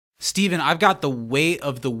Steven, I've got the weight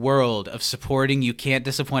of the world of supporting You Can't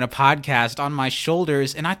Disappoint a Podcast on my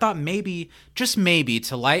shoulders, and I thought maybe, just maybe,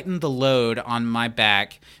 to lighten the load on my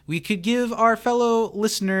back, we could give our fellow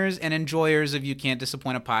listeners and enjoyers of You Can't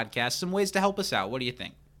Disappoint a Podcast some ways to help us out. What do you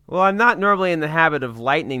think? Well, I'm not normally in the habit of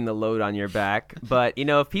lightening the load on your back, but,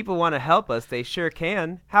 if people want to help us, they sure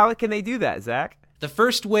can. How can they do that, Zach? The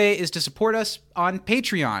first way is to support us on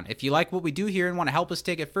Patreon. If you like what we do here and want to help us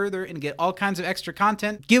take it further and get all kinds of extra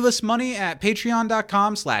content, give us money at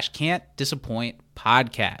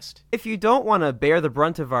patreon.com/can'tdisappointpodcast. If you don't want to bear the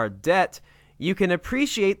brunt of our debt, you can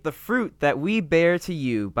appreciate the fruit that we bear to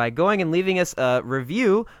you by going and leaving us a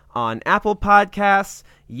review on Apple Podcasts,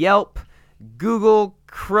 Yelp, Google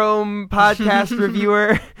Chrome podcast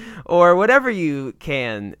reviewer, or whatever you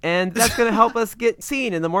can. And that's going to help us get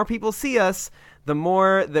seen. And the more people see us, the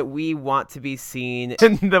more that we want to be seen,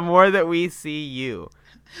 and the more that we see you.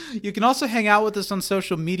 You can also hang out with us on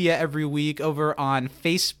social media every week over on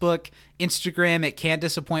Facebook, Instagram at Can't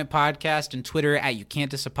Disappoint Podcast, and Twitter at You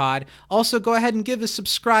Can't Disapod. Also, go ahead and give a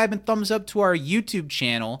subscribe and thumbs up to our YouTube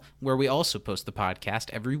channel, where we also post the podcast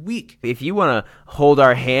every week. If you want to hold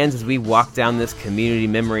our hands as we walk down this community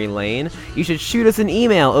memory lane, you should shoot us an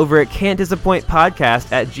email over at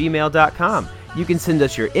can'tdisappointpodcast@gmail.com. You can send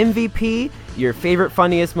us your MVP, your favorite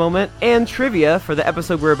funniest moment, and trivia for the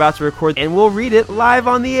episode we're about to record, and we'll read it live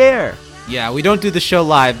on the air. Yeah, we don't do the show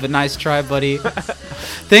live, but nice try, buddy.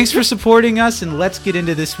 Thanks for supporting us, and let's get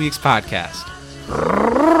into this week's podcast.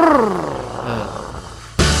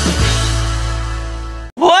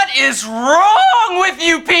 What is wrong with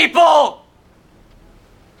you people?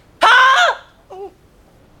 Huh?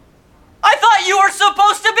 I thought you were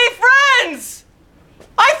supposed to be friends.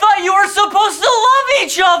 I thought you were supposed to love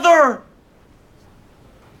each other.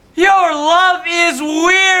 Your love is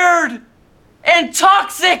weird and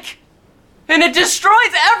toxic, and it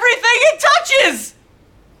destroys everything it touches.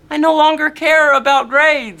 I no longer care about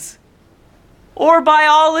grades, or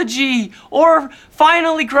biology, or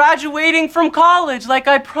finally graduating from college like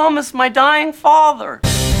I promised my dying father.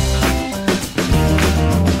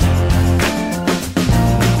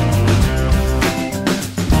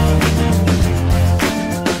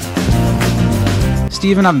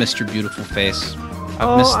 Steven, I've missed your beautiful face.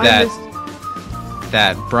 I've missed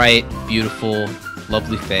that bright, beautiful,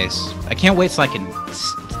 lovely face. I can't wait till I can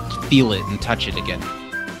feel it and touch it again.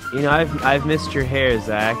 I've missed your hair,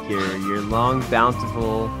 Zach. Your long,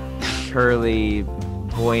 bountiful, curly,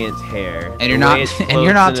 buoyant hair. And you're not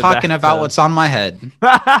talking about what's on my head.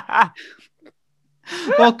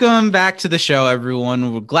 Welcome back to the show,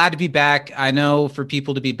 everyone. We're glad to be back. I know for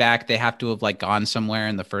people to be back, they have to have gone somewhere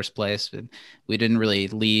in the first place. But we didn't really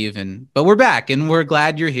leave, but we're back, and we're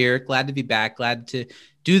glad you're here. Glad to be back. Glad to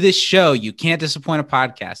do this show. You Can't Disappoint a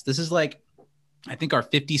Podcast. This is I think our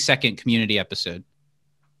 52nd community episode.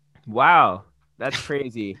 Wow, that's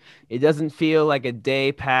crazy. It doesn't feel like a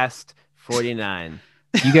day past 49.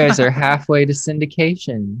 You guys are halfway to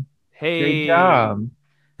syndication. Hey, great job.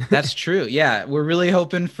 That's true. Yeah, we're really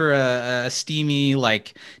hoping for a steamy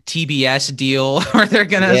TBS deal where they're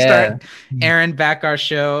gonna start airing back our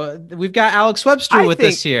show. We've got Alex Webster with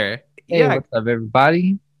us here. Hey, what's up,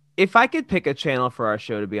 everybody? If I could pick a channel for our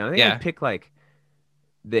show to be on, I think I'd pick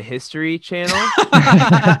the History Channel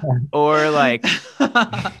or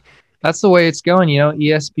That's the way it's going.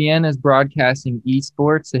 ESPN is broadcasting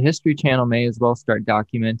esports. The History Channel may as well start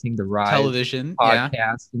documenting the rise television, of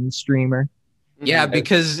podcast and streamer. Yeah,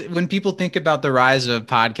 because when people think about the rise of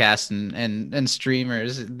podcasts and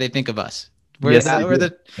streamers, they think of us. We're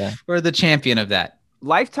the champion of that.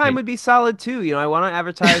 Lifetime would be solid too. I want to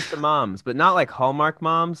advertise to moms, but not Hallmark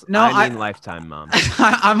moms. No, I mean Lifetime moms.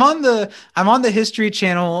 I'm on the History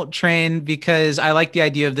Channel train because I like the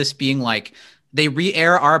idea of this being they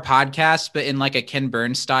re-air our podcast, but in a Ken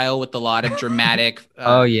Burns style with a lot of dramatic,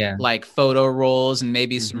 photo rolls and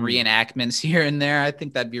maybe some reenactments here and there. I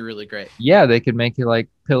think that'd be really great. Yeah, they could make it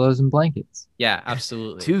pillows and blankets. Yeah,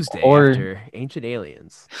 absolutely. Tuesday after Ancient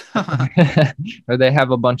Aliens. Or they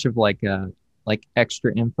have a bunch of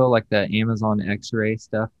extra info, the Amazon X-ray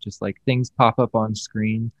stuff, just things pop up on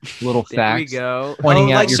screen, little facts. There we go.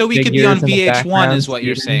 Pointing out your so we could be on figures in the VH1 is what background.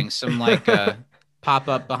 you're saying. Some pop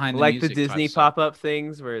up behind the music the Disney type pop up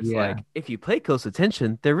things where it's if you pay close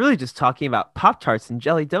attention, they're really just talking about Pop-Tarts and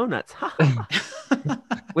jelly donuts.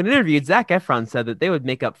 When interviewed, Zac Efron said that they would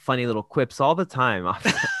make up funny little quips all the time.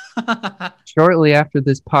 Shortly after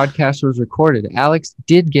this podcast was recorded, Alex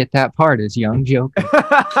did get that part as young Joker.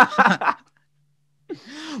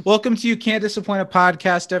 Welcome to You Can't Disappoint a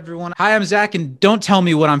Podcast, everyone. Hi, I'm Zach, and don't tell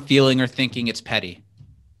me what I'm feeling or thinking. It's petty.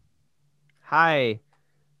 Hi,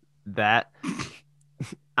 that.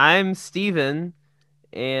 I'm Steven,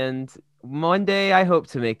 and one day I hope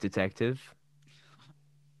to make detective.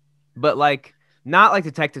 But like not like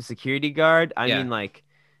detective security guard. I Yeah. mean like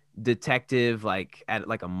detective like at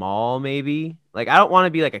like a mall maybe. Like I don't want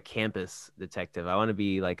to be like a campus detective. I want to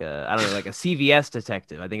be like a I don't know like a CVS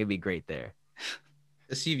detective. I think it'd be great there.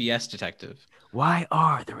 The CVS detective. Why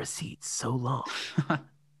are the receipts so long?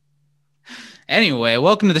 Anyway,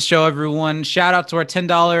 welcome to the show, everyone. Shout out to our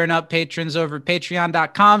 $10 and up patrons over at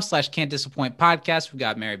patreon.com/can't disappoint podcast. We've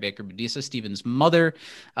got Mary Baker Badisa, Steven's mother.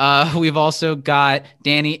 We've also got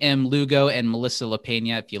Danny M. Lugo and Melissa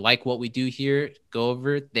LaPena. If you like what we do here, go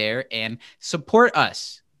over there and support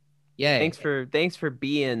us. Yay. Thanks for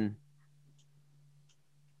being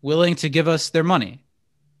willing to give us their money.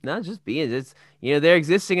 Not just being, it's they're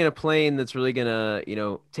existing in a plane that's really gonna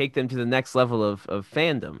take them to the next level of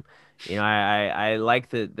fandom. I like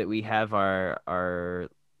that we have our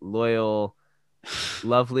loyal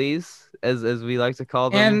lovelies as we like to call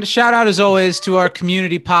them. And shout out as always to our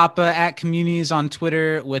community papa at communities on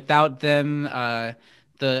Twitter. Without them,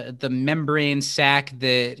 the membrane sac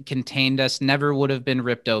that contained us never would have been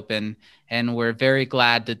ripped open. And we're very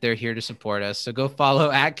glad that they're here to support us. So go follow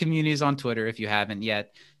at communities on Twitter if you haven't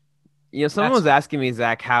yet. Someone was asking me,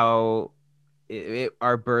 Zach, how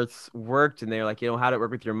our births worked, and they were like, how did it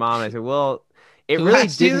work with your mom? And I said, well, it Who really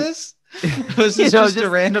didn't. This? Was this just a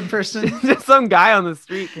random person? Just some guy on the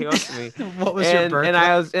street came up to me. What was your birth? And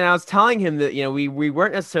I was telling him that we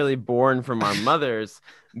weren't necessarily born from our mothers,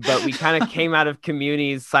 but we kind of came out of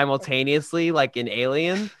communities simultaneously, like in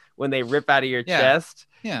Alien, when they rip out of your chest.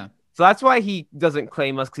 Yeah. So that's why he doesn't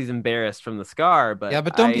claim us, because he's embarrassed from the scar. But yeah,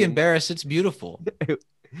 but don't be embarrassed. It's beautiful.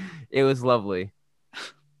 It was lovely.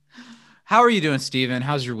 How are you doing, Steven?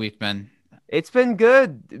 How's your week been? It's been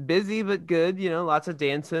good. Busy, but good. Lots of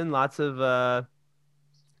dancing, lots of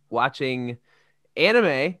watching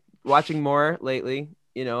anime, watching more lately.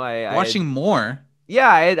 Watching more? Yeah,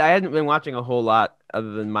 I hadn't been watching a whole lot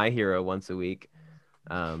other than My Hero once a week.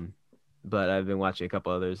 But I've been watching a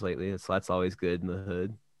couple others lately. So that's always good in the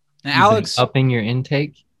hood. Now, Alex, upping your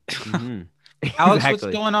intake. Mm-hmm. Alex, Exactly.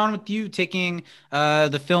 What's going on with you taking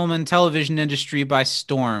the film and television industry by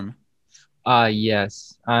storm?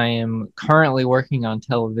 Yes, I am currently working on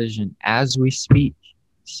television as we speak.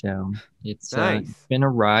 So it's Nice. been a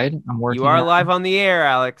ride. I'm working. You are live on the air,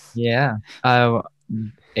 Alex. Yeah. No,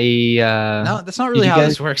 that's not really how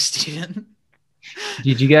this works, Steven.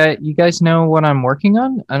 Did you guys know what I'm working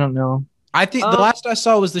on? I don't know. I think the last I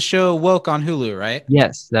saw was the show Woke on Hulu, right?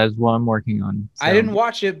 Yes, that is what I'm working on. So. I didn't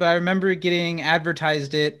watch it, but I remember getting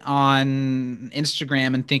advertised it on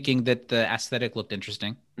Instagram and thinking that the aesthetic looked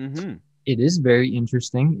interesting. Mm-hmm. It is very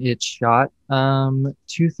interesting. It's shot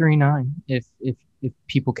 2:39. If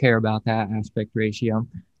people care about that aspect ratio,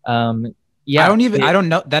 yeah. I don't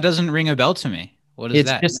know. That doesn't ring a bell to me. What is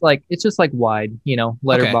that? It's just like wide,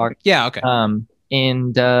 letterbox. Okay. Yeah. Okay.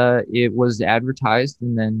 And it was advertised,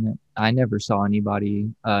 and then I never saw anybody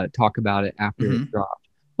talk about it after it dropped.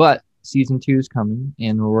 But season 2 is coming,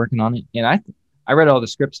 and we're working on it. And I read all the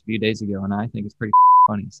scripts a few days ago, and I think it's pretty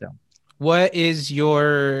funny. So, what is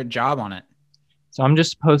your job on it? So I'm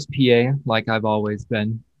just post PA, like I've always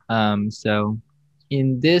been. So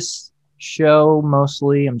in this show,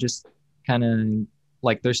 mostly I'm just kind of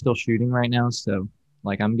like they're still shooting right now, so.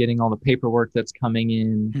 Like I'm getting all the paperwork that's coming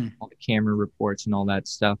in, all the camera reports and all that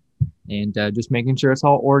stuff, and just making sure it's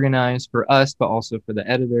all organized for us, but also for the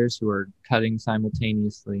editors who are cutting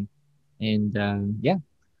simultaneously. And yeah,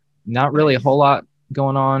 not really a whole lot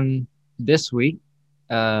going on this week,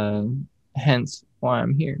 hence why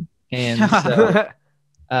I'm here. And so,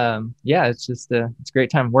 yeah, it's just it's a great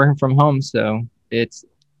time working from home. So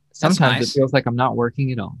sometimes it feels like I'm not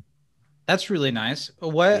working at all. That's really nice.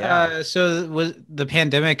 What? So was the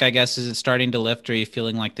pandemic, I guess, is it starting to lift? Or are you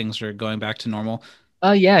feeling like things are going back to normal?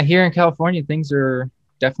 Yeah, here in California, things are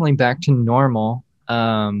definitely back to normal.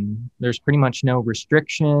 There's pretty much no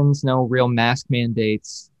restrictions, no real mask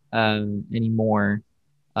mandates anymore.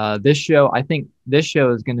 I think this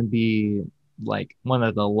show is going to be like one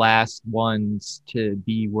of the last ones to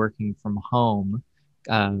be working from home,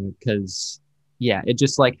 because it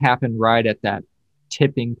just like happened right at that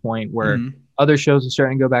tipping point where other shows are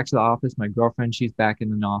starting to go back to the office. My girlfriend, she's back in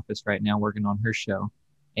an office right now working on her show.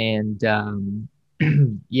 And I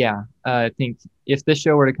think if this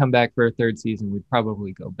show were to come back for a third season, we'd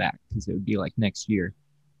probably go back because it would be like next year.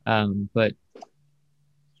 But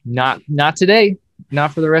not today,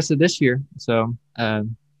 not for the rest of this year. So I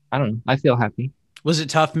don't know. I feel happy. Was it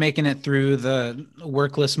tough making it through the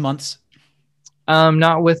workless months?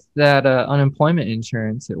 Not with that unemployment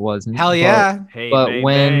insurance. It wasn't. Hell yeah! But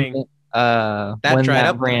when When dried that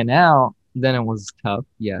up, though. ran out, then it was tough,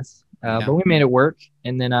 yes. Yeah. But we made it work,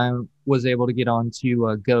 and then I was able to get on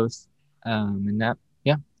to Ghost, and that,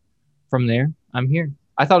 yeah, from there, I'm here.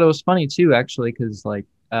 I thought it was funny too, actually, because like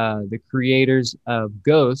the creators of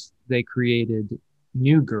Ghost, they created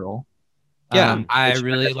New Girl. Yeah, I which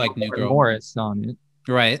really has like New Lauren Girl. Morris on it,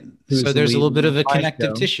 Right. who's So the there's a lead little bit of in a my connective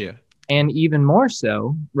show. tissue. And even more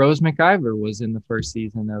so, Rose McIver was in the first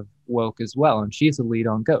season of Woke as well, and she's a lead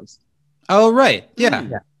on Ghost. Oh, right. Yeah.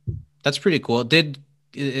 Hmm. Yeah. That's pretty cool.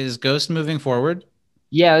 Is Ghost moving forward?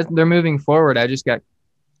 Yeah, they're moving forward. I just got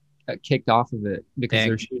kicked off of it because Dang.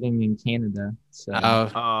 they're shooting in Canada. So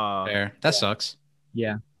Oh, fair. That sucks.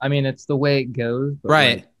 yeah, I mean it's the way it goes. But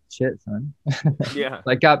Right. like, shit, son. Yeah.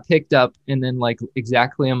 Like got picked up, and then like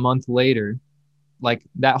exactly a month later, like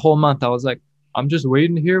that whole month, I was like, I'm just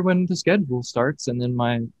waiting to hear when the schedule starts. And then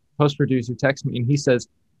my post producer texts me, and he says,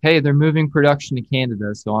 "Hey, they're moving production to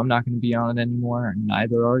Canada, so I'm not going to be on it anymore, and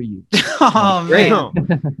neither are you." Oh, Great.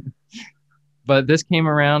 man. But this came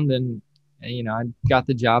around, and you know, I got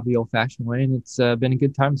the job the old-fashioned way, and it's been a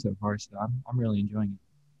good time so far. So I'm really enjoying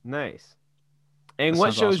it. Nice. And That what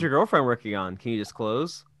sounds show is awesome. your girlfriend working on? Can you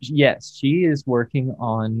disclose? Yes, she is working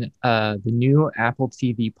on the new Apple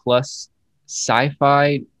TV Plus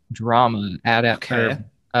sci-fi drama Okay.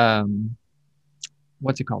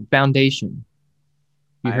 what's it called? Foundation.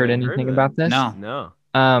 You I heard haven't anything of it. about this? No.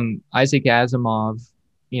 No. Isaac Asimov,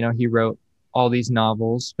 you know, he wrote all these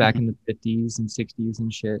novels back in the 50s and 60s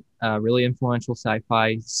and shit. Really influential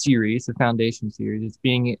sci-fi series, the Foundation series. It's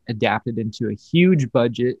being adapted into a huge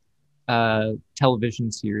budget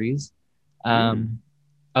television series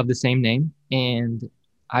of the same name. And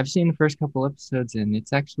I've seen the first couple episodes, and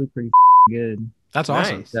it's actually pretty good. That's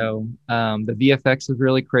awesome. Nice. So the VFX is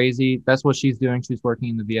really crazy. That's what she's doing. She's working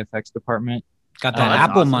in the VFX department. Got that that's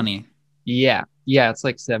Apple awesome. money. Yeah, it's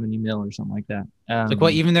like 70 mil or something like that. Like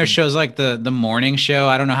what? Even their shows like the morning show.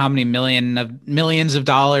 I don't know how many millions of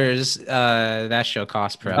dollars that show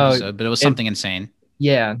cost per episode, but it was something insane.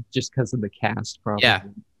 Yeah, just because of the cast, probably. Yeah.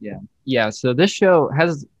 Yeah. So this show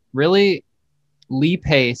has really Lee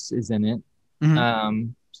Pace is in it,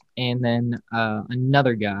 Mhm. and then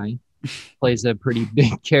another guy plays a pretty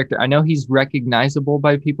big character. I know he's recognizable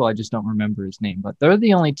by people. I just don't remember his name, but they're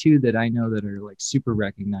the only two that I know that are like super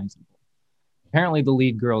recognizable. Apparently, the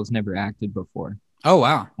lead girl has never acted before. Oh,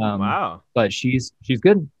 wow. Wow. But she's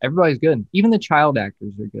good. Everybody's good. Even the child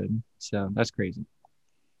actors are good. So that's crazy.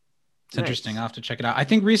 It's interesting. I'll have to check it out. I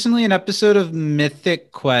think recently an episode of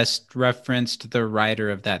Mythic Quest referenced the writer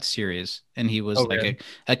of that series, and he was really?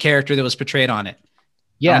 a character that was portrayed on it.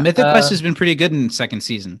 Yeah, Mythic Quest has been pretty good in second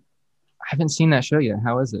season. I haven't seen that show yet.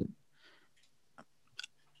 How is it?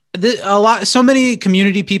 So many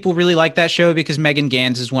Community people really like that show because Megan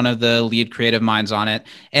Gans is one of the lead creative minds on it,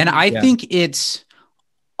 and I think it's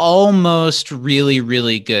almost really,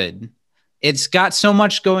 really good. It's got so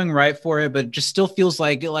much going right for it, but it just still feels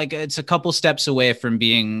like it's a couple steps away from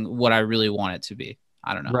being what I really want it to be.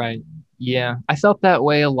 I don't know. Right. Yeah. I felt that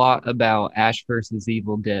way a lot about Ash versus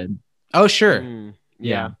Evil Dead. Oh, sure.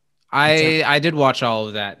 Yeah. I did watch all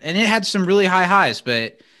of that, and it had some really high highs,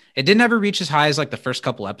 but it didn't ever reach as high as like the first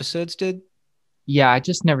couple episodes did. Yeah, I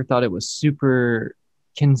just never thought it was super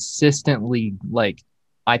consistently like,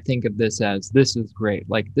 I think of this as this is great.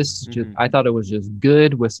 Like this is just, I thought it was just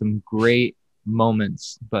good with some great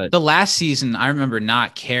moments. But the last season, I remember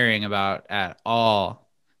not caring about at all.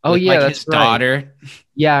 Oh with, yeah, like, that's his daughter.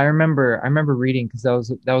 Yeah, I remember reading because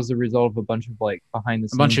that was the result of a bunch of like behind the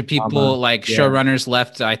scenes. A bunch of people showrunners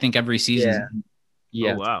left. I think every season.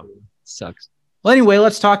 Yeah. Oh, wow. Sucks. Well, anyway,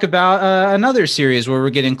 let's talk about another series where we're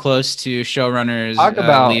getting close to showrunners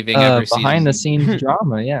leaving every season. Behind the scenes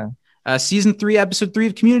drama. Yeah. Season 3, episode 3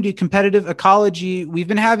 of Community, Competitive Ecology. We've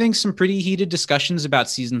been having some pretty heated discussions about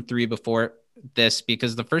season 3 before this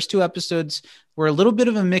because the first 2 episodes were a little bit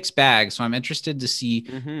of a mixed bag. So I'm interested to see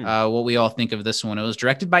what we all think of this one. It was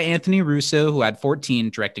directed by Anthony Russo, who had 14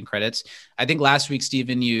 directing credits. I think last week,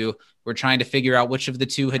 Steven, you were trying to figure out which of the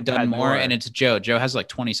 2 had done more, and it's Joe. Joe has like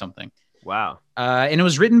 20 something. Wow. And it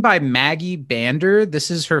was written by Maggie Bander. This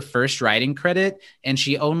is her first writing credit, and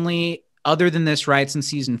she only, other than this, writes in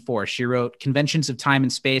season 4. She wrote Conventions of Time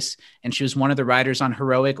and Space, and she was one of the writers on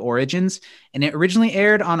Heroic Origins. And it originally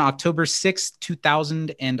aired on October 6th,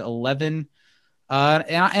 2011.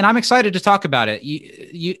 And I'm excited to talk about it.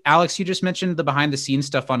 You, Alex, you just mentioned the behind the scenes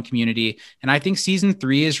stuff on Community. And I think season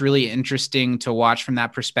 3 is really interesting to watch from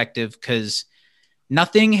that perspective because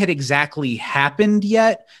nothing had exactly happened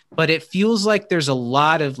yet, but it feels like there's a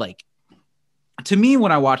lot of to me,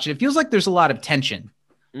 when I watch it, it feels like there's a lot of tension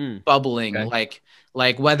bubbling, like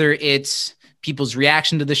whether it's people's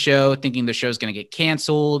reaction to the show, thinking the show's going to get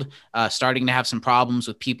canceled, starting to have some problems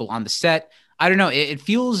with people on the set. I don't know. It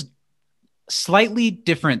feels slightly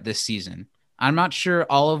different this season. I'm not sure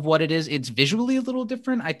all of what it is. It's visually a little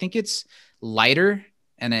different. I think it's lighter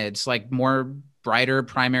and it's like more brighter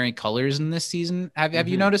primary colors in this season. Have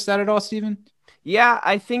you noticed that at all, Steven? Yeah,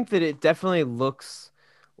 I think that it definitely looks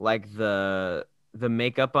like the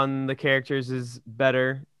makeup on the characters is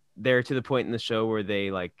better. They're to the point in the show where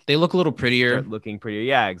they look a little prettier. start looking prettier.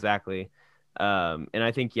 Yeah, exactly. And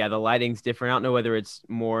I think the lighting's different. I don't know whether it's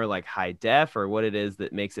more like high def or what it is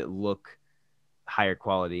that makes it look higher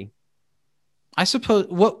quality. I suppose.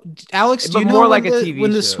 What, Alex? Do But you know more when like a the, TV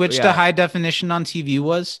when the show, switch yeah. to high definition on TV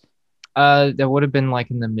was? That would have been like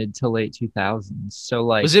in the mid to late 2000s. So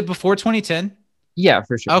like, Was it before 2010? yeah,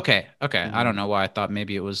 for sure. Okay. I don't know why I thought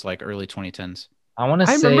maybe it was like early 2010s. I want to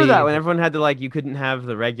I say remember that when everyone had to you couldn't have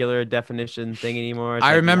the regular definition thing anymore. It's I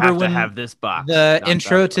like, you remember have to when have this box. The not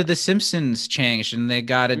intro that to box. The Simpsons changed and they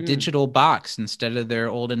got a digital box instead of their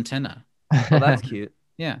old antenna. Oh, that's cute.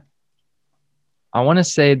 Yeah. I want to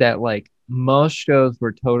say that like most shows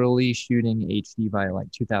were totally shooting HD by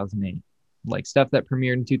like 2008. Like stuff that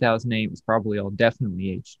premiered in 2008 was probably all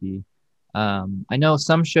definitely HD. I know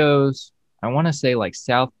some shows, I want to say like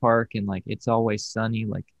South Park and like It's Always Sunny,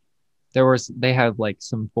 like they had like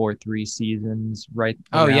some 4-3 seasons right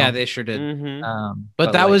Oh yeah, around. they sure did. Mm-hmm.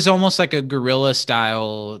 But that like, was almost like a guerrilla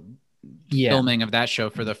style yeah, filming of that show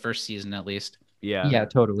for the first season at least. Yeah.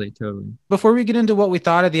 totally. Before we get into what we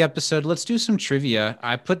thought of the episode, let's do some trivia.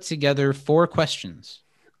 I put together 4 questions.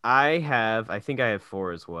 I think I have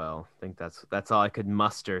 4 as well. I think that's all I could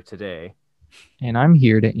muster today. And I'm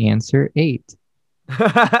here to answer 8.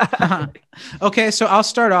 Okay, so I'll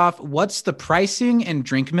start off. What's the pricing and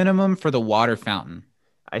drink minimum for the water fountain?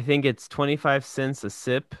 I think it's 25 cents a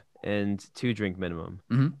sip and 2 drink minimum.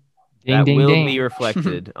 Ding, That ding, will ding. be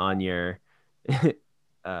reflected on your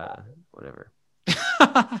whatever.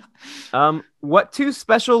 What 2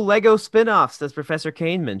 special Lego spin-offs does Professor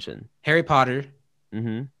Kane mention? Harry Potter.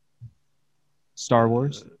 Mm-hmm. Star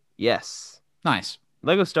Wars. Yes. Nice.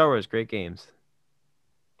 Lego Star Wars, great games.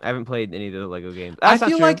 I haven't played any of the Lego games. I That's not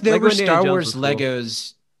feel true. like there Lego were Indiana Star Jones Wars was cool.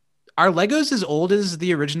 Legos. Are Legos as old as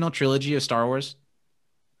the original trilogy of Star Wars?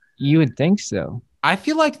 You would think so. I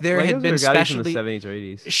feel like there Legos had been are gotta be from specially. the 70s or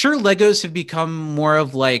 80s. Sure, Legos have become more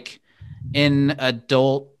of like an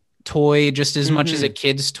adult toy just as much as a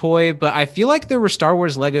kid's toy, but I feel like there were Star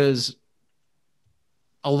Wars Legos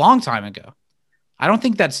a long time ago. I don't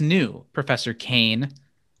think that's new, Professor Kane.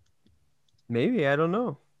 Maybe, I don't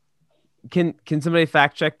know. Can somebody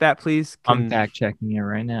fact check that, please? I'm fact checking it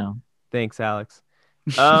right now. Thanks, Alex.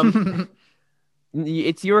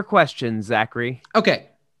 It's your question, Zachary. Okay.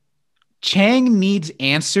 Chang needs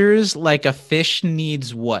answers like a fish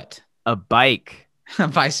needs what? A bike. A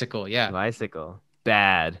bicycle, yeah. Bicycle.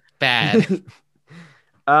 Bad. Bad.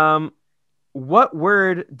 What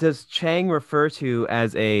word does Chang refer to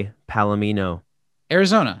as a palomino?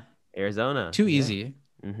 Arizona. Arizona. Too Yeah. easy.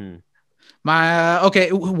 Mm-hmm.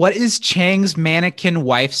 Okay, what is Chang's mannequin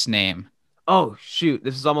wife's name? Oh, shoot.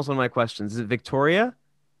 This is almost one of my questions. Is it Victoria?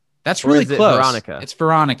 That's Or really is it close. Veronica? It's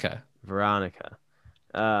Veronica. Veronica.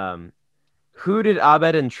 Who did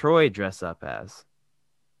Abed and Troy dress up as?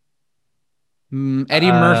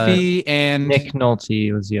 Eddie Murphy and Nick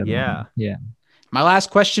Nolte was the other Yeah. one. Yeah. my last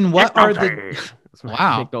question, what are the That's my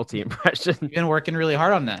Wow. Nick Nolte impression. You've been working really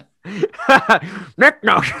hard on that. Nick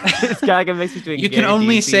Nolte. This guy like a mix between You can Gary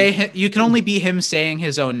only Busey. you can only be him saying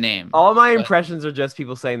his own name. All my impressions are just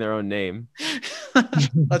people saying their own name.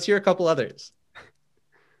 Let's hear a couple others.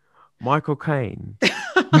 Michael Caine.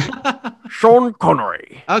 Sean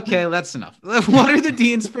Connery. Okay, that's enough. What are the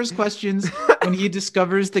dean's first questions when he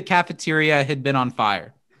discovers the cafeteria had been on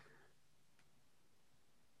fire?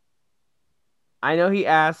 I know he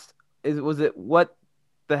asked, was it what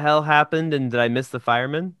the hell happened and did I miss the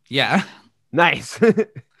fireman? Yeah. Nice.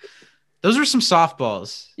 Those are some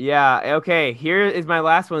softballs. Yeah, okay. Here is my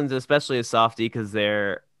last one's especially a softie because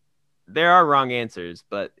there are wrong answers,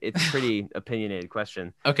 but it's pretty opinionated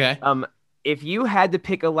question. Okay. If you had to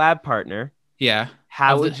pick a lab partner, Yeah.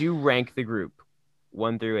 how Of the- would you rank the group?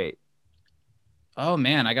 1 through 8. Oh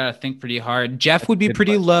man, I gotta think pretty hard. Jeff would be Good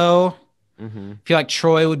pretty question. low. Mm-hmm. I feel like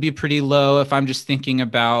Troy would be pretty low if I'm just thinking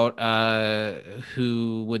about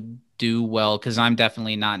who would do well, because I'm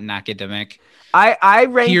definitely not an academic. I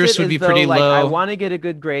ranked Pierce it would as be though, pretty like, I low. want to get a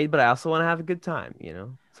good grade, but I also want to have a good time, you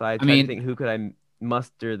know? So I try mean- to think who could I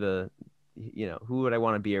muster who would I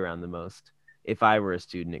want to be around the most if I were a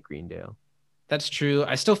student at Greendale? That's true.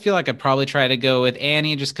 I still feel like I'd probably try to go with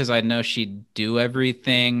Annie just because I know she'd do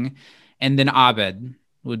everything. And then Abed.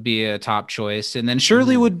 would be a top choice, and then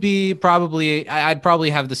Shirley would be probably. I'd probably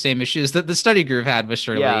have the same issues that the study group had with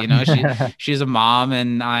Shirley. Yeah. You know, she's a mom,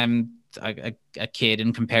 and I'm a kid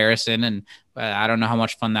in comparison, and I don't know how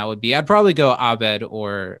much fun that would be. I'd probably go Abed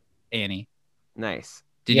or Annie. Nice.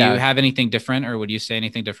 Did Yeah. you have anything different, or would you say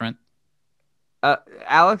anything different?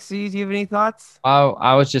 Alex, do you have any thoughts?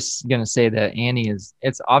 I was just gonna say that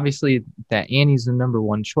it's obviously that Annie's the number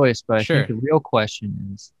one choice, but I Sure. think the real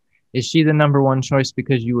question is she the number one choice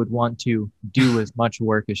because you would want to do as much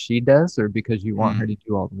work as she does, or because you want her to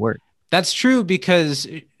do all the work? That's true, because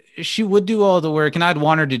she would do all the work, and I'd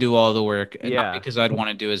want her to do all the work. Yeah. Not because I'd want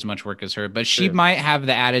to do as much work as her, but she True. might have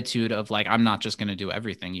the attitude of like, I'm not just going to do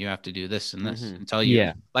everything. You have to do this and this, and tell you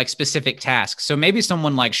Yeah. like specific tasks. So maybe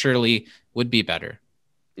someone like Shirley would be better.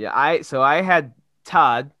 Yeah, I had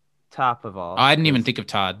Todd top of all. Oh, I didn't even think of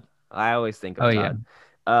Todd. I always think of Oh, Todd.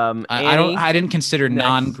 I didn't consider next.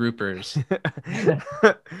 non-groupers.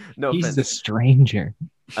 No He's offense. the stranger.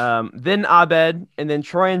 Then Abed, and then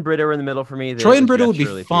Troy and Britta were in the middle for me. Troy and Britta Jeff would be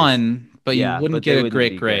Shirley Pierce. fun, but Yeah, you wouldn't but they get a wouldn't great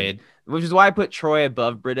be good. grade. Which is why I put Troy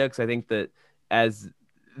above Britta, because I think that as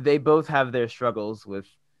they both have their struggles with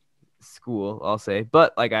school, I'll say.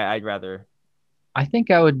 But like I'd rather. I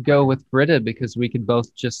think I would go with Britta because we could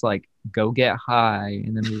both just like go get high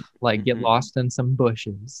and then like get Mhm. lost in some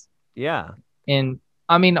bushes. Yeah. And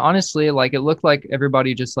I mean, honestly, like it looked like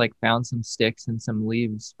everybody just like found some sticks and some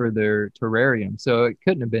leaves for their terrarium. So it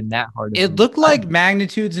couldn't have been that hard. It looked like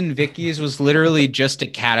Magnitudes and Vicky's was literally just a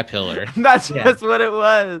caterpillar. That's Yeah. just what it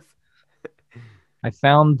was. I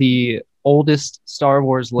found the oldest Star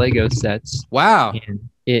Wars Lego sets, Wow.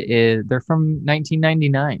 and they're from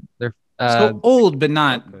 1999. They're So old, but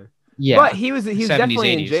not. Okay. yeah, But he was 70s,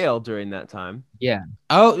 definitely in 80s. jail during that time. yeah.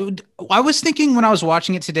 Oh, I was thinking when I was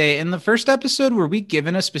watching it today, in the first episode, were we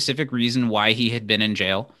given a specific reason why he had been in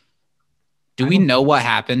jail? Do I we don't know think what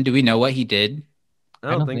happened? Do we know what he did?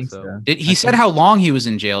 I don't think so. He I said think- how long he was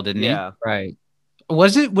in jail, didn't Yeah. Right. he?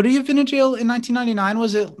 Would he have been in jail in 1999?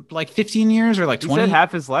 Was it like 15 years or like He 20? said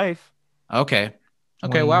half his life. Okay.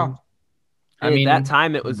 20 Wow. years. I I mean, mean, at that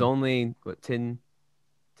time, it was only, what, 10,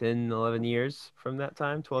 11 years from that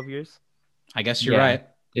time? 12 years? I guess you're Yeah. right.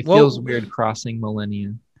 It Well- feels weird crossing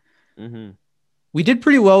millennia. Mm-hmm. We did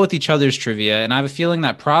pretty well with each other's trivia, and I have a feeling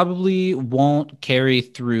that probably won't carry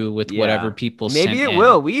through with Yeah. whatever people sent Maybe it in.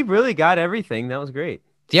 will. We really got everything. That was great.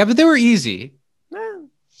 Yeah, but they were easy.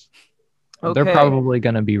 Okay. They're probably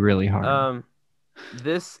going to be really hard.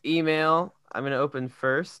 This email I'm going to open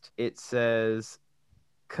first. It says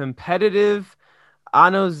competitive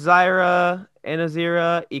Anozira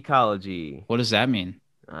ecology. What does that mean?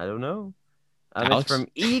 I don't know. Alex? It's from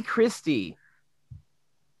E. Christie.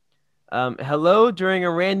 Hello during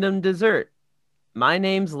a random dessert. My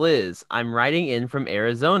name's Liz. I'm writing in from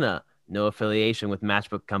Arizona. No affiliation with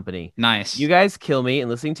Matchbook Company. Nice. You guys kill me, and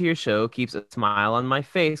listening to your show keeps a smile on my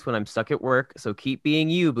face when I'm stuck at work. So keep being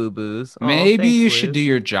you, boo-boos. Aw, Maybe thanks, you Liz. should do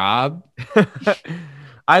your job.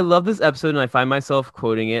 I love this episode, and I find myself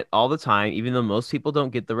quoting it all the time, even though most people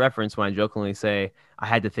don't get the reference when I jokingly say, I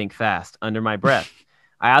had to think fast under my breath.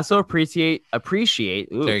 I also appreciate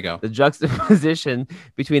There you go. the juxtaposition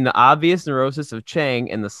between the obvious neurosis of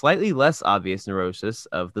Chang and the slightly less obvious neurosis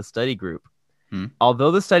of the study group.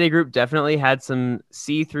 Although the study group definitely had some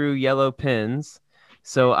see-through yellow pins,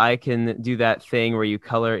 so I can do that thing where you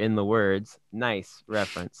color in the words. Nice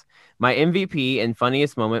reference. My MVP and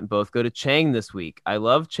funniest moment both go to Chang this week. I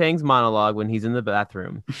love Chang's monologue when he's in the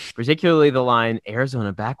bathroom, particularly the line,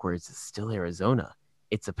 Arizona backwards is still Arizona.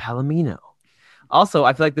 It's a Palomino. Also,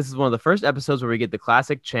 I feel like this is one of the first episodes where we get the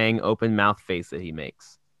classic Chang open mouth face that he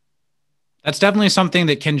makes. That's definitely something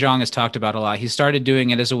that Ken Jeong has talked about a lot. He started doing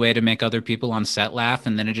it as a way to make other people on set laugh,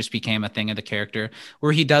 and then it just became a thing of the character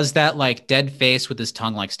where he does that like dead face with his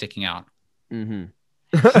tongue like sticking out. Mm-hmm.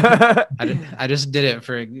 I just did it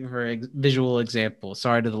for a visual example.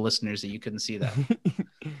 Sorry to the listeners that you couldn't see that.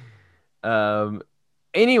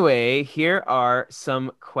 Anyway, here are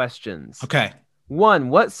some questions. Okay. 1.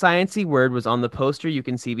 What sciencey word was on the poster you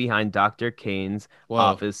can see behind Dr. Kane's Whoa.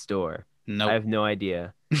 office door? Nope. I have no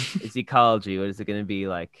idea. It's ecology. What is it going to be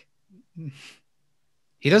like?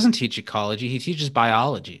 He doesn't teach ecology. He teaches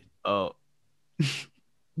biology. Oh,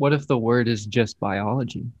 What if the word is just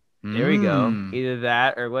biology? there we go. Mm. Either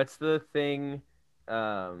that or what's the thing?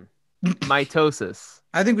 Mitosis.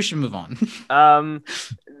 I think we should move on.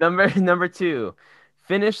 Number 2.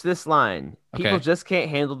 Finish this line. People Okay. just can't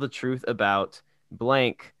handle the truth about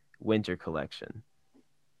blank winter collection.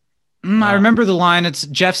 I remember the line. It's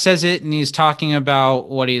Jeff says it, and he's talking about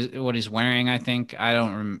what he's wearing. I think I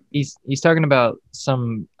don't remember. He's talking about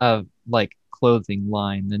some like clothing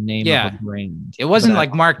line, the name Yeah. of a brand. It wasn't But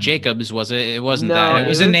like Marc Jacobs, was it? It wasn't No, that. It it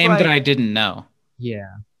was a was name that like- I didn't know. yeah,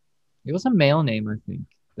 it was a male name, I think.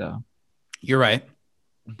 So You're right.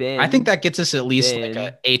 Ben. I think that gets us at least like Ben.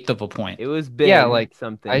 an eighth of a point. It was Ben. Yeah, like,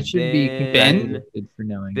 something. I should be Ben? congratulated for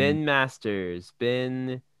knowing. Ben Masters.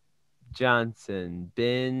 Ben Johnson.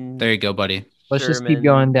 Ben. There you go, buddy. Let's just keep Sherman,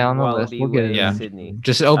 going down the list. Wallaby We'll get it. Way, Yeah. Sydney.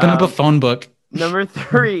 Just open up a phone book. Number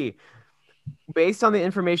 3. Based on the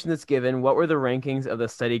information that's given, what were the rankings of the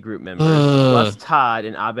study group members plus Todd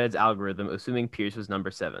in Abed's algorithm, assuming Pierce was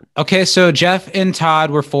number 7? Okay, so Jeff and Todd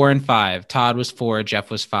were 4 and 5. Todd was 4. Jeff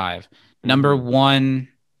was 5. Number 1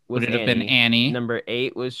 would it have been Annie? Number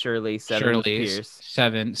 8 was Shirley. 7 was Shirley's Pierce.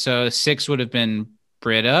 7. So 6 would have been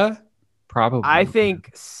Britta Probably. I think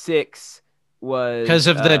 6 was because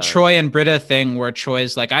of the Troy and Britta thing, where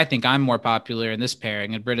Troy's like, "I think I'm more popular in this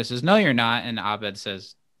pairing," and Britta says, "No, you're not," and Abed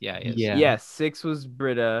says, "Yeah, he is." Yeah. Yes, 6 was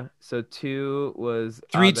Britta. So 2 was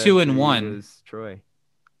 3, Abed, 2, and 3 1. was Troy.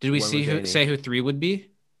 Did we One see was who Annie. say who 3 would be?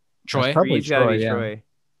 Troy. probably 3's gotta Troy, be yeah. Troy.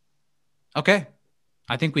 Okay,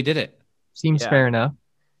 I think we did it. Seems Yeah. fair enough.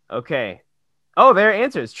 Okay. Oh, there are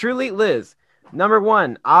answers. Truly, Liz. Number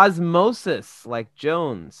 1, osmosis, like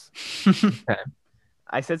Jones.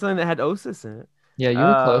 I said something that had osis in it. Yeah, you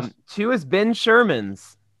were close. 2 is Ben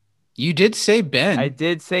Sherman's. You did say Ben. I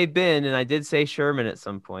did say Ben, and I did say Sherman at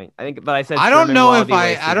some point. I think, but I said. I don't Sherman, know if Wallaby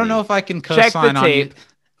Way, I don't Sydney. know if I can Check co-sign the on you.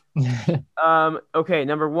 tape. Okay,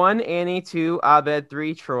 number 1, Annie. 2, Abed.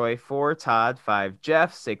 3, Troy. 4, Todd. 5,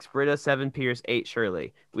 Jeff. 6, Britta. 7, Pierce. 8,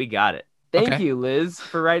 Shirley. We got it. Thank Okay. you, Liz,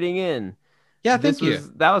 for writing in. Yeah, This thank you.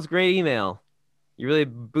 That was great email. You really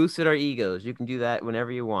boosted our egos. You can do that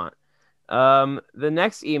whenever you want. The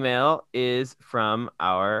next email is from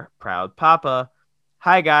our proud papa.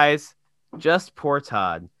 Hi guys, just poor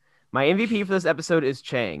Todd. My MVP for this episode is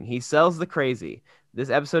Chang. He sells the crazy. This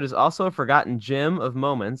episode is also a forgotten gem of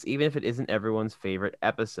moments, even if it isn't everyone's favorite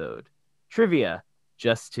episode. Trivia,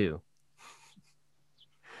 just 2.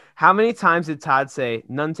 How many times did Todd say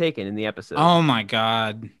none taken in the episode? Oh my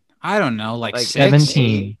god. I don't know, like Like 6?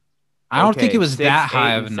 17. I don't think Okay, it was 6, that 8,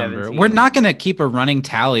 high of a and number. 17. We're not going to keep a running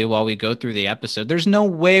tally while we go through the episode. There's no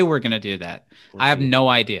way we're going to do that. I have no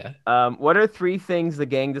idea. What are 3 things the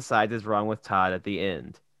gang decides is wrong with Todd at the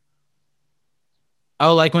end?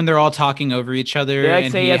 Oh, like when they're all talking over each other They like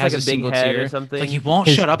and say he he has has like a a big single head tear. or something. Like he won't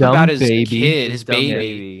His shut up dumb about his baby. kid, his Dumb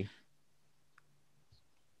baby.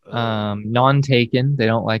 Non-taken. They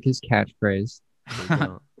don't like his catchphrase.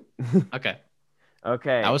 Okay.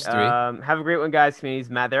 Okay. That was 3. Have a great one, guys. Communities,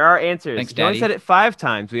 Matt. There are answers. Thanks, You only Daddy. said it 5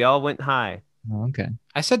 times. We all went high. Oh, okay.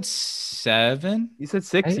 I said 7. You said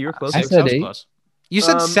 6. You were close. I 6, said that was 8. close. You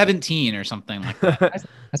said Um, 17 or something like that.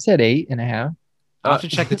 I said 8.5. I'll have to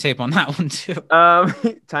check the tape on that one too.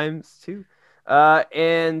 times 2.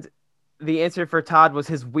 And the answer for Todd was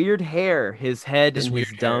his weird hair, his head, His and weird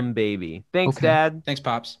his dumb baby. Thanks, Okay. Dad. Thanks,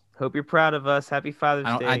 Pops. Hope you're proud of us. Happy Father's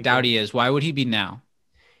Day. I doubt he is. Why would he be now?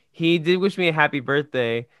 He did wish me a happy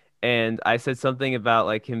birthday, and I said something about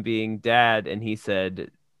like him being dad, and he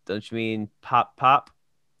said, "Don't you mean pop pop?"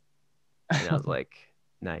 And I was like,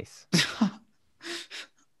 "Nice."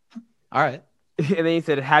 All right. And then he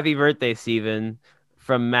said, "Happy birthday, Steven,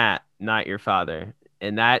 from Matt, not your father."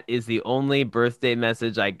 And that is the only birthday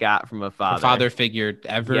message I got from a A father. father figure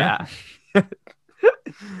ever. Yeah.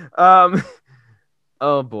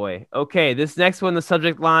 Oh boy. Okay, this next one, the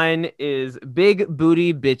subject line is big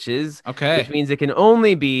booty bitches, Okay. which means it can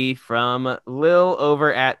only be from Lil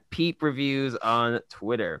over at Peep Reviews on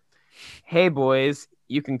Twitter. Hey boys,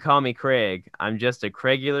 you can call me Craig. I'm just a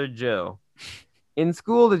Craigular Joe. In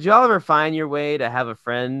school, did y'all ever find your way to have a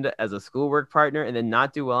friend as a schoolwork partner and then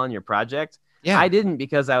not do well on your project? Yeah. I didn't,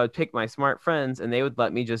 because I would pick my smart friends and they would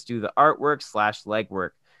let me just do the artwork /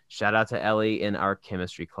 legwork. Shout out to Ellie in our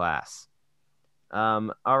chemistry class.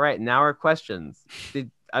 All right, now our questions.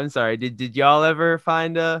 Did y'all ever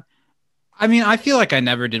find a... I mean, I feel like I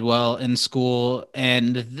never did well in school,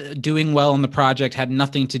 and doing well on the project had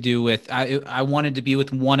nothing to do with. I wanted to be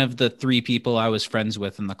with one of the 3 people I was friends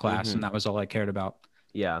with in the class, Mhm. and that was all I cared about.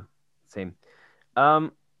 Yeah, same.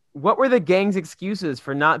 What were the gang's excuses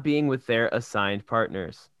for not being with their assigned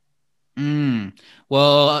partners?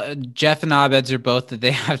 Well, Jeff and Abed's are both that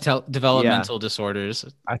they have developmental disorders.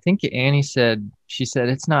 I think Annie said,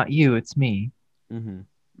 it's not you, it's me.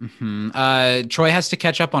 Mm-hmm. Troy has to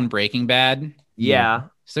catch up on Breaking Bad. Yeah.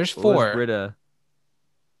 So there's What was 4. Britta?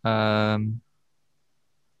 I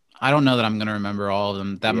don't know that I'm gonna remember all of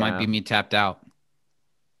them. That might Yeah. be me tapped out.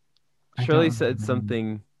 I Shirley don't said remember.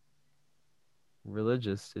 something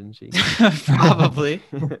religious, didn't she? Probably.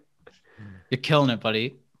 You're killing it,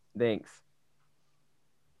 buddy. Thanks.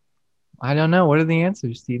 I don't know. What are the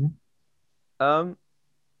answers, Steven? I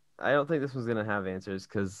don't think this one's gonna have answers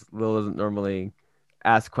because Lil doesn't normally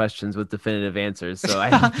ask questions with definitive answers, so I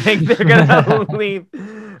don't think they're gonna leave.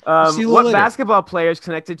 See you What later. basketball player is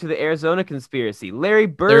connected to the Arizona conspiracy? Larry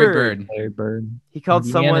Bird. Larry Bird. Larry Bird. He called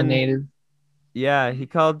Indiana someone. native. Yeah, he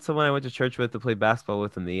called someone I went to church with to play basketball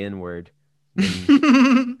with him the N word.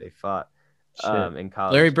 They fought Shit. in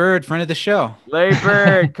college. Larry Bird, friend of the show. Larry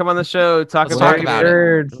Bird, come on the show. Talk Let's about talk Larry about it.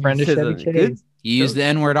 Bird, friend of This Chevy isn't good. Chase. You use the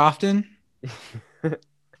N word often?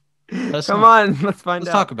 us Come know. on, let's find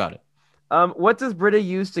Let's out. talk about it. What does Britta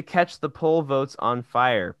use to catch the poll votes on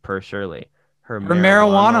fire? Per Shirley, Her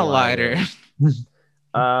marijuana lighter.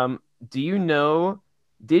 Do you know?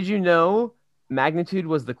 Did you know Magnitude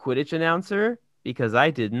was the Quidditch announcer? Because I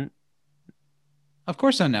didn't. Of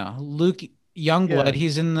course I know. Luke Youngblood, Yeah.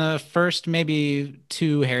 he's in the first maybe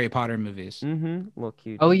 2 Harry Potter movies. Mm-hmm. Little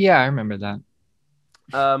cute. Oh yeah, I remember that.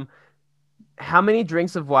 How many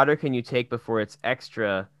drinks of water can you take before it's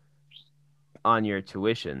extra on your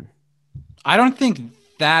tuition? I don't think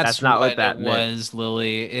that's not what what that it meant. was,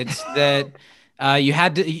 Lily. It's that you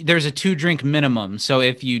had to. There's a 2 drink minimum, so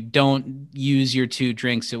if you don't use your 2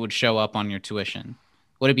 drinks, it would show up on your tuition.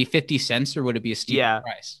 Would it be 50 cents or would it be a steep Yeah.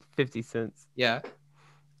 price? 50 cents. Yeah.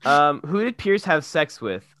 Who did Pierce have sex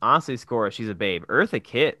with? Honestly, score. She's a babe. Eartha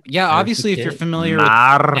Kitt. Yeah, obviously, if you're Kitt. familiar with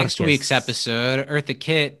next Marcus. week's episode, Eartha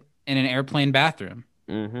Kitt in an airplane bathroom.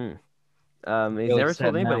 Mm-hmm. He's Really never said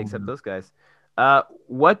told anybody no, except man. those guys.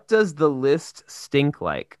 What does the list stink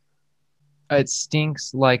like? It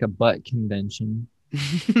stinks like a butt convention.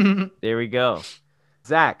 There we go.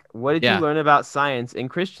 Zach, what did Yeah. you learn about science in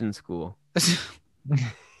Christian school?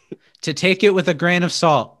 To take it with a grain of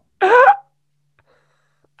salt.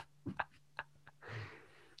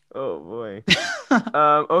 Oh boy.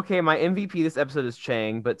 Okay, my MVP this episode is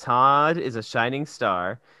Chang, but Todd is a shining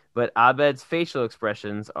star, but Abed's facial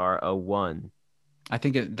expressions are a 1. I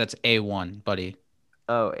think that's A1, buddy.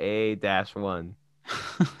 Oh, A-1.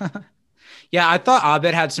 Yeah, I thought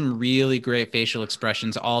Abed had some really great facial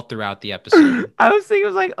expressions all throughout the episode. I was thinking it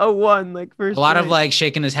was like a 1, like first. A lot of grade. like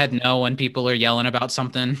shaking his head no when people are yelling about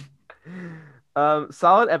something.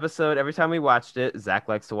 Solid episode. Every time we watched it, Zach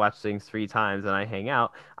likes to watch things 3 times, and I hang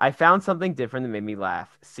out. I found something different that made me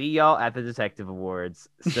laugh. See y'all at the Detective Awards,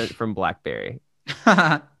 sent from BlackBerry.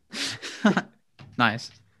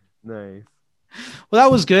 Nice. Nice. Well, that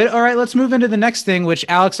was good. All right, let's move into the next thing, which,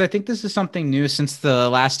 Alex, I think this is something new since the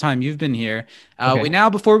last time you've been here. Okay.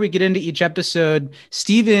 Before we get into each episode,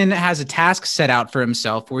 Steven has a task set out for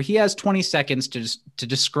himself where he has 20 seconds to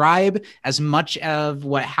describe as much of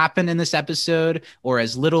what happened in this episode or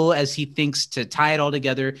as little as he thinks to tie it all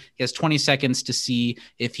together. He has 20 seconds to see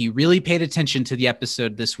if he really paid attention to the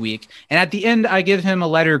episode this week. And at the end, I give him a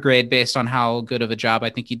letter grade based on how good of a job I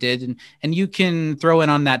think he did. And you can throw in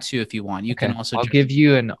on that too if you want. You can also I'll judge. give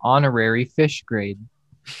you an honorary fish grade.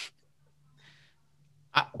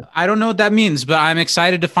 I don't know what that means, but I'm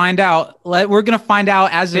excited to find out. We're gonna find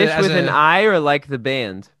out as Fish with an eye or like the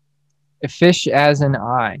band? A fish as an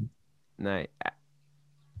eye. Nice.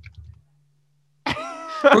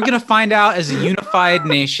 We're gonna find out as a unified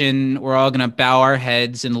nation. We're all gonna bow our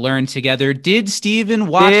heads and learn together. Did Steven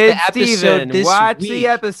watch Did the episode Steven this watch week? the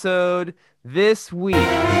episode this week?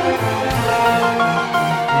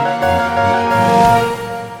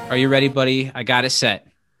 Are you ready, buddy? I got it set.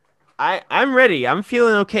 I'm ready. I'm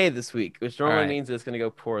feeling okay this week, which normally All right. means it's gonna go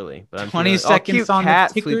poorly. But I'm 20 feeling, seconds cute on the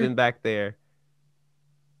cat ticker. sleeping back there.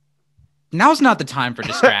 Now's not the time for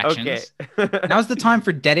distractions. Okay. Now's the time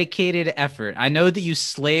for dedicated effort. I know that you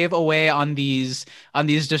slave away on these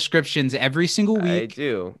descriptions every single I week.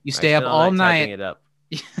 do. You I stay up spend all typing night. it up.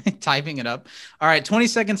 Typing it up. All right, 20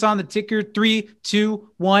 seconds on the ticker. 3, 2,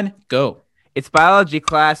 1, go. It's biology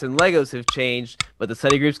class and Legos have changed, but the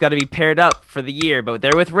study group's got to be paired up for the year. But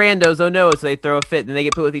they're with randos, oh no, so they throw a fit, then they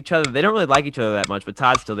get put with each other. They don't really like each other that much, but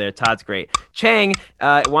Todd's still there. Todd's great. Chang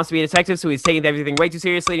wants to be a detective, so he's taking everything way too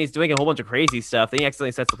seriously, and he's doing a whole bunch of crazy stuff. Then he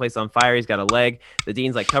accidentally sets the place on fire. He's got a leg. The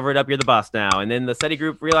dean's like, cover it up, you're the boss now. And then the study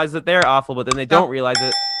group realizes that they're awful, but then they don't realize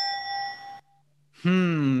it.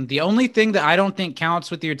 The only thing that I don't think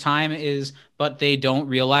counts with your time is, but they don't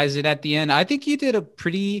realize it at the end. I think you did a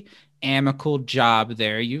pretty amicable job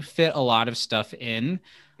there. You fit a lot of stuff in.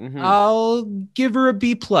 Mhm. I'll give her a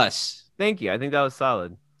B+. Thank you. I think that was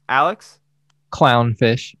solid. Alex?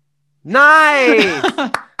 Clownfish. Nice!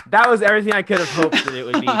 That was everything I could have hoped that it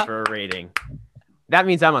would be for a rating. That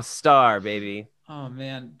means I'm a star, baby. Oh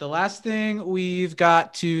man, the last thing we've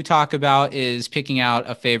got to talk about is picking out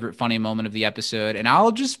a favorite funny moment of the episode, and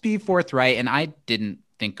I'll just be forthright, and I didn't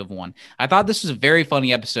think of one. I thought this was a very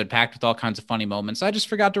funny episode packed with all kinds of funny moments. I just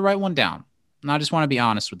forgot to write one down. And I just want to be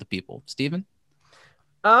honest with the people. Steven?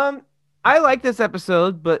 I like this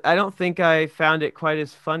episode, but I don't think I found it quite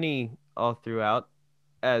as funny all throughout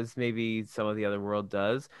as maybe some of the other world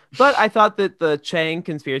does. But I thought that the Chang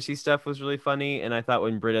conspiracy stuff was really funny, and I thought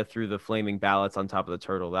when Britta threw the flaming ballots on top of the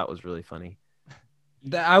turtle, that was really funny.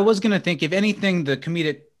 I was going to think, if anything, the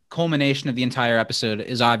comedic culmination of the entire episode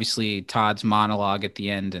is obviously Todd's monologue at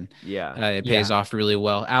the end, and it pays off really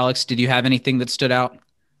well. Alex, did you have anything that stood out?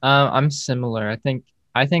 I'm similar.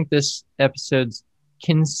 I think this episode's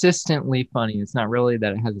consistently funny. It's not really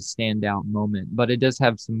that it has a standout moment, but it does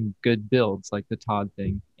have some good builds, like the Todd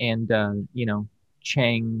thing, and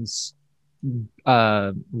Chang's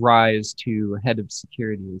rise to head of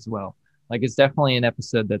security as well. Like, it's definitely an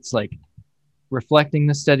episode that's like reflecting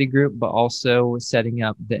the study group, but also setting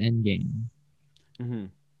up the end game. Mm-hmm.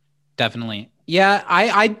 Definitely. Yeah,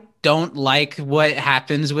 I don't like what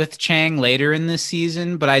happens with Chang later in this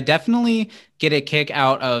season, but I definitely get a kick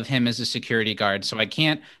out of him as a security guard. So I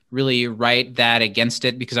can't really write that against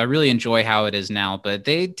it because I really enjoy how it is now, but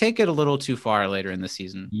they take it a little too far later in the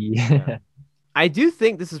season. Yeah. I do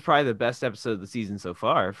think this is probably the best episode of the season so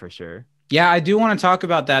far, for sure. Yeah, I do want to talk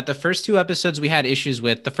about that. The first two episodes we had issues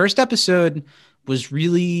with. The first episode was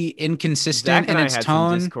really inconsistent in its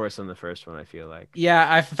tone. Some discourse on the first one, I feel like. Yeah,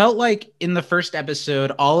 I felt like in the first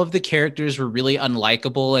episode, all of the characters were really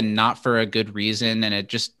unlikable and not for a good reason, and it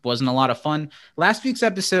just wasn't a lot of fun. Last week's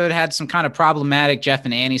episode had some kind of problematic Jeff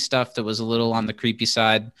and Annie stuff that was a little on the creepy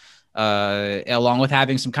side, along with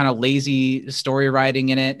having some kind of lazy story writing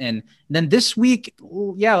in it. And then this week,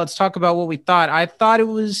 let's talk about what we thought. I thought it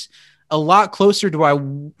was a lot closer to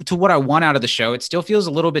what I want out of the show. It still feels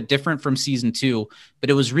a little bit different from season 2, but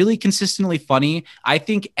it was really consistently funny. I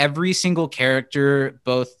think every single character,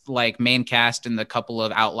 both like main cast and the couple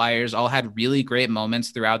of outliers, all had really great moments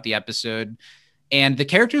throughout the episode. And the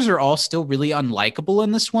characters are all still really unlikable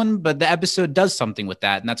in this one, but the episode does something with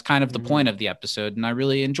that. And that's kind of the point of the episode. And I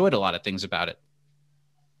really enjoyed a lot of things about it.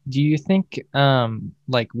 Do you think,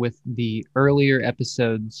 like with the earlier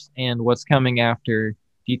episodes and what's coming after,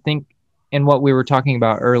 do you think, and what we were talking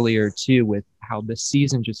about earlier too, with how this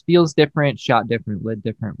season just feels different, shot different, lit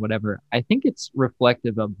different, whatever. I think it's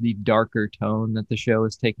reflective of the darker tone that the show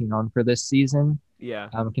is taking on for this season. Yeah.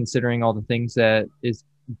 Considering all the things that is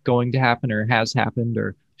going to happen or has happened,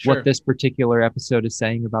 or Sure. what this particular episode is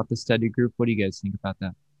saying about the study group. What do you guys think about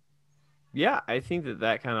that? Yeah, I think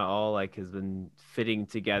that kind of all like has been fitting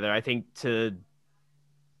together. I think thinking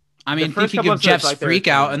first of couple Jeff's episodes, like, freak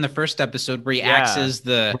out in the first episode where he acts as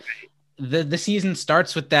the season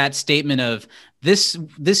starts with that statement of this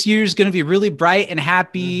year's going to be really bright and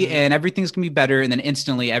happy and everything's going to be better. And then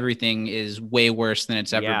instantly everything is way worse than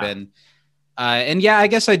it's ever been. I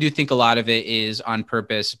guess I do think a lot of it is on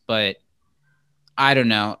purpose, but I don't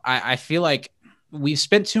know. I feel like we've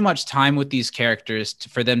spent too much time with these characters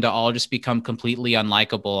for them to all just become completely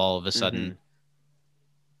unlikable all of a sudden.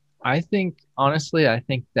 I think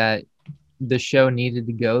that the show needed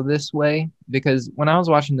to go this way, because when I was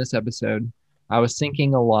watching this episode, I was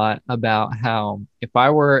thinking a lot about how if I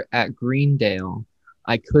were at Greendale,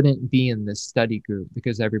 I couldn't be in this study group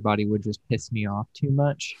because everybody would just piss me off too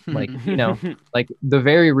much. Like, like the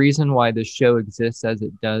very reason why the show exists as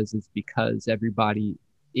it does is because everybody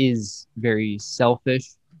is very selfish.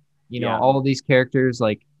 All of these characters,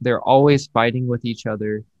 like, they're always fighting with each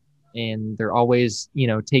other. And they're always,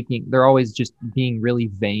 they're always just being really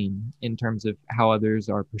vain in terms of how others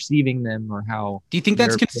are perceiving them or how. Do you think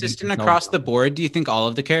that's consistent across the board? Do you think all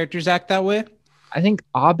of the characters act that way? I think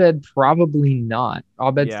Abed probably not.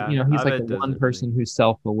 Abed's, he's Abed like the one person who's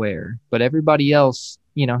self-aware, but everybody else,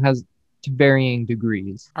 has to varying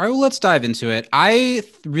degrees. All right, well, let's dive into it. I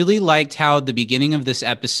really liked how the beginning of this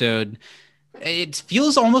episode, it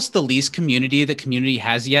feels almost the least community that Community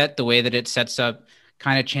has yet, the way that it sets up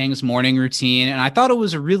kind of Chang's morning routine. And I thought it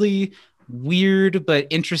was a really weird but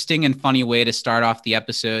interesting and funny way to start off the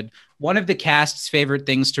episode. One of the cast's favorite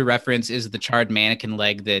things to reference is the charred mannequin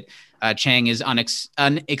leg that Chang is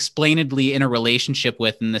unexplainably in a relationship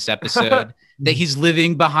with in this episode. That he's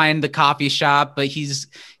living behind the coffee shop, but he's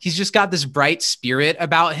just got this bright spirit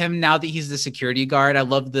about him now that he's the security guard. I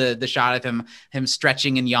love the shot of him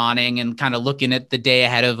stretching and yawning and kind of looking at the day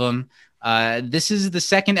ahead of him. This is the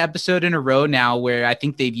second episode in a row now where I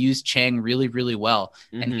think they've used Chang really, really well.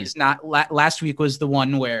 And he's not, last week was the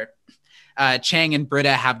one where Chang and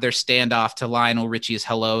Britta have their standoff to Lionel Richie's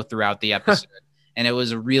Hello throughout the episode. And it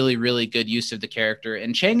was a really, really good use of the character.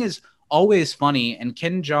 And Chang is always funny, and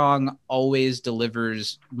Ken Jeong always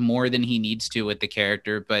delivers more than he needs to with the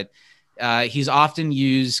character. But He's often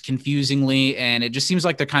used confusingly, and it just seems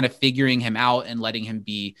like they're kind of figuring him out and letting him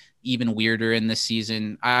be even weirder in this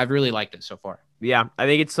season. I've really liked it so far. Yeah, I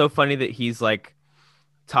think it's so funny that he's like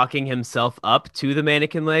talking himself up to the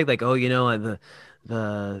mannequin leg, like, oh,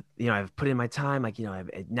 I've put in my time, like,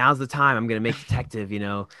 now's the time I'm gonna make detective.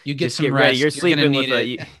 You get just some get rest. ready. You're sleeping with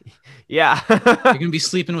it. Yeah. You're gonna be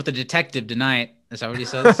sleeping with a detective tonight. Is that what he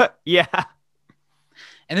says? Yeah.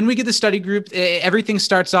 And then we get the study group. Everything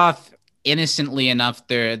starts off innocently enough.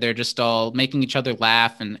 They're just all making each other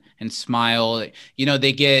laugh and smile. They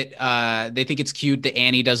think it's cute that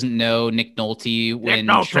Annie doesn't know Nick Nolte when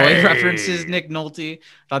Troy references Nick Nolte.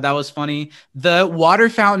 Thought that was funny. The water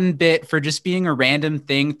fountain bit, for just being a random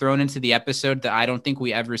thing thrown into the episode that I don't think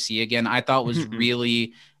we ever see again, I thought was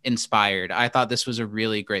really inspired. I thought this was a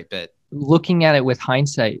really great bit. Looking at it with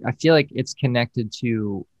hindsight, I feel like it's connected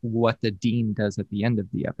to what the dean does at the end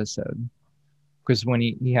of the episode. Because when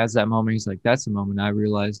he has that moment, he's like, that's the moment I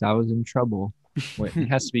realized I was in trouble. It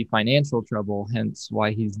has to be financial trouble, hence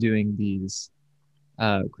why he's doing these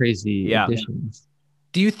crazy additions.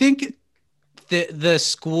 Do you think the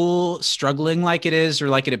school struggling like it is, or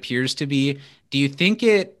like it appears to be, do you think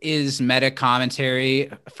it is meta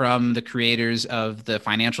commentary from the creators of the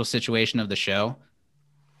financial situation of the show?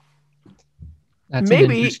 That's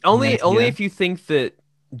maybe only if you think that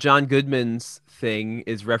John Goodman's thing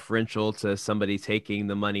is referential to somebody taking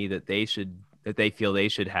the money that they feel they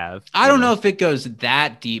should have. I don't know if it goes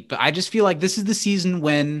that deep, but I just feel like this is the season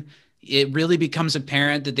when it really becomes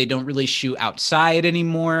apparent that they don't really shoot outside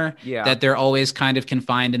anymore. Yeah. That they're always kind of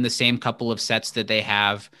confined in the same couple of sets that they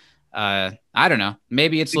have. I don't know.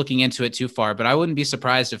 Maybe it's looking into it too far, but I wouldn't be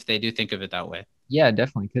surprised if they do think of it that way. Yeah, it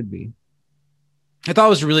definitely could be. I thought it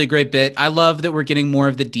was a really great bit. I love that we're getting more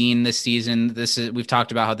of the Dean this season. We've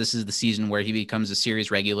talked about how this is the season where he becomes a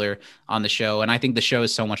series regular on the show, and I think the show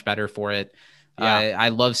is so much better for it. Yeah. I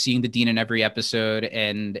love seeing the Dean in every episode,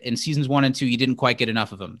 and in seasons 1 and 2, you didn't quite get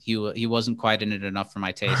enough of him. He wasn't quite in it enough for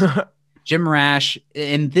my taste. Jim Rash,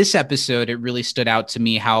 in this episode, it really stood out to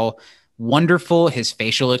me how wonderful his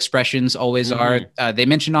facial expressions always are. They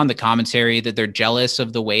mentioned on the commentary that they're jealous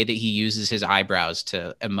of the way that he uses his eyebrows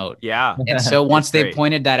to emote. Yeah. And so once they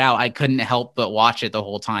pointed that out, I couldn't help but watch it the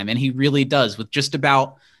whole time. And he really does, with just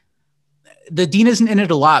about, the Dean isn't in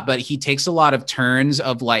it a lot, but he takes a lot of turns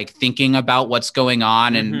of like thinking about what's going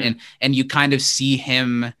on. And you kind of see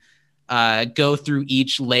him go through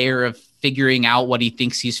each layer of figuring out what he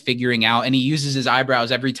thinks he's figuring out, and he uses his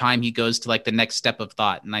eyebrows every time he goes to like the next step of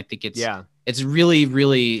thought. And I think it's really,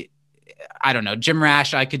 really, I don't know, Jim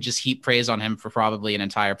Rash, I could just heap praise on him for probably an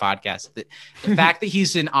entire podcast. The fact that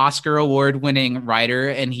he's an Oscar award winning writer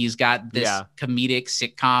and he's got this comedic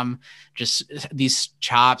sitcom, just these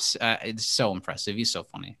chops, it's so impressive. He's so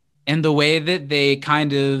funny. And the way that they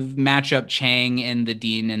kind of match up Chang and the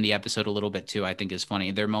Dean in the episode a little bit too, I think is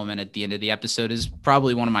funny. Their moment at the end of the episode is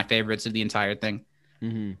probably one of my favorites of the entire thing.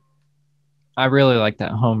 Mm-hmm. I really like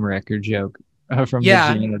that homewrecker joke from the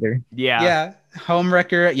janitor. Yeah.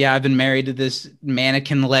 Homewrecker. Yeah, I've been married to this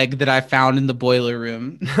mannequin leg that I found in the boiler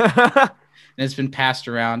room. And it's been passed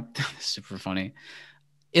around. Super funny.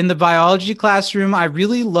 In the biology classroom, I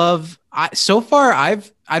really love, so far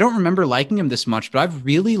I don't remember liking him this much, but I've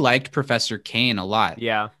really liked Professor Kane a lot.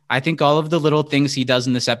 Yeah. I think all of the little things he does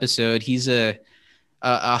in this episode, he's a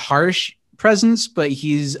harsh presence, but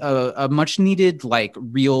he's a much needed, like,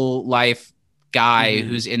 real life guy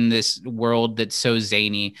who's in this world that's so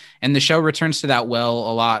zany. And the show returns to that well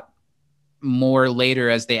a lot more later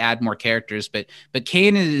as they add more characters, but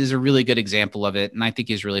Kane is a really good example of it, and I think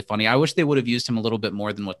he's really funny. I wish they would have used him a little bit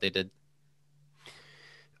more than what they did.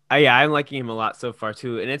 I'm liking him a lot so far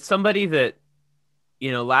too, and it's somebody that,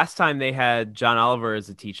 last time they had John Oliver as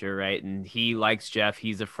a teacher, right? And he likes Jeff.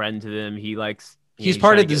 He's a friend to them. He's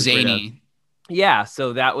part of the zany. Yeah,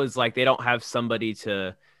 so that was like they don't have somebody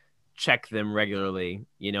to check them regularly,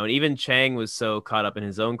 and even Chang was so caught up in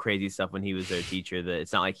his own crazy stuff when he was their teacher that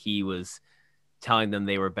it's not like he was telling them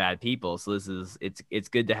they were bad people. So it's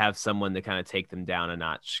good to have someone to kind of take them down a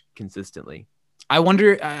notch consistently. I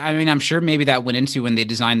wonder, I mean, I'm sure maybe that went into when they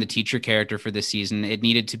designed the teacher character for this season. It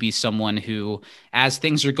needed to be someone who, as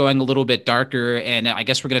things are going a little bit darker, and I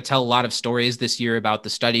guess we're going to tell a lot of stories this year about the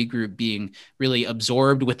study group being really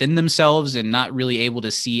absorbed within themselves and not really able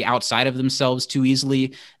to see outside of themselves too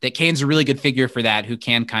easily, that Kane's a really good figure for that, who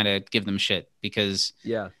can kind of give them shit because,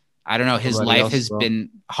 I don't know, his life has been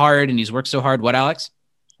hard and he's worked so hard. What, Alex?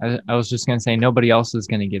 I was just going to say, nobody else is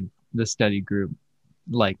going to give the study group,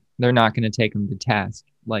 like, they're not going to take him to task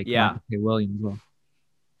like Michael K. Williams will.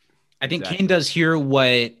 I think Kane does hear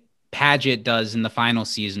what Paget does in the final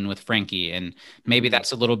season with Frankie, and maybe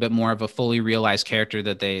that's a little bit more of a fully realized character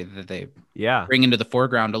that they Yeah. bring into the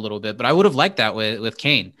foreground a little bit. But I would have liked that with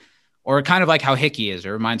Kane, or kind of like how Hickey is. It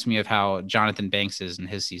reminds me of how Jonathan Banks is in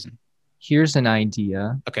his season. Here's an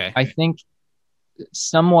idea. Okay. I think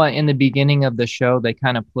somewhat in the beginning of the show, they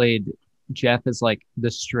kind of played Jeff as like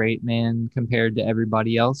the straight man compared to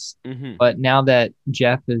everybody else. Mm-hmm. But now that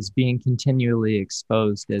Jeff is being continually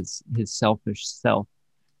exposed as his selfish self,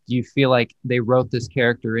 do you feel like they wrote this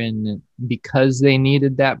character in because they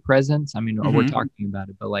needed that presence? I mean, we're talking about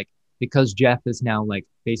it, but like because Jeff is now like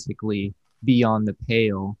basically beyond the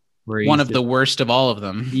pale. Where one of the worst of all of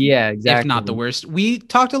them. Yeah, exactly. If not the worst. We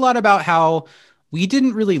talked a lot about how we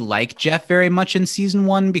didn't really like Jeff very much in season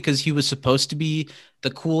 1 because he was supposed to be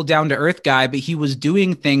the cool, down to earth guy, but he was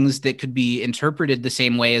doing things that could be interpreted the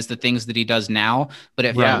same way as the things that he does now. But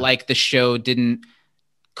it felt like the show didn't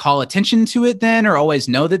call attention to it then, or always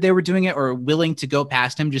know that they were doing it, or willing to go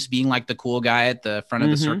past him just being like the cool guy at the front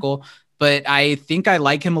of the circle. But I think I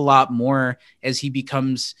like him a lot more as he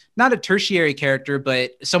becomes not a tertiary character,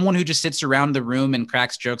 but someone who just sits around the room and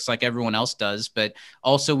cracks jokes like everyone else does. But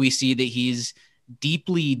also we see that he's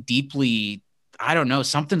deeply, I don't know,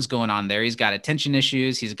 something's going on there. He's got attention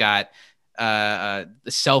issues. He's got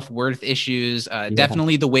self-worth issues.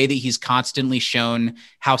 Definitely the way that he's constantly shown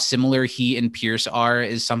how similar he and Pierce are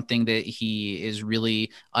is something that he is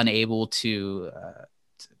really unable to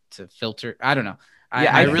filter. I don't know.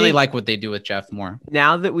 I really like what they do with Jeff more.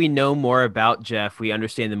 Now that we know more about Jeff, we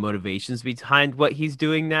understand the motivations behind what he's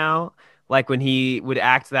doing now. Like when he would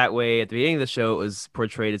act that way at the beginning of the show, it was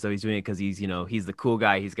portrayed as though he's doing it because he's the cool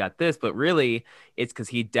guy. He's got this, but really it's because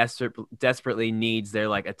he desperately needs their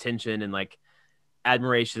like attention and like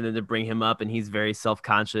admiration and to bring him up. And he's very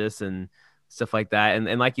self-conscious and stuff like that.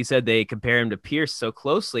 And like you said, they compare him to Pierce so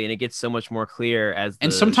closely and it gets so much more clear as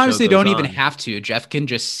and sometimes they don't even have to. Jeff can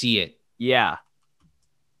just see it. Yeah.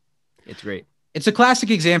 It's great. It's a classic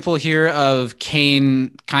example here of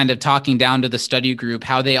Kane kind of talking down to the study group,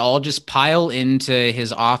 how they all just pile into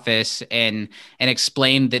his office and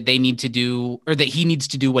explain that they need to do, or that he needs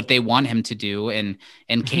to do what they want him to do. And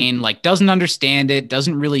Kane like doesn't understand it,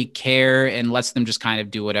 doesn't really care, and lets them just kind of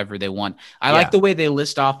do whatever they want. I like the way they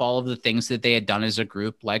list off all of the things that they had done as a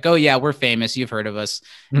group. Like, oh yeah, we're famous. You've heard of us.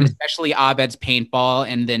 And especially Abed's paintball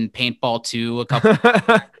and then paintball 2 a couple.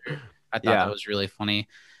 I thought that was really funny.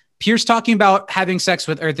 Pierce talking about having sex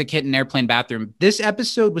with Eartha Kitt in an airplane bathroom. This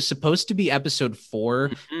episode was supposed to be episode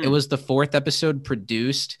 4. It was the 4th episode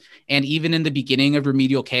produced. And even in the beginning of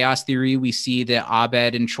Remedial Chaos Theory, we see that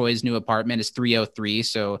Abed and Troy's new apartment is 303.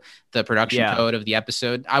 So the production code of the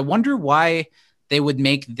episode. I wonder why they would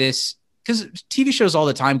make this, because TV shows all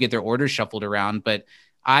the time get their orders shuffled around, but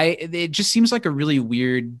it just seems like a really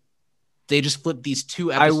weird, they just flipped these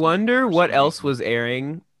 2 episodes. I wonder what else was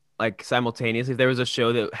airing like simultaneously. If there was a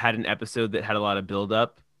show that had an episode that had a lot of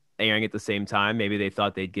buildup airing at the same time, maybe they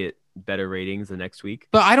thought they'd get better ratings the next week.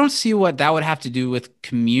 But I don't see what that would have to do with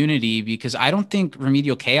Community, because I don't think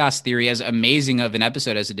Remedial Chaos Theory, as amazing of an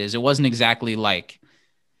episode as it is, it wasn't exactly like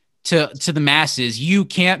to the masses, you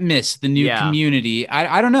can't miss the new Community.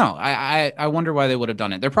 I don't know. I wonder why they would have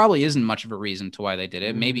done it. There probably isn't much of a reason to why they did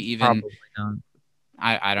it. Maybe even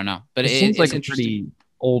I don't know. But it seems like a pretty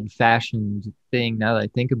old-fashioned thing now that I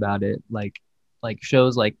think about it, like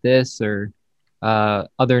shows like this or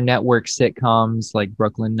other network sitcoms like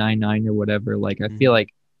Brooklyn Nine-Nine or whatever. Like I feel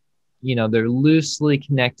like they're loosely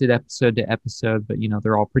connected episode to episode, but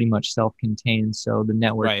they're all pretty much self-contained, so the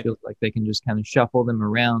network feels like they can just kind of shuffle them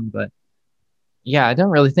around. But yeah, I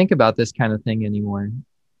don't really think about this kind of thing anymore,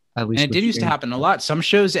 at least. And it did used to happen a lot. Some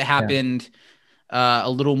shows it happened a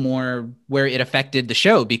little more where it affected the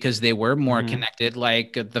show because they were more connected.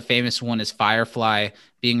 Like the famous one is Firefly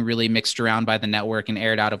being really mixed around by the network and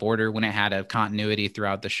aired out of order when it had a continuity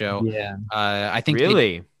throughout the show. Yeah. I think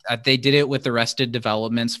they did it with Arrested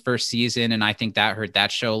Development's first season, and I think that hurt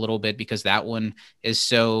that show a little bit because that one is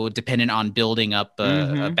so dependent on building up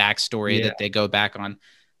a backstory that they go back on.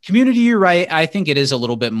 Community, you're right. I think it is a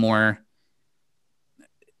little bit more.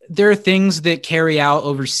 There are things that carry out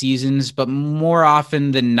over seasons, but more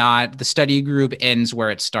often than not, the study group ends where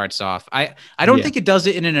it starts off. I don't think it does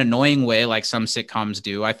it in an annoying way like some sitcoms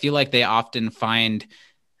do. I feel like they often find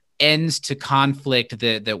ends to conflict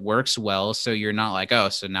that works well. So you're not like, oh,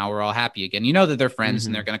 so now we're all happy again. You know that they're friends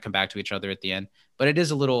and they're going to come back to each other at the end. But it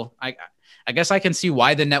is a little, I guess I can see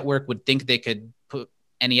why the network would think they could put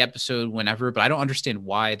any episode whenever, but I don't understand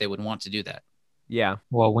why they would want to do that. Yeah.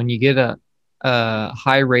 Well, when you get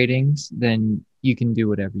high ratings, then you can do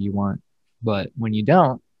whatever you want. But when you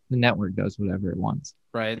don't, the network does whatever it wants.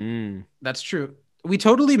 Right. That's true. We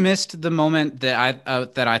totally missed the moment that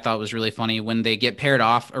I thought was really funny when they get paired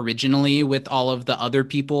off originally with all of the other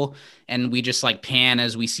people, and we just like pan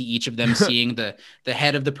as we see each of them seeing the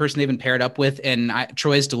head of the person they've been paired up with, and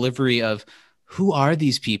Troy's delivery of "Who are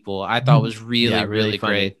these people?" I thought was really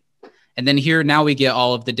great. And then here now we get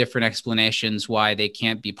all of the different explanations why they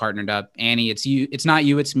can't be partnered up. Annie, it's you, it's not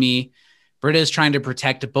you, it's me. Britta is trying to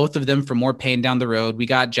protect both of them from more pain down the road. We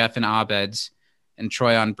got Jeff and Abed's and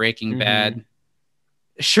Troy on Breaking Bad.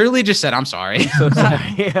 Shirley just said, I'm sorry. So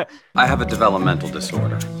sorry. I have a developmental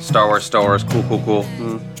disorder. Star Wars, cool.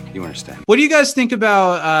 You understand. What do you guys think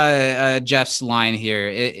about Jeff's line here?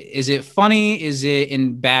 Is it funny? Is it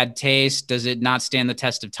in bad taste? Does it not stand the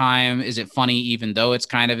test of time? Is it funny even though it's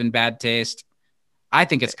kind of in bad taste? I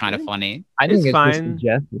think it's kind of funny. I think it's fine. just a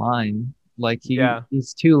Jeff line. Like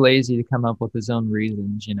he's too lazy to come up with his own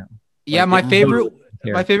reasons, you know. Yeah, like,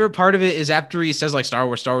 my favorite part of it is after he says like Star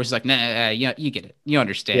Wars, he's like, nah, yeah, you get it, you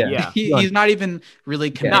understand. Yeah. He's not even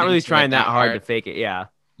really not really trying that hard to fake it. Yeah.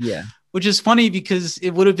 Which is funny because it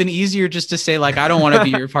would have been easier just to say like, I don't want to be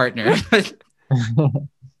your partner.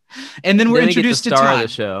 And then we're introduced to Todd. Of the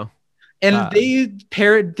show. And they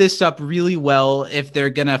paired this up really well if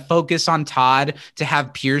they're going to focus on Todd to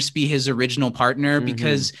have Pierce be his original partner,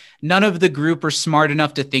 because none of the group are smart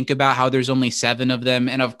enough to think about how there's only 7 of them.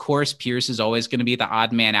 And of course, Pierce is always going to be the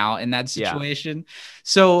odd man out in that situation. Yeah.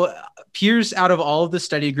 So Pierce, out of all of the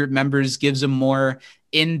study group members, gives a more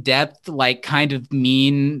in-depth, like kind of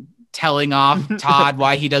mean telling off Todd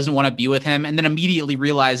why he doesn't want to be with him. And then immediately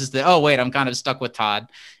realizes that, oh, wait, I'm kind of stuck with Todd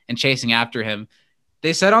and chasing after him.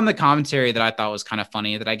 They said on the commentary that I thought was kind of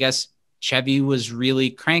funny that I guess Chevy was really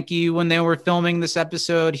cranky when they were filming this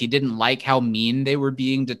episode. He didn't like how mean they were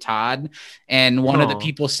being to Todd. And one of the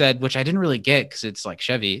people said, which I didn't really get because it's like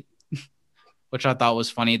Chevy, which I thought was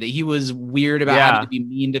funny, that he was weird about having to be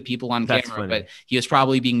mean to people on camera, but he was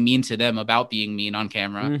probably being mean to them about being mean on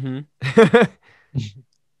camera.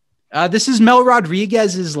 This is Mel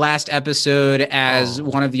Rodriguez's last episode as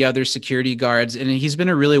one of the other security guards, and he's been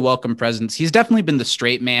a really welcome presence. He's definitely been the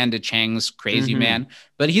straight man to Chang's crazy man,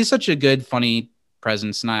 but he's such a good, funny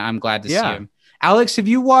presence, and I'm glad to see him. Alex, have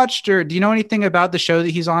you watched or do you know anything about the show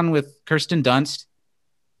that he's on with Kirsten Dunst?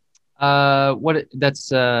 It's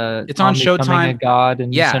on Showtime. A God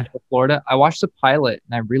in Central Florida. I watched the pilot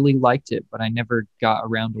and I really liked it, but I never got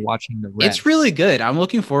around to watching the rest. It's really good. I'm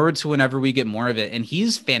looking forward to whenever we get more of it, and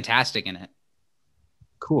he's fantastic in it.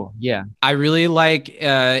 Cool. Yeah. I really like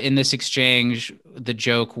in this exchange the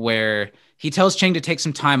joke where he tells Chang to take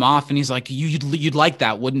some time off, and he's like, "You'd like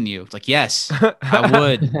that, wouldn't you?" It's like, yes, I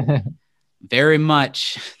would, very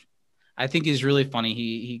much. I think he's really funny.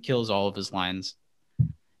 He kills all of his lines.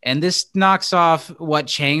 And this knocks off what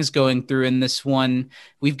Chang's going through in this one.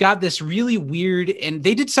 We've got this really weird, and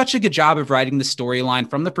they did such a good job of writing the storyline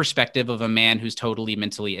from the perspective of a man who's totally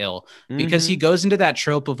mentally ill, because he goes into that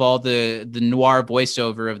trope of all the noir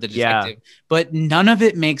voiceover of the detective, but none of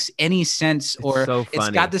it makes any sense, or it's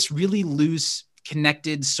got this really loose,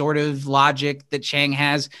 connected sort of logic that Chang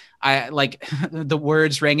has. I like the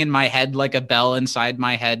words rang in my head like a bell inside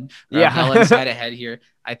my head, or a bell inside a head here.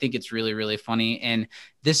 I think it's really, really funny. And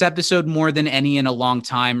this episode, more than any in a long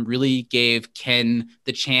time, really gave Ken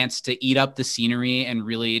the chance to eat up the scenery and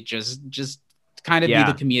really just kind of be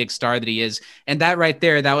the comedic star that he is. And that right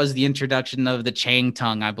there, that was the introduction of the Chang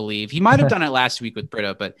tongue, I believe. He might have done it last week with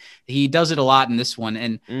Britta, but he does it a lot in this one.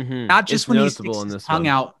 And not just when he sticks his tongue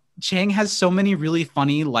out. Chang has so many really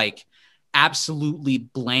funny, like, absolutely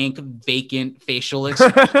blank, vacant facial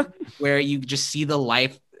expressions where you just see the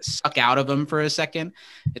life suck out of him for a second.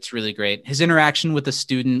 It's really great. His interaction with a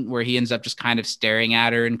student where he ends up just kind of staring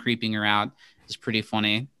at her and creeping her out is pretty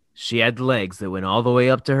funny. She had legs that went all the way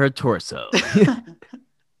up to her torso.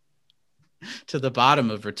 To the bottom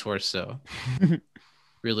of her torso.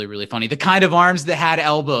 Really, really funny. The kind of arms that had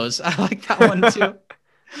elbows. I like that one too.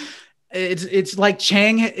 It's like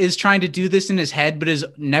Chang is trying to do this in his head, but has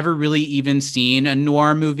never really even seen a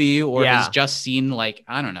noir movie, or has just seen, like,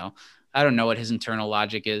 I don't know what his internal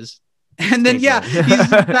logic is. And then, he's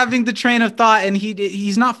having the train of thought, and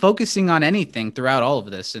he's not focusing on anything throughout all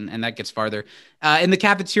of this. And that gets farther. In the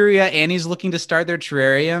cafeteria, Annie's looking to start their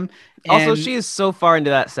terrarium. Also, she is so far into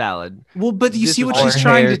that salad. Well, but you see what she's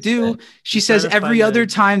trying to do? She says every other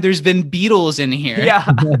time there's been beetles in here.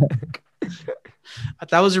 Yeah.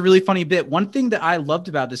 That was a really funny bit. One thing that I loved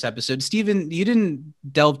about this episode, Steven, you didn't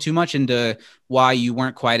delve too much into why you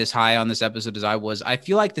weren't quite as high on this episode as I was. I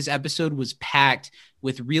feel like this episode was packed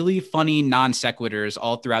with really funny non sequiturs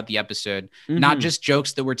all throughout the episode. Not just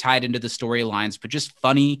jokes that were tied into the storylines, but just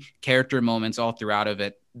funny character moments all throughout of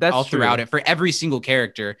it. That's all throughout true. it for every single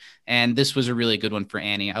character. And this was a really good one for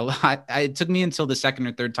Annie. It took me until the second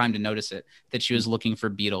or third time to notice it, that she was looking for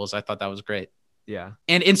beetles. I thought that was great. Yeah.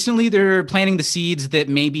 And instantly they're planting the seeds that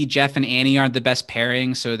maybe Jeff and Annie aren't the best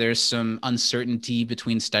pairing. So there's some uncertainty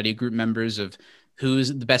between study group members of who's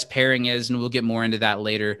the best pairing is. And we'll get more into that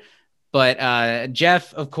later. But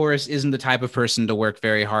Jeff, of course, isn't the type of person to work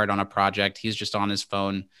very hard on a project. He's just on his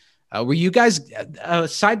phone. Were you guys, a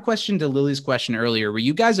side question to Lily's question earlier, were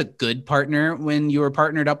you guys a good partner when you were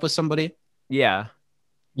partnered up with somebody? Yeah.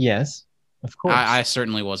 Yes, of course. I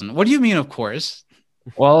certainly wasn't. What do you mean, of course?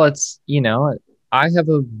 Well, it's, I have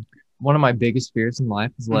one of my biggest fears in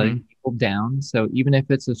life is letting people down. So even if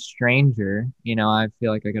it's a stranger, I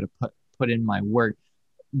feel like I got to put in my work.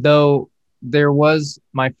 Though there was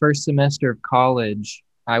my first semester of college,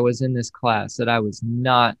 I was in this class that I was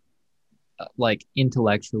not like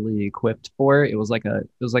intellectually equipped for. It was like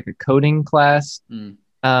a coding class.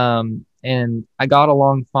 And I got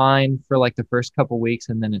along fine for like the first couple weeks,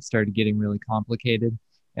 and then it started getting really complicated.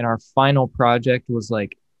 And our final project was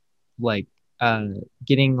like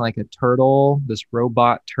getting like a turtle, this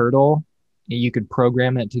robot turtle. You could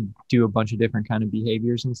program it to do a bunch of different kind of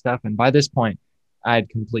behaviors and stuff. And by this point, I had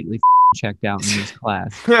completely checked out in this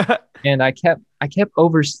class. And I kept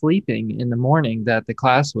oversleeping in the morning that the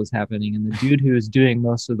class was happening. And the dude who was doing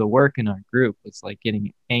most of the work in our group was like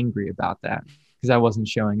getting angry about that because I wasn't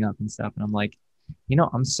showing up and stuff. And I'm like,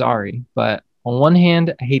 I'm sorry, but on one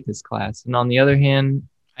hand, I hate this class. And on the other hand,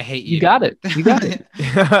 I hate you. You got it. You got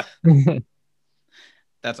it.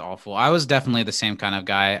 That's awful. I was definitely the same kind of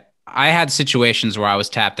guy. I had situations where I was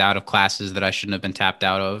tapped out of classes that I shouldn't have been tapped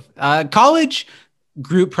out of. College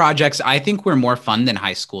group projects, I think, were more fun than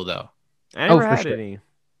high school, though. I never had any.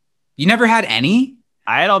 You never had any?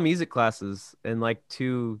 I had all music classes and like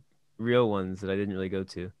 2 real ones that I didn't really go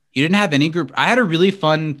to. You didn't have any group? I had a really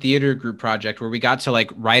fun theater group project where we got to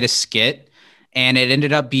like write a skit, and it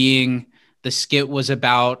ended up being the skit was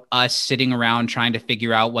about us sitting around trying to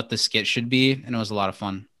figure out what the skit should be, and it was a lot of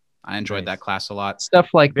fun. I enjoyed that class a lot. Stuff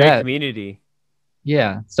like Very that. Community.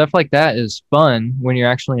 Yeah, stuff like that is fun when you're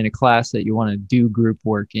actually in a class that you want to do group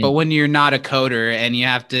work in. But when you're not a coder and you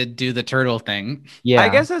have to do the turtle thing. Yeah. I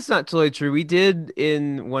guess that's not totally true. We did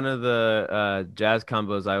in one of the jazz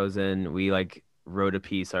combos I was in, we like wrote a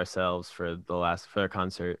piece ourselves for our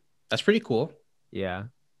concert. That's pretty cool. Yeah.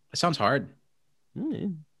 That sounds hard.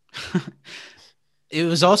 Mm. It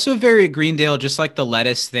was also very Greendale, just like the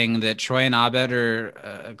lettuce thing that Troy and Abed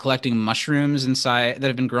are collecting mushrooms inside that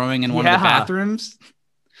have been growing in one of the bathrooms.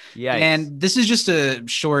 Yeah. And this is just a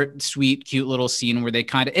short, sweet, cute little scene where they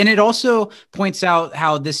and it also points out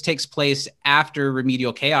how this takes place after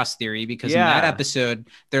Remedial Chaos Theory, because in that episode,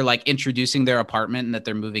 they're like introducing their apartment and that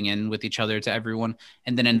they're moving in with each other to everyone.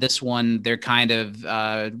 And then in this one, they're kind of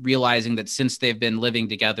realizing that since they've been living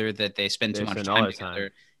together, that they spend too much time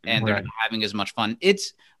together. And they're not having as much fun.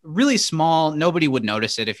 It's really small. Nobody would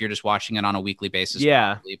notice it if you're just watching it on a weekly basis.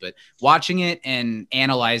 Yeah. Probably. But watching it and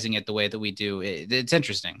analyzing it the way that we do, it's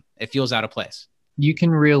interesting. It feels out of place. You can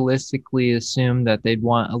realistically assume that they'd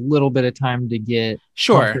want a little bit of time to get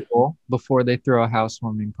comfortable before they throw a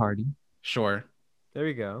housewarming party. Sure. There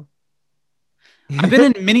we go. I've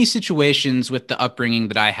been in many situations with the upbringing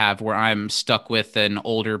that I have where I'm stuck with an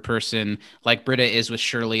older person like Britta is with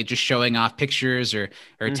Shirley, just showing off pictures or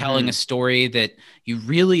telling a story that you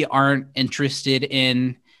really aren't interested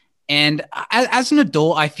in. And as an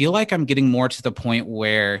adult, I feel like I'm getting more to the point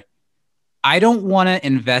where I don't want to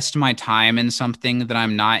invest my time in something that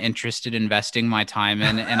I'm not interested in investing my time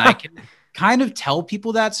in. And I can kind of tell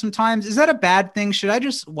people that sometimes. Is that a bad thing? Should I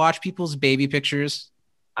just watch people's baby pictures?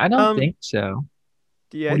 I don't think so.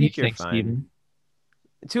 Yeah, what do you you're think, fine. Steven?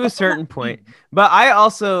 To a certain point. But I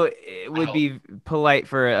also would be polite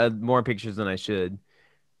for more pictures than I should.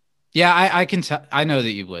 Yeah, I can tell. I know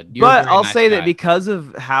that you would. But I'll say that because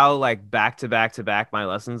of how like back to back my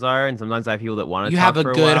lessons are, and sometimes I have people that want to you talk have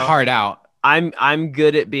a good heart out. I'm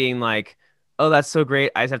good at being like, oh, that's so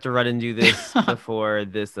great. I just have to run and do this before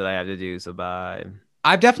this that I have to do. So bye.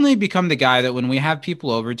 I've definitely become the guy that when we have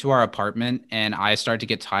people over to our apartment and I start to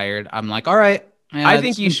get tired, I'm like, all right. I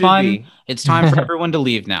think you should be. It's time for everyone to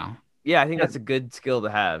leave now. Yeah, I think that's a good skill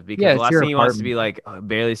to have because the last thing you want is to be like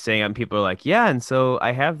barely staying up. And people are like, yeah, and so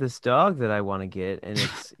I have this dog that I want to get, and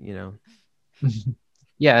it's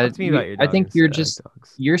Yeah, Talk to me about your dog I think instead. you're I like just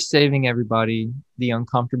dogs. you're saving everybody the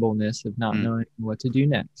uncomfortableness of not knowing what to do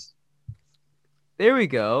next. There we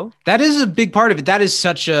go. That is a big part of it. That is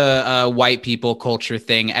such a white people culture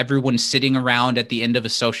thing. Everyone sitting around at the end of a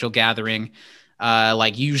social gathering,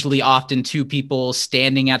 like usually often two people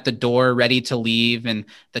standing at the door ready to leave, and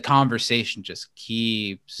the conversation just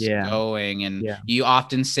keeps going. And you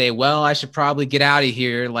often say, well, I should probably get out of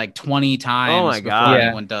here like 20 times before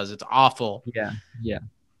anyone does. It's awful. Yeah.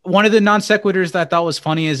 One of the non sequiturs that I thought was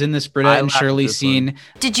funny is in this Britta and Shirley scene.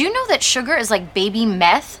 Did you know that sugar is like baby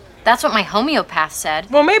meth? That's what my homeopath said.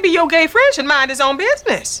 Well, maybe your gay friend should mind his own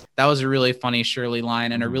business. That was a really funny Shirley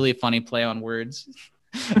line and a really funny play on words.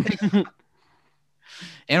 And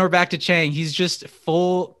we're back to Chang. He's just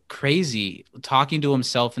full crazy, talking to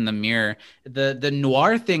himself in the mirror. The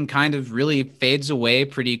noir thing kind of really fades away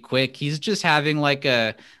pretty quick. He's just having like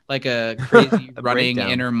a crazy running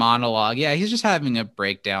inner monologue. Yeah, he's just having a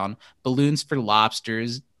breakdown. Balloons for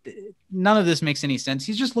lobsters. None of this makes any sense.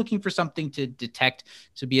 He's just looking for something to detect,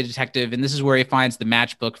 to be a detective. And this is where he finds the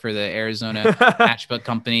matchbook for the Arizona Matchbook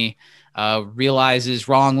Company. Realizes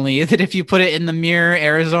wrongly that if you put it in the mirror,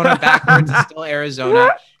 Arizona backwards, it's still Arizona.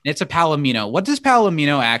 And it's a palomino. What does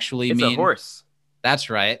palomino actually mean? It's a horse. That's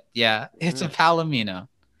right. Yeah, it's a palomino.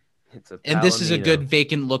 And this is a good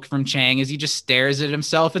vacant look from Chang as he just stares at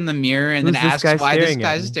himself in the mirror and then asks why this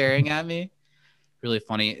guy's staring at me. Really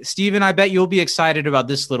funny. Steven, I bet you'll be excited about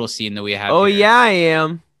this little scene that we have. Oh, here. yeah, I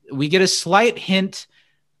am. We get a slight hint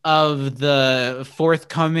of the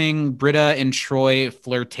forthcoming Britta and Troy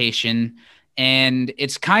flirtation, and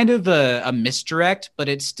it's kind of a misdirect, but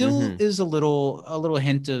it still is a little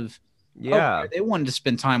hint of they wanted to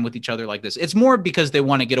spend time with each other like this. It's more because they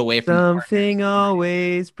want to get away from something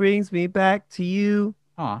always brings me back to you.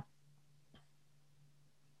 Aw.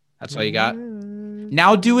 That's all you got.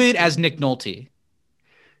 Now do it as Nick Nolte.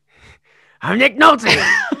 I'm Nick Nolte.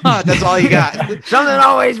 That's all you got. Something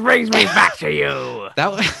always brings me back to you.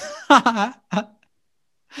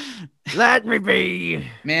 Let me be.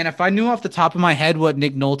 Man, if I knew off the top of my head what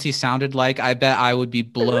Nick Nolte sounded like, I bet I would be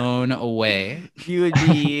blown away. You would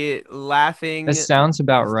be laughing. That sounds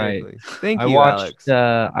about right. Thank you, Alex.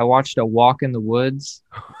 I watched A Walk in the Woods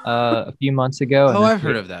a few months ago. Oh, I've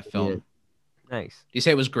heard of that film. Nice. Do you say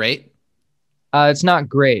it was great? It's not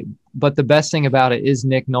great, but the best thing about it is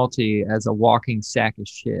Nick Nolte as a walking sack of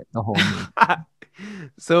shit the whole movie.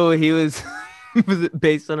 So he was was it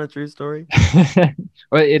based on a true story?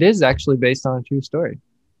 Well, it is actually based on a true story.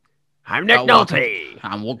 I'm Nick Nolte.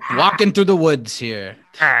 I'm walking through the woods here.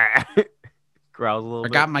 Growls a little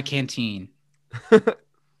bit. I got my canteen.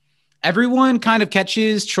 Everyone kind of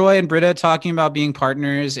catches Troy and Britta talking about being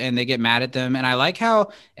partners, and they get mad at them. And I like how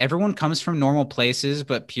everyone comes from normal places,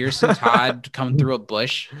 but Pierce and Todd come through a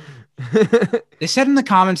bush. They said in the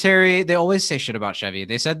commentary, they always say shit about Chevy.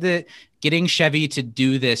 They said that getting Chevy to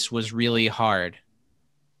do this was really hard.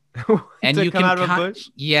 And to you come can out of a bush?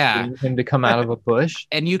 Yeah. Him to come out of a bush.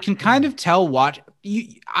 And you can kind of tell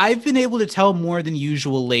I've been able to tell more than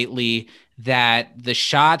usual lately that the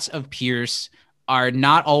shots of Pierce are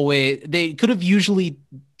not always, they could have usually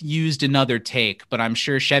used another take, but I'm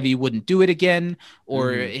sure Chevy wouldn't do it again,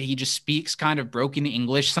 or he just speaks kind of broken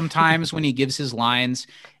English sometimes when he gives his lines,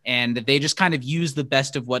 and they just kind of use the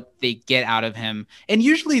best of what they get out of him. And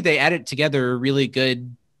usually they edit together a really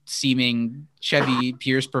good seeming Chevy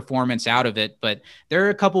Pierce performance out of it, but there are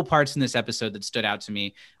a couple parts in this episode that stood out to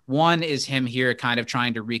me. One is him here kind of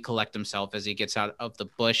trying to recollect himself as he gets out of the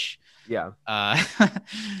bush. Yeah.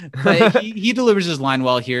 But he delivers his line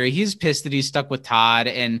well here. He's pissed that he's stuck with Todd,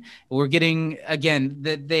 and we're getting, again,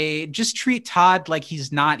 that they just treat Todd like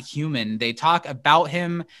he's not human. They talk about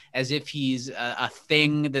him as if he's a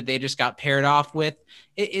thing that they just got paired off with.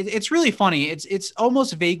 It's really funny. It's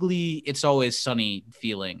almost vaguely It's Always Sunny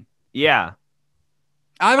feeling. Yeah.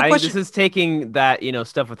 I have a question. This is taking that,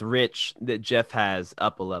 stuff with Rich that Jeff has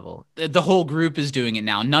up a level. The whole group is doing it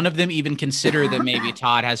now. None of them even consider that maybe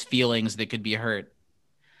Todd has feelings that could be hurt.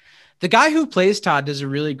 The guy who plays Todd does a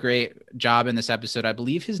really great job in this episode. I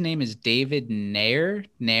believe his name is David Nair,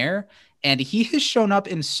 and he has shown up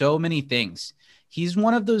in so many things. He's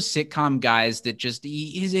one of those sitcom guys that just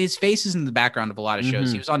his face is in the background of a lot of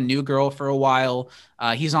shows. He was on New Girl for a while.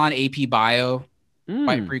 He's on AP Bio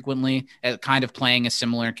quite frequently, kind of playing a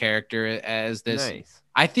similar character as this. Nice.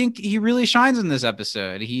 I think he really shines in this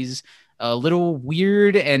episode. He's a little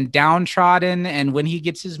weird and downtrodden, and when he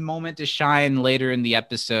gets his moment to shine later in the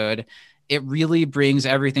episode, it really brings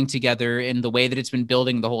everything together in the way that it's been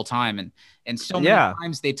building the whole time. And so many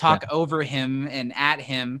times they talk over him and at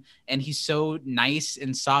him, and he's so nice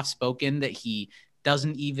and soft-spoken that he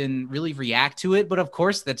doesn't even really react to it. But of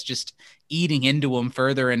course, that's just eating into him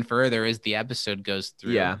further and further as the episode goes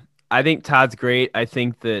through. Yeah, I think Todd's great. I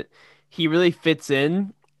think that he really fits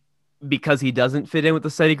in because he doesn't fit in with the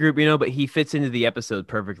study group, but he fits into the episode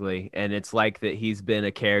perfectly. And it's like that he's been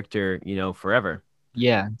a character, forever.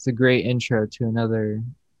 Yeah, it's a great intro to another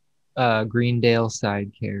Greendale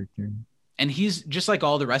side character. And he's just like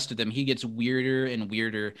all the rest of them. He gets weirder and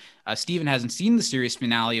weirder. Steven hasn't seen the series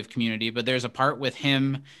finale of Community, but there's a part with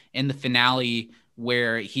him in the finale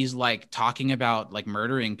where he's like talking about like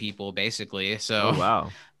murdering people, basically. So wow.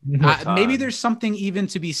 Maybe there's something even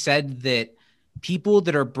to be said that people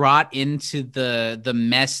that are brought into the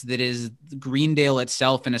mess that is Greendale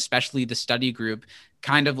itself, and especially the study group,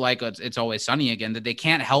 kind of like It's Always Sunny again, that they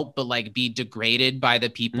can't help but like be degraded by the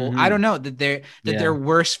people. Mm-hmm. I don't know, that they're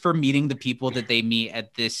worse for meeting the people that they meet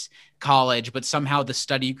at this college, but somehow the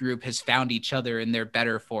study group has found each other and they're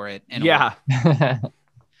better for it. Yeah.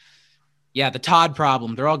 Yeah, the Todd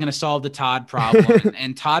problem. They're all going to solve the Todd problem.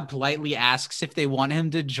 and Todd politely asks if they want him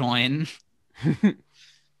to join. And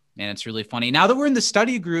it's really funny. Now that we're in the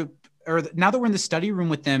study group, or now that we're in the study room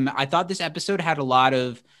with them, I thought this episode had a lot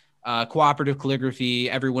of cooperative calligraphy,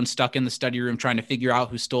 everyone stuck in the study room trying to figure out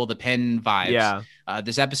who stole the pen vibes. Yeah.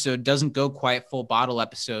 This episode doesn't go quite full bottle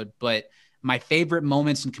episode, but my favorite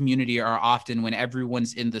moments in Community are often when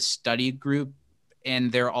everyone's in the study group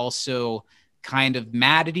and they're also kind of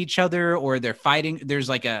mad at each other, or they're fighting. There's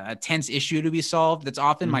like a tense issue to be solved. That's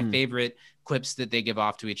often my favorite clips that they give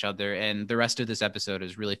off to each other. And the rest of this episode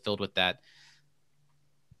is really filled with that.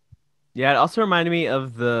 Yeah. It also reminded me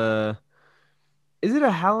of is it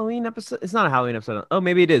a Halloween episode? It's not a Halloween episode. Oh,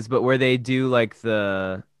 maybe it is, but where they do like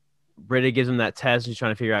Britta gives him that test and he's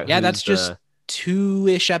trying to figure out. Yeah, that's just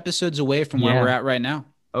 2-ish episodes away from where we're at right now.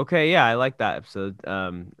 Okay, yeah, I like that episode.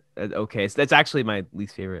 Okay, so that's actually my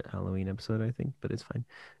least favorite Halloween episode, I think, but it's fine.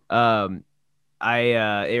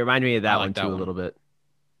 It reminded me of that one too a little bit.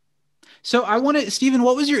 So I want to, Steven,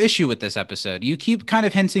 what was your issue with this episode? You keep kind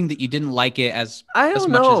of hinting that you didn't like it as much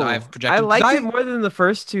as I've projected. I liked it more than the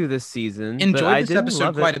first two this season. Enjoyed this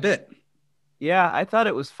episode quite a bit. Yeah, I thought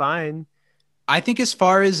it was fine. I think as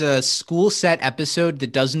far as a school set episode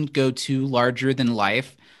that doesn't go too larger than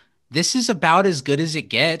life, this is about as good as it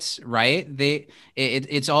gets, right?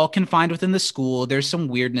 It's all confined within the school. There's some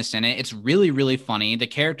weirdness in it. It's really, really funny. The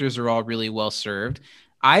characters are all really well served.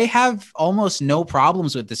 I have almost no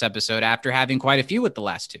problems with this episode after having quite a few with the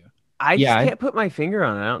last two. I just can't put my finger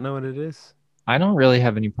on it. I don't know what it is. I don't really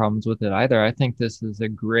have any problems with it either. I think this is a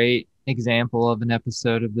great example of an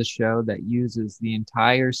episode of the show that uses the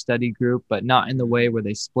entire study group, but not in the way where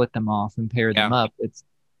they split them off and pair them up. It's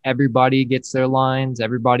everybody gets their lines.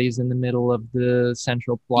 Everybody's in the middle of the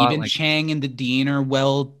central plot. Even Chang and the Dean are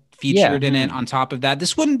well featured in it. On top of that,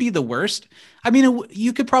 this wouldn't be the worst. I mean,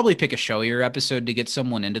 you could probably pick a showier episode to get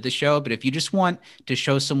someone into the show, but if you just want to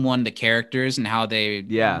show someone the characters and how they,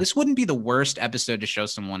 this wouldn't be the worst episode to show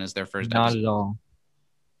someone as their first episode. Not at all.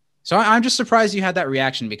 So I'm just surprised you had that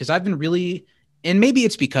reaction, because I've been really, and maybe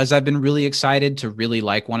it's because I've been really excited to really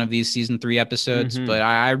like one of these season 3 episodes, but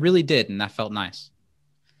I really did, and that felt nice.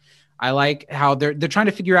 I like how they're trying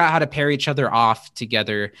to figure out how to pair each other off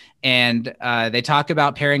together. And they talk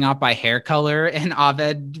about pairing off by hair color. And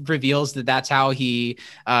Abed reveals that that's how he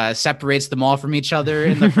separates them all from each other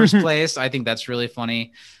in the first place. I think that's really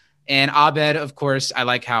funny. And Abed, of course, I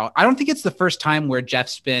like how, I don't think it's the first time where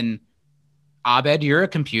Jeff's been, Abed, you're a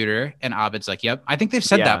computer. And Abed's like, yep. I think they've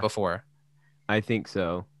said that before. I think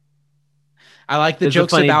so. I like the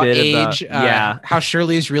jokes about age. How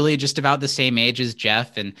Shirley's really just about the same age as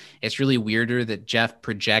Jeff. And it's really weirder that Jeff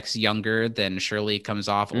projects younger than Shirley comes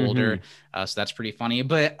off older. So that's pretty funny.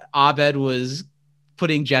 But Abed was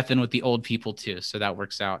putting Jeff in with the old people too. So that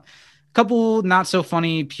works out. A couple not so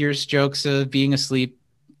funny Pierce jokes of being asleep.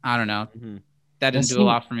 I don't know. That didn't do a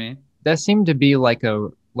lot for me. That seemed to be like a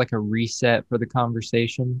reset for the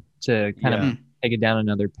conversation to kind of take it down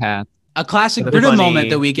another path. A classic Britta moment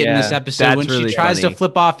that we get in this episode when she tries to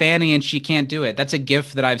flip off Annie and she can't do it. That's a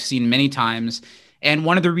gif that I've seen many times. And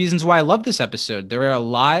one of the reasons why I love this episode, there are a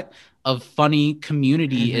lot of funny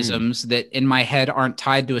community isms that in my head aren't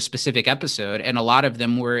tied to a specific episode. And a lot of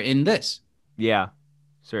them were in this. Yeah,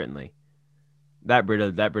 certainly. That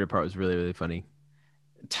Britta part was really, really funny.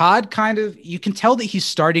 Todd you can tell that he's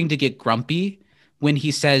starting to get grumpy when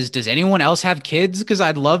he says, does anyone else have kids? Because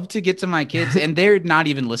I'd love to get to my kids. And they're not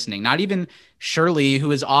even listening. Not even Shirley,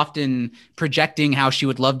 who is often projecting how she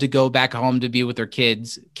would love to go back home to be with her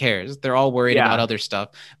kids, cares. They're all worried about other stuff.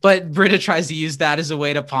 But Britta tries to use that as a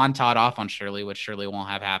way to pawn Todd off on Shirley, which Shirley won't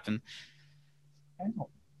have happen.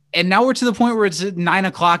 And now we're to the point where it's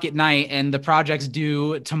 9:00 at night and the project's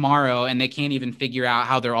due tomorrow and they can't even figure out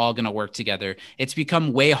how they're all going to work together. It's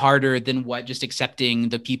become way harder than what just accepting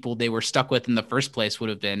the people they were stuck with in the first place would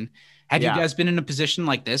have been. Have Yeah. you guys been in a position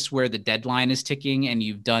like this where the deadline is ticking and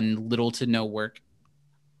you've done little to no work?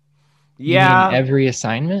 You mean every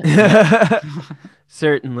assignment?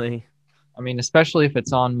 Certainly. I mean, especially if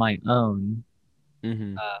it's on my own,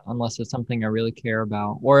 Mm-hmm. unless it's something I really care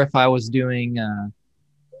about, or if I was doing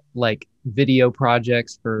like video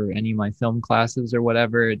projects for any of my film classes or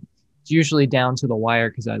whatever. It's usually down to the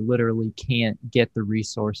wire because I literally can't get the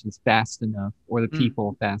resources fast enough or the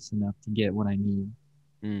people fast enough to get what I need.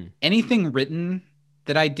 Anything written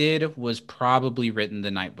that I did was probably written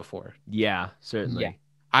the night before. Yeah, certainly. Yeah.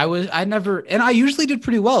 I usually did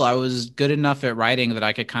pretty well. I was good enough at writing that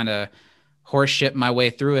I could kind of horse shit my way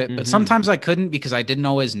through it, but sometimes I couldn't because I didn't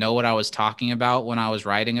always know what I was talking about when I was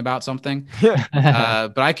writing about something.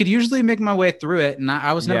 But I could usually make my way through it, and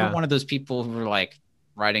I was never one of those people who were like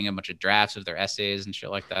writing a bunch of drafts of their essays and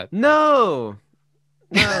shit like that. No.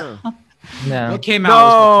 What came out was what came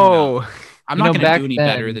out. I'm not going to do any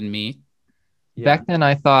better than me. Back then,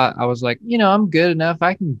 I thought I was like, I'm good enough.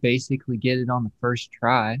 I can basically get it on the first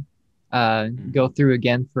try. Go through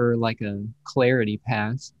again for like a clarity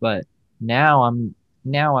pass, but now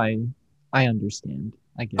I understand.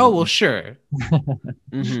 I get well, sure.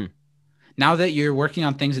 Now that you're working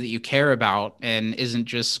on things that you care about and isn't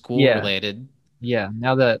just school related. Yeah.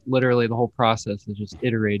 Now that literally the whole process is just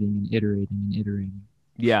iterating and iterating and iterating.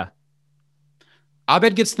 Yeah.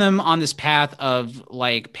 Abed gets them on this path of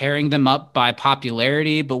like pairing them up by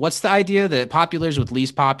popularity. But what's the idea that populars with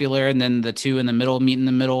least popular and then the two in the middle meet in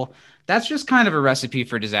the middle? That's just kind of a recipe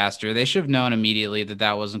for disaster. They should have known immediately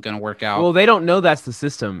that wasn't going to work out. Well, they don't know that's the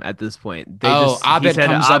system at this point. Abed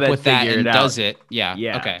comes up with that and does it.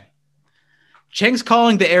 Yeah. Okay. Cheng's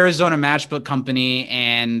calling the Arizona Matchbook Company,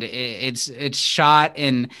 and it's shot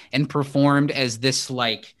and performed as this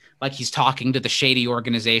like he's talking to the shady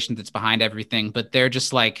organization that's behind everything. But they're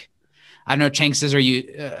just like, I don't know. Cheng says,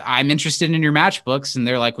 I'm interested in your matchbooks. And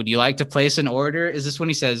they're like, would you like to place an order? Is this when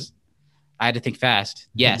he says, I had to think fast.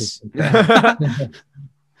 Yes. And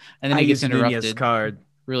then he gets interrupted. Card.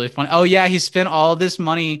 Really funny. Oh yeah. He spent all this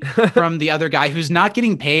money from the other guy who's not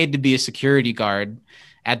getting paid to be a security guard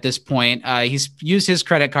at this point. He's used his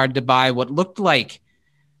credit card to buy what looked like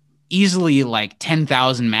easily like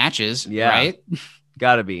 10,000 matches. Yeah. Right.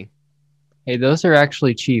 Gotta be. Hey, those are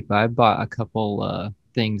actually cheap. I bought a couple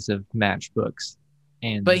things of matchbooks,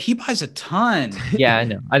 but he buys a ton. Yeah, I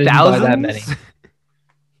know. I didn't buy that many.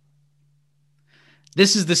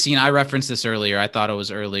 This is the scene. I referenced this earlier. I thought it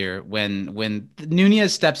was earlier when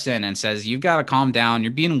Nunez steps in and says, "You've got to calm down.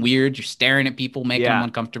 You're being weird. You're staring at people, making them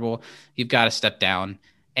uncomfortable. You've got to step down."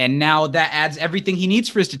 And now that adds everything he needs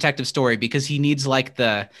for his detective story, because he needs like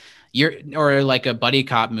or like a buddy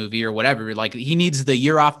cop movie or whatever. Like he needs the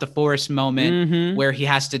 "you're off the force" moment where he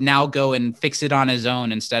has to now go and fix it on his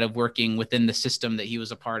own instead of working within the system that he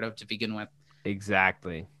was a part of to begin with.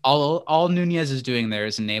 Exactly. All Nunez is doing there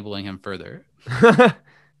is enabling him further.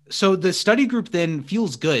 So the study group then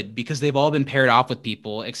feels good because they've all been paired off with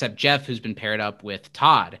people except Jeff, who's been paired up with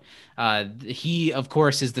Todd. He, of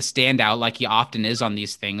course, is the standout, like he often is on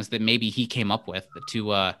these things that maybe he came up with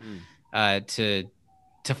to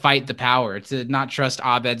fight the power, to not trust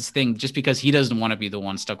Abed's thing just because he doesn't want to be the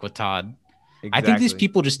one stuck with Todd. Exactly. I think these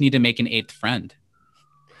people just need to make an eighth friend.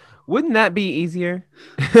 Wouldn't that be easier?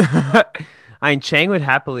 I mean, Cheng would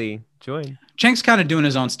happily join. Cheng's kind of doing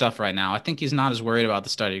his own stuff right now. I think he's not as worried about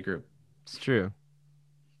the study group. It's true.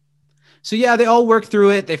 So yeah, they all work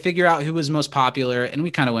through it. They figure out who was most popular, and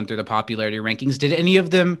we kind of went through the popularity rankings. Did any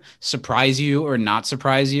of them surprise you or not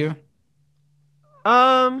surprise you?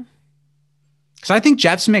 Because I think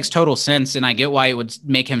Jeff's makes total sense, and I get why it would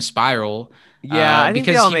make him spiral. Yeah, I think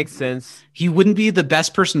they all make sense. He wouldn't be the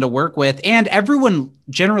best person to work with, and everyone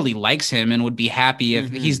generally likes him and would be happy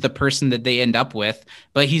if he's the person that they end up with,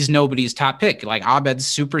 but he's nobody's top pick. Like Abed's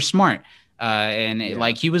super smart.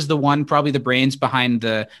 Like he was the one, probably the brains behind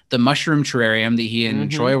the mushroom terrarium that he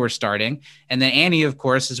and Troy were starting. And then Annie, of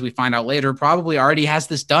course, as we find out later, probably already has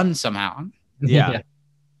this done somehow. Yeah.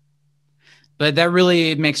 But that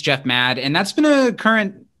really makes Jeff mad. And that's been a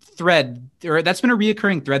current thread, or that's been a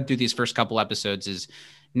reoccurring thread through these first couple episodes, is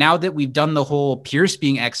now that we've done the whole Pierce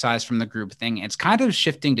being excised from the group thing, it's kind of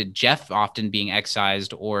shifting to Jeff often being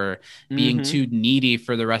excised or being too needy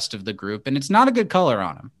for the rest of the group. And it's not a good color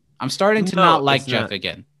on him. I'm starting to not like Jeff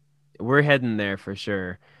again. We're heading there for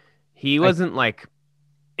sure. He wasn't like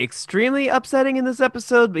extremely upsetting in this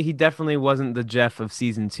episode, but he definitely wasn't the Jeff of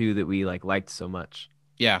season 2 that we liked so much.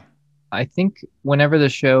 Yeah. I think whenever the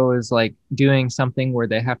show is like doing something where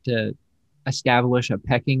they have to establish a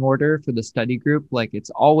pecking order for the study group, like it's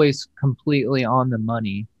always completely on the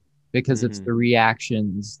money. because it's the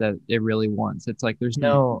reactions that it really wants. It's like there's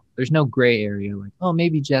no gray area. Like, oh,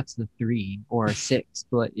 maybe Jeff's a 3 or a 6,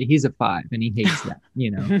 but he's a 5 and he hates that.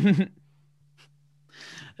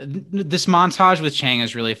 This montage with Chang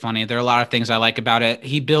is really funny. There are a lot of things I like about it.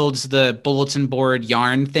 He builds the bulletin board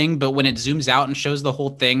yarn thing, but when it zooms out and shows the whole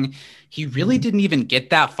thing, he really didn't even get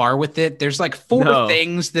that far with it. There's like 4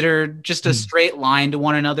 things that are just a straight line to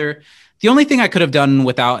one another. The only thing I could have done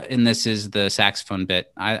without in this is the saxophone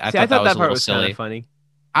bit. I thought that was a little silly. Kind of funny.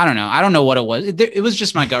 I don't know. I don't know what it was. It was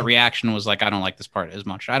just my gut reaction was like, I don't like this part as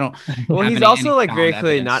much. I don't. Well, he's also like very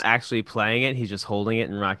clearly not actually playing it. He's just holding it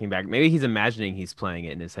and rocking back. Maybe he's imagining he's playing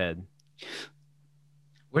it in his head.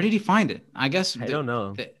 Where did he find it? I guess I don't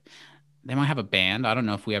know. They might have a band. I don't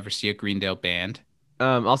know if we ever see a Greendale band.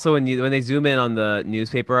 Also, when they zoom in on the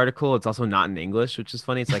newspaper article, it's also not in English, which is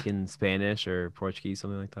funny. It's like in Spanish or Portuguese,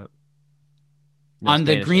 something like that. No, on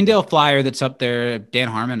Spanish, the Greendale flyer that's up there, Dan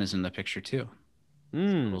Harmon is in the picture too.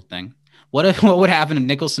 Little thing. What would happen if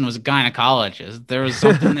Nicholson was a gynecologist? There was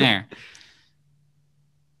something there.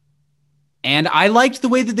 And I liked the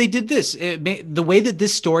way that they did this. The way that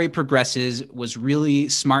this story progresses was really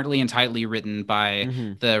smartly and tightly written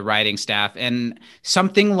by the writing staff. And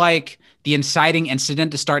something like the inciting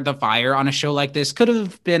incident to start the fire on a show like this could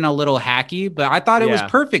have been a little hacky, but I thought it was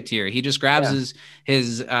perfect here. He just grabs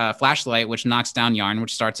his flashlight, which knocks down yarn,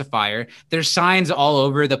 which starts a fire. There's signs all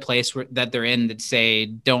over the place that they're in that say,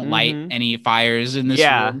 don't light any fires in this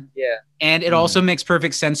room. Yeah. And it also makes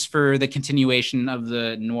perfect sense for the continuation of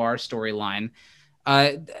the noir storyline.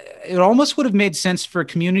 It almost would have made sense for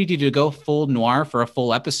Community to go full noir for a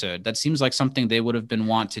full episode. That seems like something they would have been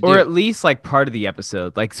want to do. Or at least like part of the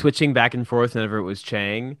episode, like switching back and forth whenever it was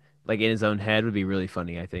Chang, like in his own head would be really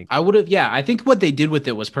funny, I think. I would have, I think what they did with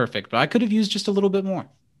it was perfect, but I could have used just a little bit more.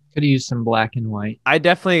 Could have used some black and white. I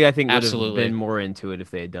think would have been more into it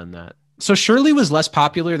if they had done that. So Shirley was less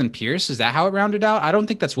popular than Pierce. Is that how it rounded out? I don't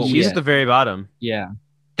think that's what she's at the very bottom. Yeah.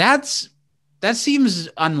 That seems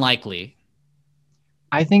unlikely.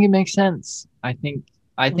 I think it makes sense. I think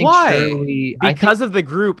why? Shirley, because of the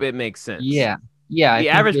group, it makes sense. Yeah. The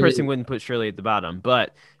average person wouldn't put Shirley at the bottom,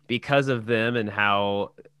 but because of them and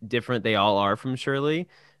how different they all are from Shirley,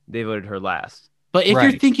 they voted her last. But if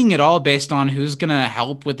you're thinking at all based on who's going to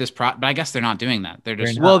help with this but I guess they're not doing that. They're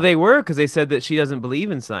just they were, because they said that she doesn't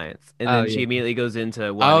believe in science, and then she immediately goes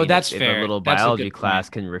into that's if fair. A little biology class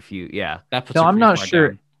can refute. Yeah, that puts I'm not sure.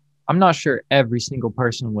 Down. I'm not sure every single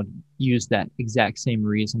person would use that exact same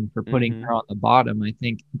reason for putting her on the bottom. I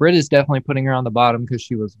think Britt is definitely putting her on the bottom because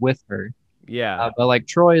she was with her. Yeah, but like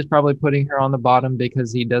Troy is probably putting her on the bottom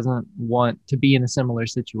because he doesn't want to be in a similar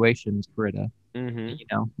situation as Britta.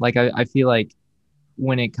 Like I feel like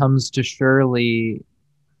when it comes to Shirley,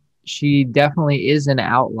 she definitely is an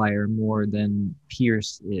outlier more than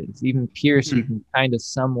Pierce is. Even Pierce, you can kind of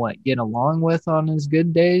somewhat get along with on his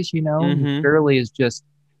good days, Shirley is just,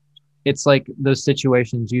 it's like those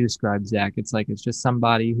situations you described, Zach. It's like, it's just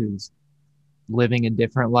somebody who's living a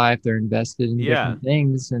different life. They're invested in different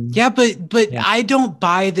things. And but I don't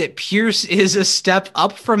buy that Pierce is a step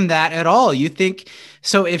up from that at all. You think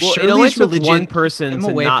so? If Shirley's religion one person him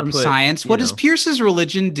away from science, what does Pierce's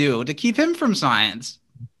religion do to keep him from science?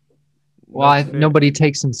 Well, nobody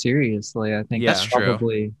takes him seriously. I think that's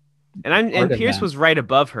probably true. And Pierce was right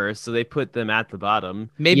above her, so they put them at the bottom.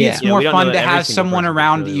 Maybe it's more fun to have someone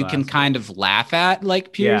around that you can kind of laugh at,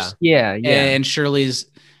 like Pierce. Yeah. And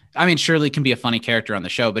Shirley can be a funny character on the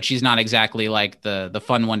show, but she's not exactly like the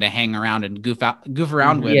fun one to hang around and goof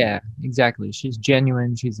around with. Yeah, exactly. She's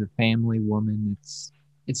genuine. She's a family woman.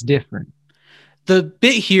 It's different. The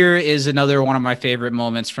bit here is another one of my favorite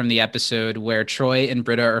moments from the episode where Troy and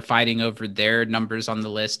Britta are fighting over their numbers on the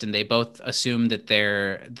list, and they both assume that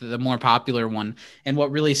they're the more popular one. And what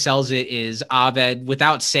really sells it is Abed,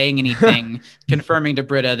 without saying anything, confirming to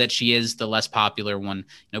Britta that she is the less popular one.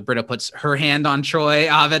 Britta puts her hand on Troy,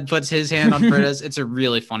 Abed puts his hand on Britta's. It's a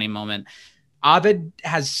really funny moment. Abed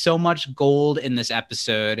has so much gold in this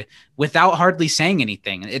episode without hardly saying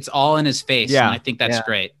anything. It's all in his face, and I think that's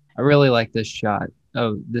great. I really like this shot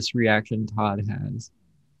of this reaction Todd has.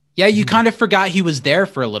 Yeah, you kind of forgot he was there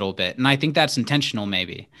for a little bit, and I think that's intentional,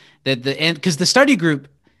 maybe. Because the study group,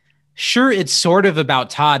 sure, it's sort of about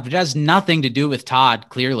Todd, but it has nothing to do with Todd,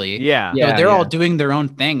 clearly. Yeah. They're all doing their own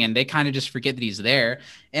thing, and they kind of just forget that he's there.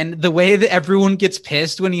 And the way that everyone gets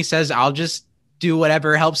pissed when he says, I'll just do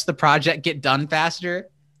whatever helps the project get done faster.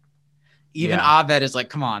 Even Abed is like,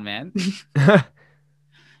 come on, man.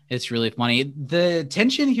 It's really funny. The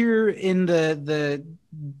tension here in the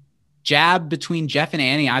jab between Jeff and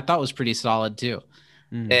Annie, I thought was pretty solid too.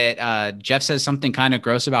 that Jeff says something kind of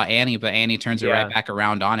gross about Annie, but Annie turns it right back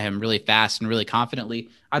around on him really fast and really confidently.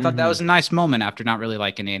 I thought that was a nice moment after not really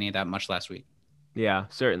liking Annie that much last week. Yeah,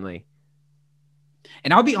 certainly.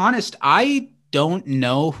 And I'll be honest, I don't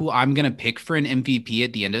know who I'm going to pick for an MVP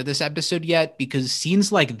at the end of this episode yet, because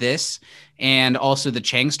scenes like this and also the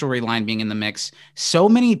Chang storyline being in the mix, so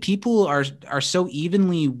many people are so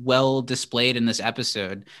evenly well displayed in this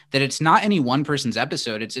episode that it's not any one person's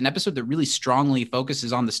episode. It's an episode that really strongly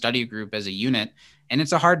focuses on the study group as a unit. And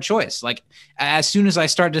it's a hard choice. Like, as soon as I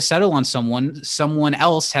start to settle on someone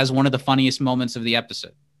else has one of the funniest moments of the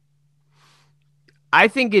episode. I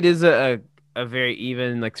think it is a very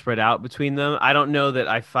even, like, spread out between them. I don't know that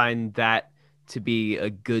I find that to be a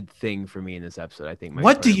good thing for me in this episode. I think.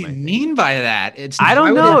 What do you mean by that? I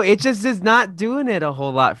don't know. It just is not doing it a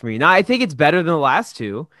whole lot for me. Now, I think it's better than the last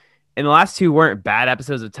two, and the last two weren't bad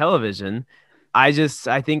episodes of television. I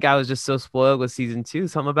think I was just so spoiled with season 2.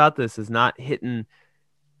 Something about this is not hitting.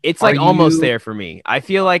 It's like almost there for me. I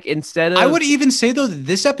feel like instead of... I would even say, though, that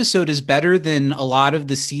this episode is better than a lot of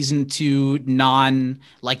the season 2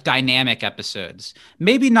 dynamic episodes.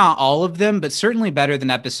 Maybe not all of them, but certainly better than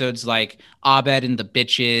episodes like Abed and the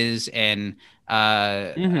Bitches and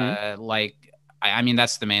I mean,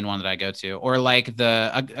 that's the main one that I go to. Or like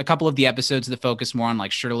a couple of the episodes that focus more on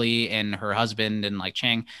like Shirley and her husband and like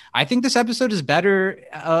Chang. I think this episode is better,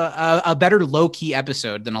 a better low-key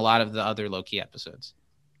episode than a lot of the other low-key episodes.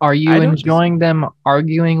 Are you enjoying them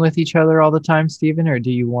arguing with each other all the time, Steven, or do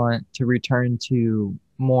you want to return to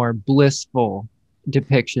more blissful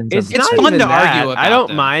depictions? It's fun to argue about. I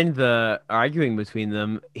don't mind the arguing between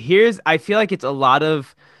them. I feel like it's a lot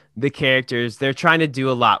of the characters. They're trying to do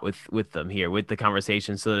a lot with them here, with the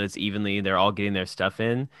conversation, so that it's evenly. They're all getting their stuff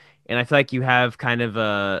in, and I feel like you have kind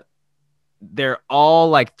of they're all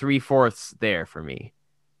like 3/4 there for me.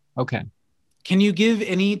 Okay. Can you give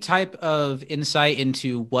any type of insight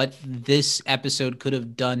into what this episode could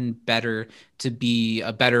have done better to be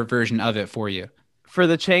a better version of it for you? For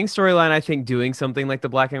the Chang storyline, I think doing something like the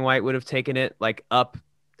black and white would have taken it like up.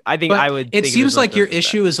 I think I would. It seems like your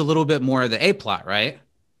issue is a little bit more of the A plot, right?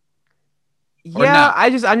 Yeah,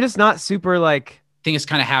 I'm just not super like. Think it's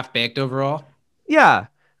kind of half baked overall. Yeah,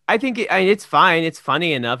 I think it's fine. It's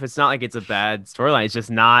funny enough. It's not like it's a bad storyline. It's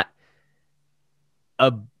just not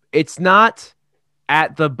it's not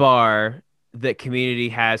at the bar that Community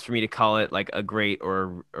has for me to call it like a great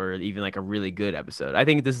or even like a really good episode. I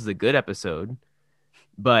think this is a good episode,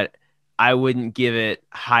 but I wouldn't give it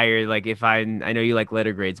higher. Like if I know you like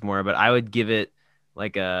letter grades more, but I would give it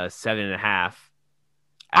like a 7.5.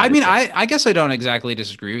 I mean, I guess I don't exactly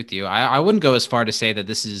disagree with you. I wouldn't go as far to say that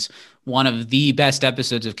this is one of the best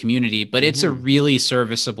episodes of Community, but it's a really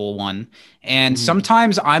serviceable one. And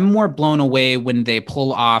sometimes I'm more blown away when they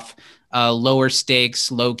pull off a lower stakes,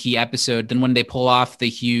 low key episode than when they pull off the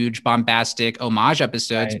huge bombastic homage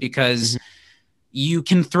episodes, because you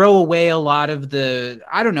can throw away a lot of the,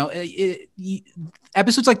 I don't know,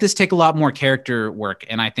 episodes like this take a lot more character work.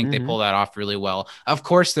 And I think they pull that off really well. Of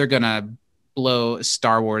course, they're going to blow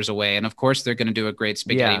Star Wars away, and of course they're going to do a great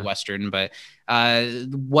spaghetti western, but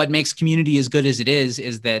what makes Community as good as it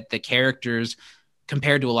is that the characters,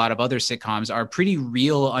 compared to a lot of other sitcoms, are pretty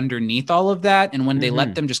real underneath all of that. And when they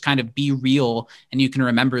let them just kind of be real, and you can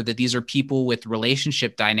remember that these are people with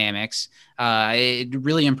relationship dynamics, it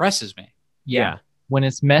really impresses me. Yeah. When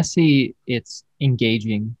it's messy, it's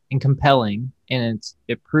engaging and compelling, and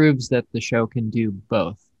it proves that the show can do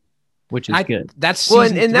both, which is good. That's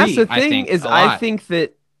and that's the thing, I think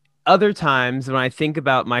that other times when I think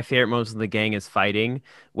about my favorite moments of the gang is fighting,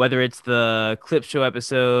 whether it's the clip show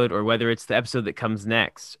episode or whether it's the episode that comes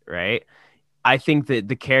next, right? I think that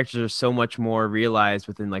the characters are so much more realized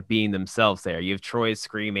within like being themselves there. You have Troy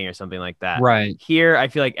screaming or something like that. Right. Here, I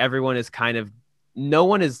feel like everyone is no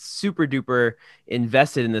one is super duper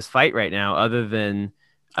invested in this fight right now other than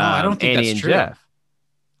I don't think Annie that's and true. Jeff.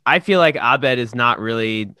 I feel like Abed is not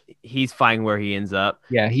really. He's fine where he ends up.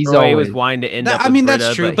 Yeah, he's Roy always was wanting to end up. I mean, with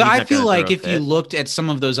that's Britta, true, but he's I not feel gonna like throw a if you fit. looked at some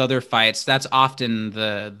of those other fights, that's often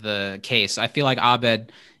the case. I feel like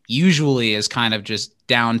Abed usually is kind of just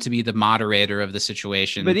down to be the moderator of the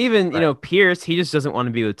situation. But even Pierce, he just doesn't want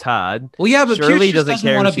to be with Todd. Well, yeah, but Shirley Pierce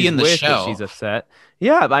doesn't want to be in the show. She's upset.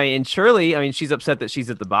 Yeah, but and Shirley, she's upset that she's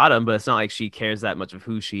at the bottom, but it's not like she cares that much of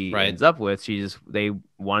who she ends up with. They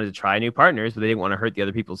wanted to try new partners, but they didn't want to hurt the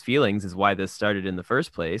other people's feelings. Is why this started in the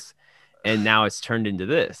first place, and now it's turned into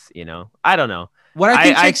this. I don't know. What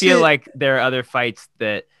I feel like there are other fights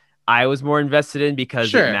that I was more invested in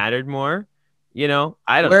because it mattered more. You know,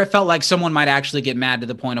 I don't Where it felt like someone might actually get mad to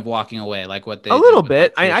the point of walking away, like what they a did little with,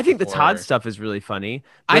 bit. like, I think the before. Todd stuff is really funny.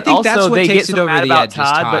 I But think that's also what they takes get it so over mad the about edge is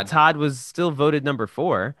Todd, but Todd. Todd was still voted number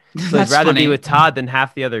 4. So I'd That's rather funny. be with Todd than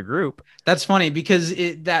half the other group. That's funny because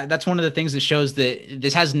that's one of the things that shows that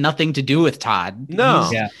this has nothing to do with Todd. No.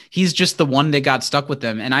 He's just the one that got stuck with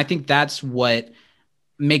them. And I think that's what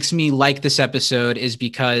makes me like this episode, is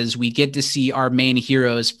because we get to see our main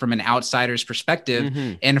heroes from an outsider's perspective.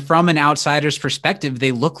 And from an outsider's perspective,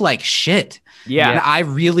 they look like shit. Yeah. And I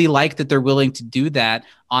really like that they're willing to do that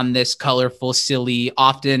on this colorful, silly,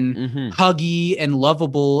 often huggy and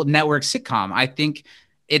lovable network sitcom. I think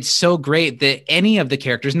it's so great that any of the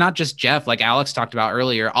characters, not just Jeff, like Alex talked about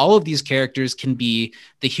earlier, all of these characters can be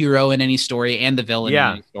the hero in any story and the villain in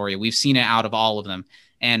any story. We've seen it out of all of them,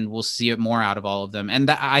 and we'll see it more out of all of them. And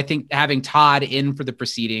I think having Todd in for the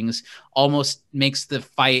proceedings almost makes the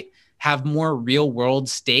fight have more real world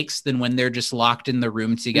stakes than when they're just locked in the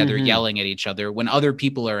room together yelling at each other. When other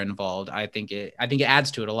people are involved, I think it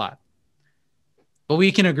adds to it a lot. But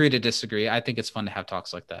we can agree to disagree. I think it's fun to have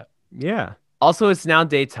talks like that. Yeah. Also, it's now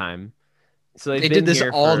daytime. So they did this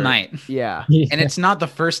all night. Yeah. And it's not the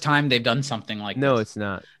first time they've done something like this. No, it's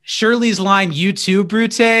not. Shirley's line, "You too,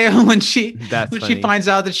 Brute," when she finds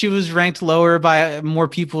out that she was ranked lower by more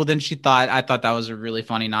people than she thought. I thought that was a really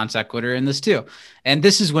funny non sequitur in this too. And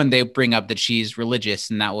this is when they bring up that she's religious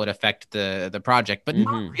and that would affect the project. But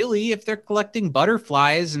not really. If they're collecting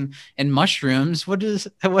butterflies and mushrooms, what does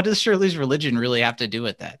Shirley's religion really have to do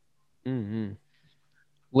with that?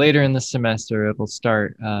 Later in the semester, it'll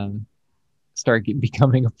start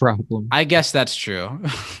becoming a problem. I guess that's true.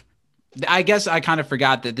 I guess I kind of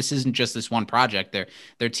forgot that this isn't just this one project.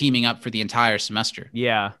 They're teaming up for the entire semester.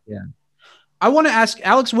 Yeah. I want to ask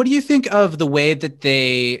Alex, what do you think of the way that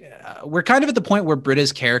we're kind of at the point where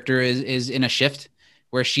Britta's character is in a shift,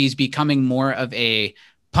 where she's becoming more of a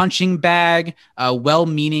punching bag,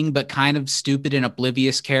 well-meaning but kind of stupid and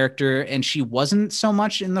oblivious character, and she wasn't so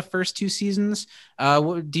much in the first 2 seasons.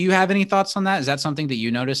 Do you have any thoughts on that? Is that something that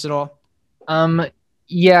you noticed at all?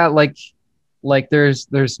 Yeah, like there's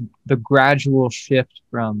the gradual shift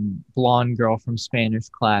from blonde girl from Spanish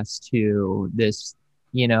class to this,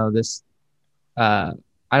 I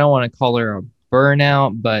don't want to call her a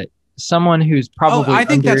burnout, but someone who's probably I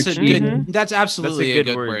think that's underachieving. absolutely a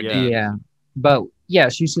good word. Yeah. But yeah,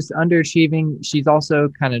 she's just underachieving. She's also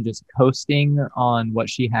kind of just coasting on what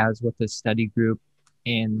she has with the study group.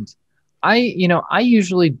 And I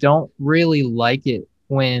usually don't really like it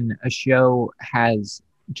when a show has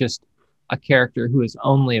just a character who is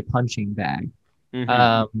only a punching bag.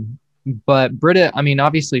 But Britta, I mean,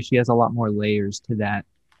 obviously she has a lot more layers to that,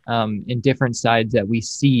 in different sides that we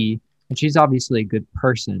see. And she's obviously a good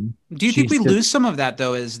person. Do you think we lose some of that,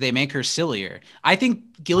 though, as they make her sillier? I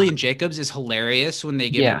think Gillian Jacobs is hilarious when they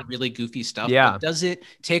give her really goofy stuff. Yeah. But does it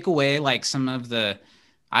take away like some of the,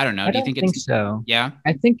 I don't know. I don't think so. Yeah.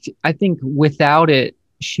 I think without it,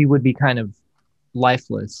 she would be kind of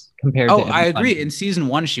lifeless compared to I agree. In season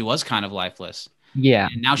 1, she was kind of lifeless. Yeah.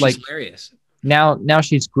 And now she's hilarious. Now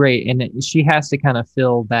she's great. And she has to kind of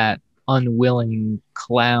fill that unwilling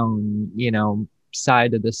clown,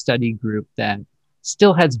 side of the study group that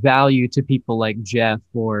still has value to people like Jeff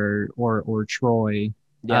or Troy.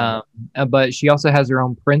 But she also has her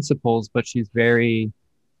own principles, but she's very,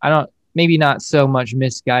 maybe not so much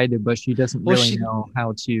misguided, but she doesn't really know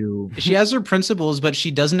how to. She has her principles, but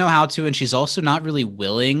she doesn't know how to, and she's also not really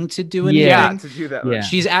willing to do anything. Yeah, to do that.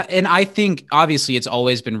 Yeah. And I think obviously it's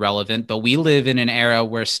always been relevant, but we live in an era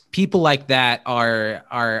where people like that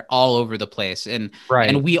are all over the place, and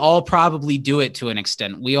we all probably do it to an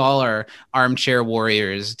extent. We all are armchair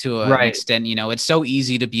warriors to an extent. It's so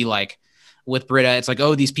easy to be like, with Britta, it's like,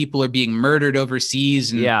 oh, these people are being murdered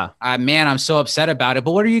overseas. And man, I'm so upset about it.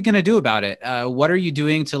 But what are you going to do about it? What are you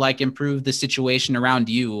doing to like improve the situation around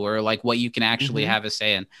you, or like what you can actually have a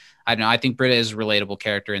say in? I don't know. I think Britta is a relatable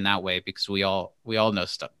character in that way, because we all know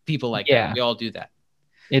stuff. People like that. We all do that.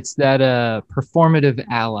 It's that performative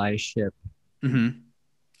allyship.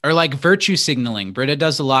 Or like virtue signaling. Britta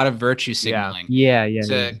does a lot of virtue signaling.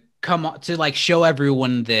 To like show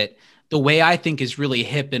everyone that the way I think is really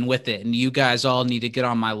hip and with it, and you guys all need to get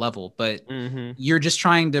on my level. But you're just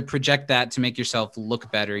trying to project that to make yourself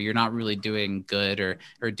look better. You're not really doing good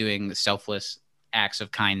or doing selfless acts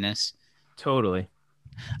of kindness. Totally.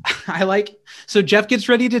 So Jeff gets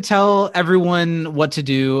ready to tell everyone what to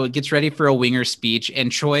do, gets ready for a winger speech,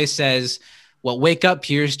 and Troy says, well, wake up,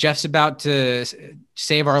 Pierce. Jeff's about to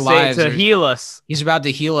save our lives. To heal us. He's about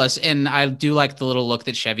to heal us. And I do like the little look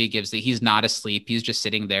that Chevy gives, that he's not asleep. He's just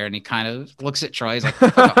sitting there, and he kind of looks at Troy. He's like,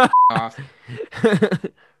 off.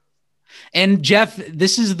 And Jeff,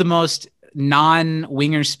 this is the most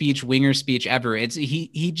non-winger speech ever. It's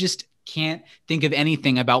he just can't think of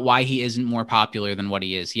anything about why he isn't more popular than what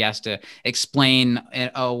he is. He has to explain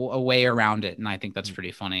a way around it, and I think that's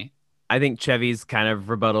pretty funny. I think Chevy's kind of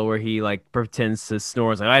rebuttal where he like pretends to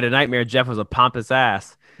snore. Like, I had a nightmare. Jeff was a pompous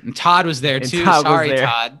ass. And Todd was there And too. Todd was Sorry, there.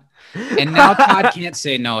 Todd. And now Todd can't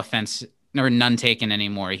say no offense or none taken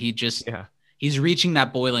anymore. He's reaching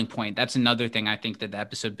that boiling point. That's another thing I think that the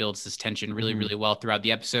episode builds this tension really, really well throughout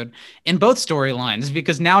the episode in both storylines,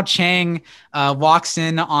 because now Chang walks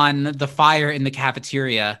in on the fire in the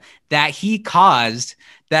cafeteria that he caused,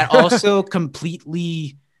 that also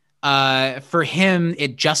completely for him,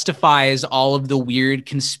 it justifies all of the weird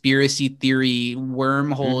conspiracy theory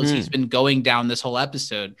wormholes he's been going down this whole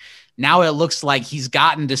episode. Now it looks like he's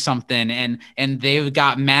gotten to something and they've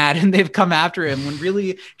got mad and they've come after him, when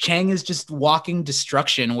really Chang is just walking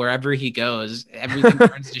destruction wherever he goes. Everything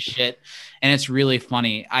turns to shit. And it's really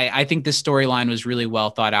funny. I think this storyline was really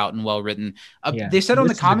well thought out and well written. They said on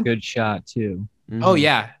the comment, good shot too. Oh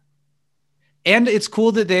yeah. And it's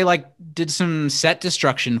cool that they like did some set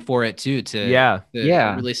destruction for it too, to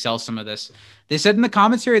really sell some of this. They said in the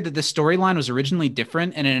commentary that the storyline was originally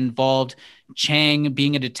different and it involved Chang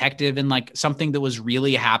being a detective and like something that was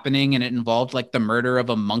really happening, and it involved like the murder of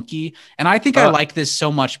a monkey. And I think I like this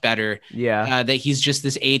so much better. That he's just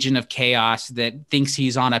this agent of chaos that thinks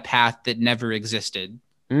he's on a path that never existed.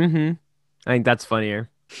 I think that's funnier.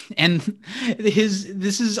 And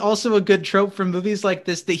this is also a good trope from movies like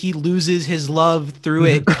this, that he loses his love through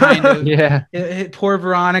it, kind of. Poor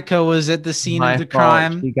Veronica was at the scene of the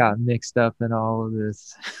crime. She got mixed up in all of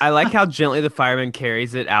this. I like how gently the fireman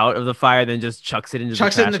carries it out of the fire, then just chucks it in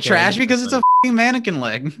the trash because it's a fucking mannequin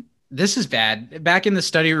leg. This is bad. Back in the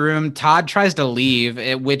study room, Todd tries to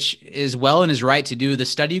leave, which is well in his right to do. The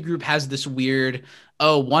study group has this weird,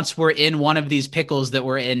 once we're in one of these pickles that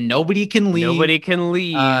we're in, nobody can leave.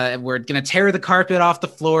 We're going to tear the carpet off the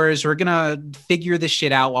floors. We're going to figure this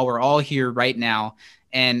shit out while we're all here right now.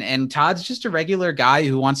 And Todd's just a regular guy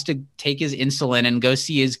who wants to take his insulin and go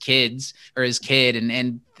see his kids or his kid.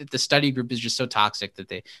 And the study group is just so toxic that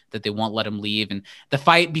they won't let him leave. And the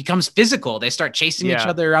fight becomes physical. They start chasing each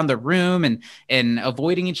other around the room and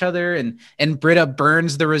avoiding each other. And Britta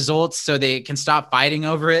burns the results so they can stop fighting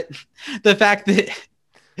over it. The fact that,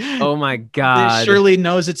 oh my God, Shirley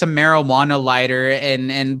knows it's a marijuana lighter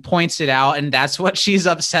and points it out, and that's what she's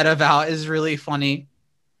upset about, is really funny.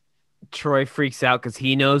 Troy freaks out because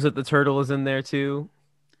he knows that the turtle is in there too.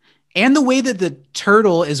 And the way that the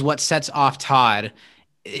turtle is what sets off Todd.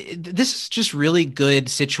 This is just really good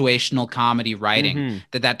situational comedy writing.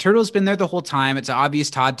 That turtle's been there the whole time. It's obvious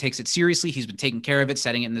Todd takes it seriously. He's been taking care of it,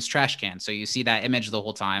 setting it in this trash can. So you see that image the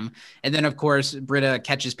whole time. And then, of course, Britta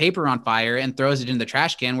catches paper on fire and throws it in the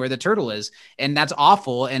trash can where the turtle is. And that's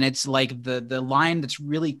awful. And it's like the line that's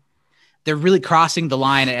really... They're really crossing the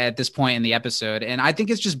line at this point in the episode. And I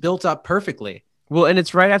think it's just built up perfectly. Well, and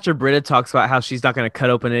it's right after Britta talks about how she's not going to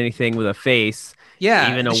cut open anything with a face.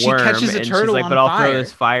 Yeah. Even a she worm. Catches a and turtle she's like, on but I'll fire. throw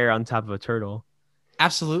this fire on top of a turtle.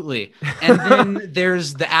 Absolutely. And then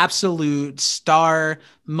there's the absolute star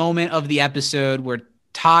moment of the episode where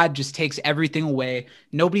Todd just takes everything away.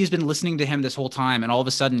 Nobody's been listening to him this whole time. And all of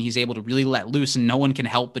a sudden he's able to really let loose, and no one can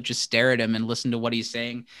help but just stare at him and listen to what he's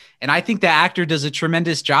saying. And I think the actor does a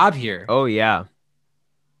tremendous job here. Oh, yeah.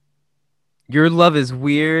 Your love is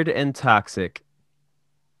weird and toxic.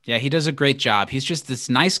 Yeah, he does a great job. He's just this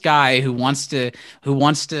nice guy who wants to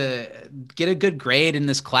get a good grade in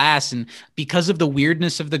this class, and because of the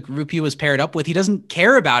weirdness of the group he was paired up with, he doesn't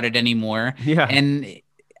care about it anymore. Yeah. And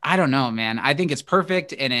I don't know, man. I think it's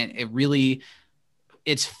perfect, and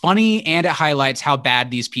it's funny, and it highlights how bad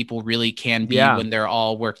these people really can be when they're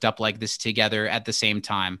all worked up like this together at the same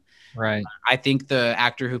time. Right. I think the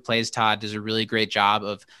actor who plays Todd does a really great job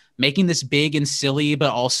of making this big and silly, but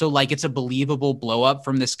also like it's a believable blow up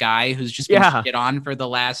from this guy who's just been shit on for the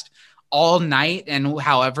last all night and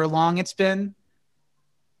however long it's been.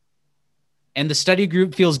 And the study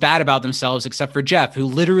group feels bad about themselves, except for Jeff, who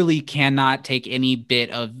literally cannot take any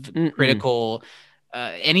bit of critical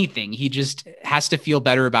anything. He just has to feel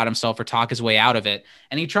better about himself or talk his way out of it.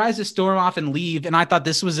 And he tries to storm off and leave. And I thought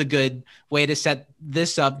this was a good way to set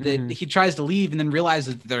this up, that he tries to leave and then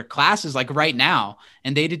realizes that their class is like right now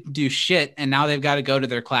and they didn't do shit. And now they've got to go to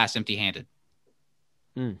their class empty handed.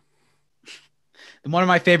 One of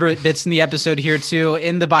my favorite bits in the episode here too,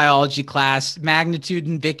 in the biology class, Magnitude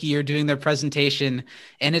and Vicky are doing their presentation,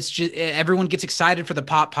 and it's just everyone gets excited for the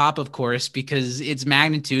pop, of course, because it's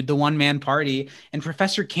Magnitude, the one-man party, and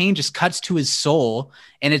Professor Kane just cuts to his soul,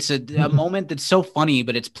 and it's a moment that's so funny,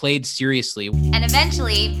 but it's played seriously. And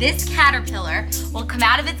eventually, this caterpillar will come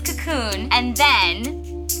out of its cocoon and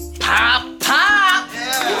then Pop, pop!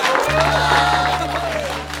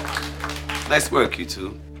 Nice work, you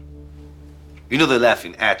two. You know they're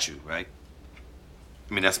laughing at you, right?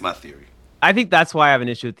 I mean, that's my theory. I think that's why I have an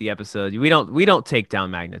issue with the episode. We don't take down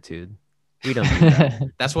Magnitude. We don't do that.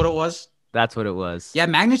 That's what it was? That's what it was. Yeah,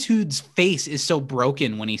 Magnitude's face is so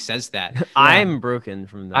broken when he says that. I'm broken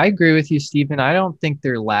from that. I agree with you, Stephen. I don't think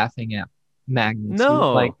they're laughing at Magnitude.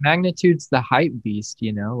 No. Like, Magnitude's the hype beast,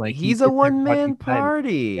 you know? Like, He's he a gets everybody one-man excited.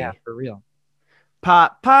 party. Yeah, for real.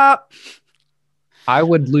 Pop, pop. I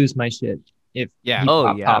would lose my shit if Yeah. he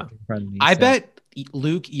Oh, yeah. popped in front of me. I so. bet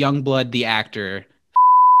Luke Youngblood, the actor,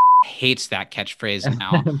 hates that catchphrase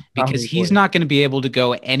now because he's would. not going to be able to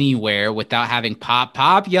go anywhere without having pop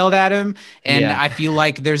pop yelled at him. And Yeah. I feel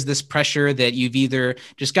like there's this pressure that you've either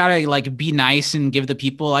just got to like be nice and give the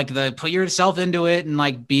people like the put yourself into it and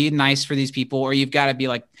like be nice for these people, or you've got to be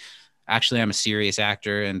like, actually, I'm a serious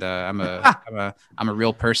actor and I'm a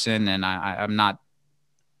real person and I'm not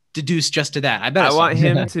deduced just to that. I bet I want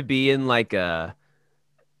him to be in like a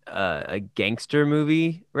gangster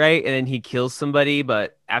movie, right? And then he kills somebody,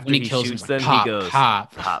 but after When he he kills shoots him, them, pop, he goes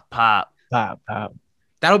pop. pop, pop. Pop, pop.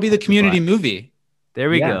 That'll be the Community movie. There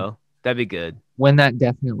we Yeah. go. That'd be good. When that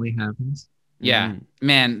definitely happens. Yeah, Mhm.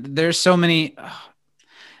 man, there's so many.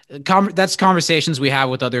 That's conversations we have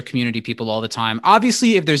with other community people all the time.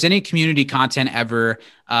 Obviously, if there's any community content ever,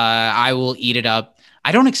 I will eat it up.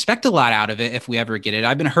 I don't expect a lot out of it if we ever get it.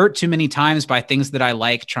 I've been hurt too many times by things that I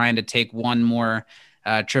like, trying to take one more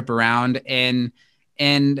trip around, and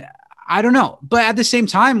I don't know. But at the same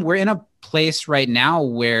time, we're in a place right now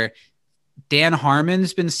where Dan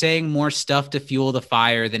Harmon's been saying more stuff to fuel the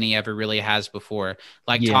fire than he ever really has before.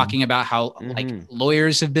 Like Yeah. talking about how like Mhm.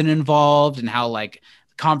 lawyers have been involved and how like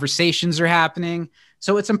conversations are happening.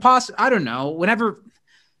 So it's impossible. I don't know. Whenever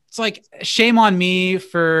it's like shame on me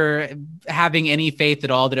for having any faith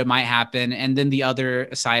at all that it might happen. And then the other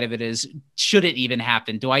side of it is, should it even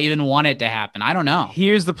happen? Do I even want it to happen? I don't know.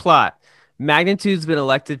 Here's the plot. Magnitude's been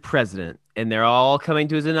elected president, and they're all coming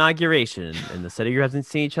to his inauguration, and the set of you hasn't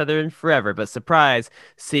seen each other in forever. But surprise,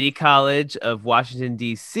 City College of Washington,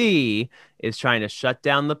 D.C. is trying to shut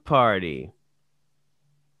down the party.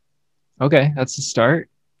 Okay, that's the start.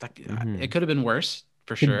 Mhm. It could have been worse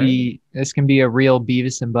for Could sure. this can be a real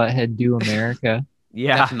Beavis and Butthead do America.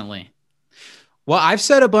 Yeah. Definitely. Well, I've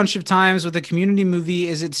said a bunch of times with a community movie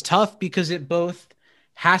is it's tough because it both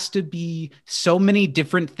has to be so many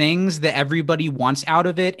different things that everybody wants out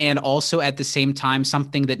of it, and also at the same time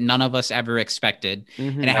something that none of us ever expected.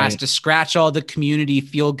 Mhm. And it has Right. to scratch all the community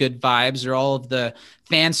feel good vibes or all of the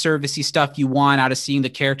fan servicey stuff you want out of seeing the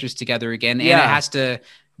characters together again. And it Yeah. has to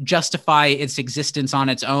justify its existence on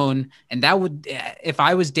its own. And that would, if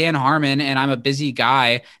I was Dan Harmon and I'm a busy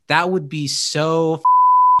guy, that would be so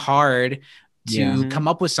hard to Yeah. come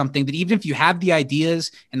up with something that even if you have the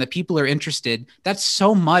ideas and the people are interested, that's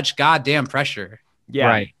so much goddamn pressure. Yeah.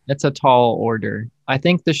 Right. That's a tall order. I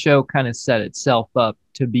think the show kind of set itself up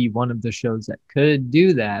to be one of the shows that could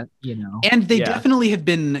do that, you know. And they Yeah. definitely have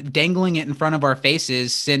been dangling it in front of our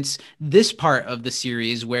faces since this part of the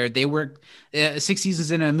series, where they were 6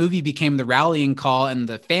 seasons in a movie became the rallying call, and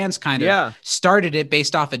the fans kind of Yeah. started it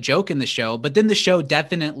based off a joke in the show. But then the show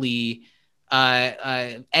definitely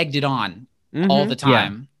egged it on all Mhm. the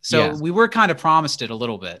time. So Yeah. we were kind of promised it a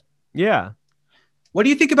little bit. Yeah. What do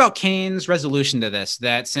you think about Kane's resolution to this?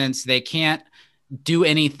 That since they can't do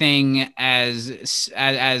anything as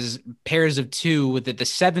pairs of two, that the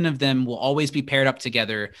seven of them will always be paired up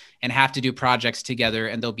together and have to do projects together,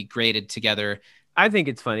 and they'll be graded together. I think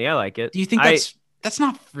it's funny. I like it. Do you think that's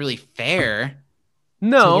not really fair?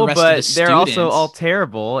 No, to the rest of but the they're also students? all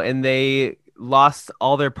terrible, and they lost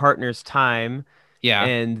all their partners' time Yeah,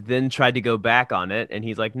 and then tried to go back on it. And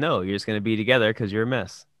he's like, no, you're just going to be together because you're a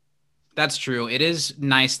mess. that's true. It is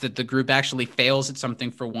nice that the group actually fails at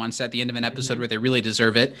something for once at the end of an episode Mm-hmm. where they really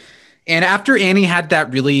deserve it. And after Annie had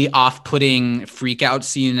that really off-putting freak out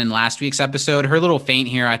scene in last week's episode, her little faint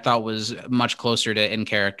here I thought was much closer to in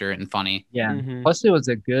character and funny. Yeah. Mhm. Plus it was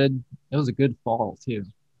a good fall too.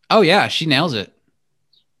 Oh yeah, she nails it.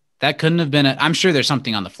 That couldn't have been I'm sure there's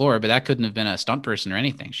something on the floor, but that couldn't have been a stunt person or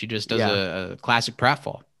anything. She just does Yeah. a classic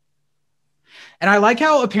pratfall. And I like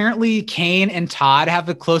how apparently Kane and Todd have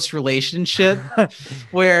a close relationship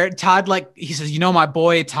where Todd, like, he says, my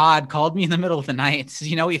boy Todd called me in the middle of the night. Says,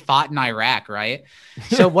 he fought in Iraq, right?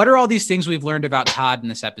 So what are all these things we've learned about Todd in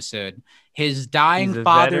this episode? His dying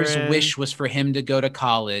father's wish was for him to go to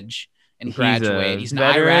college and graduate. He's an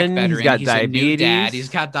Iraq veteran. He's got He's diabetes. A new dad. He's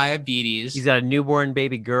got diabetes. He's got a newborn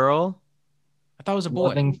baby girl. I thought it was a boy.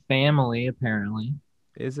 Loving family, apparently.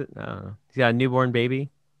 Is it? No. He's got a newborn baby.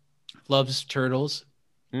 Loves turtles.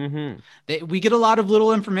 Mm-hmm. We get a lot of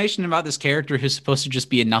little information about this character who's supposed to just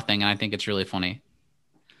be a nothing, and I think it's really funny.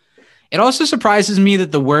 It also surprises me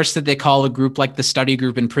that the worst that they call a group like the study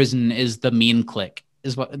group in prison is the mean clique.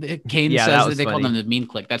 Is what Kane says that they call them the mean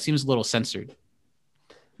clique. That seems a little censored.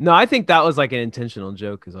 No, I think that was like an intentional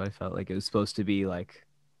joke because I felt like it was supposed to be like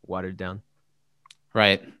watered down.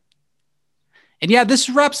 Right. And yeah, this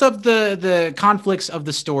wraps up the conflicts of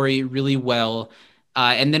the story really well.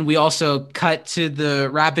 And then we also cut to the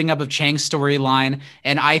wrapping up of Chang's storyline.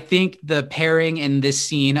 And I think the pairing in this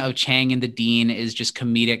scene of Chang and the Dean is just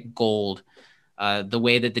comedic gold. The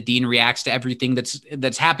way that the Dean reacts to everything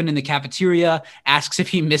that's happened in the cafeteria, asks if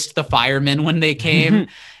he missed the firemen when they came.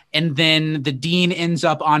 And then the Dean ends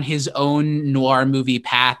up on his own noir movie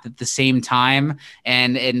path at the same time.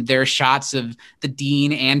 And there are shots of the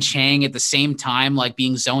Dean and Chang at the same time, like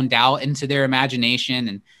being zoned out into their imagination.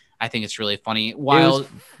 And I think it's really funny. Go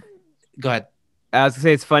ahead. I was gonna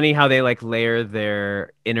say it's funny how they like layer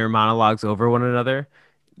their inner monologues over one another,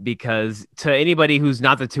 because to anybody who's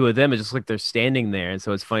not the two of them, it's just like they're standing there. And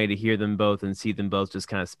so it's funny to hear them both and see them both just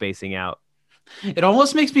kind of spacing out. It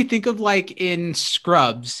almost makes me think of like in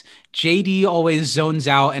Scrubs, JD always zones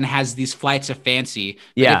out and has these flights of fancy.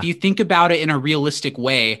 But if you think about it in a realistic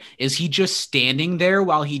way, is he just standing there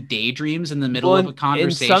while he daydreams in the middle of a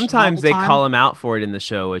conversation? And sometimes they call him out for it in the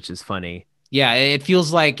show, which is funny. Yeah, it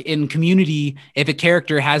feels like in Community, if a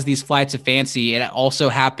character has these flights of fancy, it also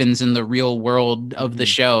happens in the real world of the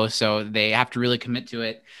show. So they have to really commit to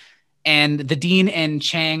it. And the Dean and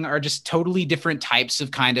Chang are just totally different types of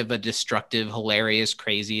kind of a destructive, hilarious,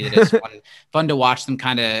 crazy. That it's fun to watch them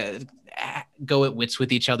kind of go at wits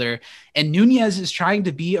with each other. And Nunez is trying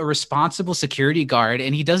to be a responsible security guard,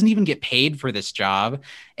 and he doesn't even get paid for this job.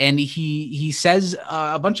 And he says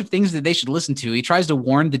a bunch of things that they should listen to. He tries to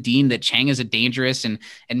warn the Dean that Chang is a dangerous and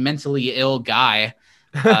mentally ill guy.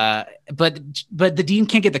 But the Dean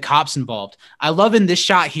can't get the cops involved. I love in this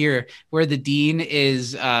shot here where the Dean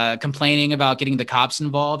is complaining about getting the cops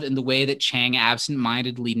involved, and the way that Chang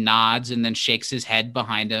absentmindedly nods and then shakes his head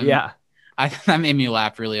behind him. Yeah. That made me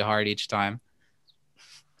laugh really hard each time.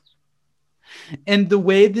 And the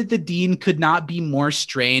way that the Dean could not be more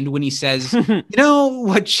strained when he says,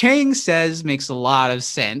 what Chang says makes a lot of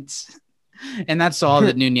sense. And that's all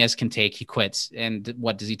that Nunez can take. He quits. And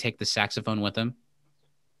what, does he take the saxophone with him?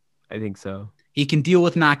 I think so. He can deal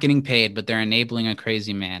with not getting paid, but they're enabling a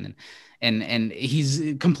crazy man. And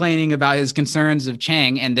he's complaining about his concerns of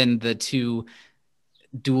Chang, and then the two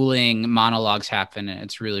dueling monologues happen, and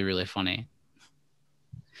it's really, really funny.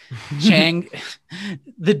 Chang,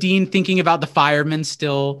 the Dean thinking about the firemen,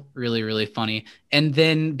 still really, really funny. And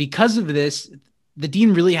then because of this, the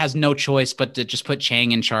Dean really has no choice but to just put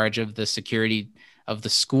Chang in charge of the security of the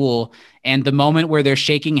school. And the moment where they're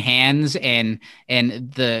shaking hands and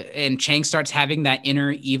Chang starts having that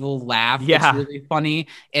inner evil laugh, it's really funny.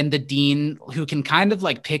 And the Dean, who can kind of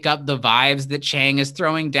like pick up the vibes that Chang is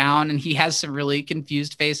throwing down, and he has some really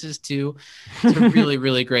confused faces too. It's a really,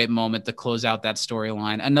 really great moment to close out that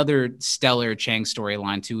storyline. Another stellar Chang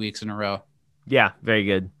storyline 2 weeks in a row. Yeah, very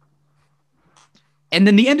good. And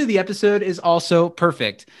then the end of the episode is also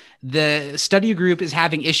perfect. The study group is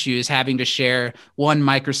having issues, having to share one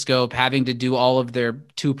microscope, having to do all of their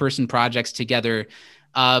 2-person projects together.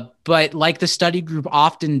 But like the study group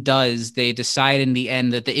often does, they decide in the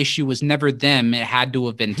end that the issue was never them. It had to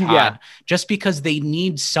have been Todd, just because they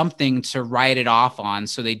need something to write it off on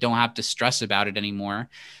so they don't have to stress about it anymore.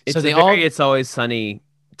 It's so It's Always Sunny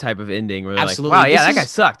type of ending where they're absolutely. like, wow, that guy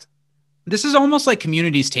sucked. This is almost like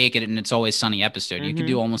Community's take it, and It's Always Sunny episode. You could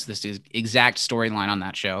do almost this exact storyline on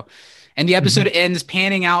that show. And the episode ends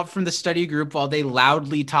panning out from the study group while they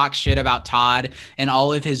loudly talk shit about Todd and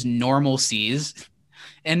all of his normalcies.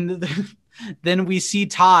 And then we see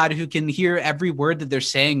Todd, who can hear every word that they're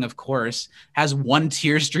saying, of course, has one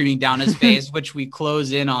tear streaming down his face, which we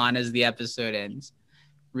close in on as the episode ends.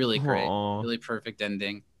 Really great. Aww. Really perfect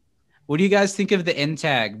ending. What do you guys think of the end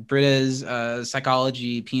tag, Britta's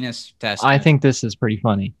psychology penis test? I think this is pretty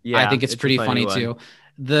funny. Yeah, I think it's pretty funny too.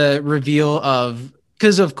 The reveal of,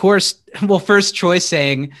 because of course, well, first Troy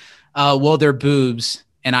saying, well, they're boobs.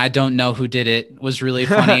 and I don't know who did it was really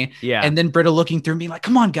funny. Yeah. And then Britta looking through me like,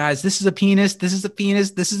 come on, guys, this is a penis. This is a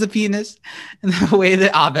penis. This is a penis. And the way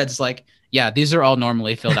that Abed's like, yeah, these are all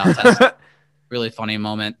normally filled out tests. Really funny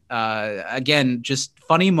moment. Again, just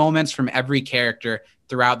funny moments from every character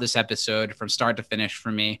throughout this episode from start to finish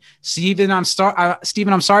for me. Steven, I'm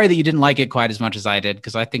sorry that you didn't like it quite as much as I did,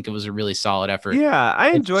 because I think it was a really solid effort. Yeah, I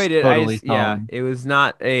enjoyed it. Totally Yeah, solid. it was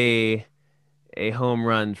not a home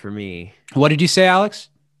run for me. What did you say, Alex?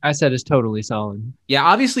 I said it's totally solid. Yeah,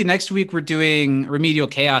 obviously next week we're doing Remedial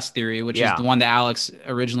Chaos Theory, which is the one that Alex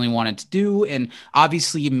originally wanted to do. And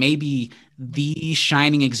obviously maybe the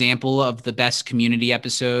shining example of the best Community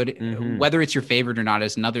episode. Whether it's your favorite or not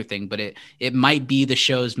is another thing, but it might be the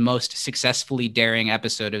show's most successfully daring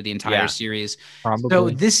episode of the entire series. Probably. So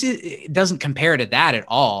it doesn't compare to that at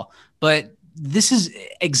all, but this is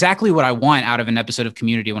exactly what I want out of an episode of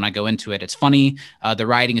Community when I go into it. It's funny. The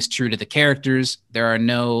writing is true to the characters. There are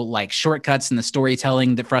no like shortcuts in the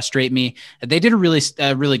storytelling that frustrate me. They did a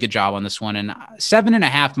really good job on this one, and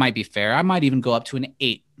 7.5 might be fair. I might even go up to an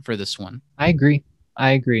 8 for this one. I agree.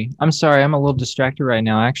 I'm sorry. I'm a little distracted right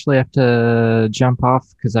now. I actually have to jump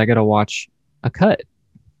off because I got to watch a cut.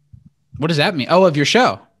 What does that mean? Oh, of your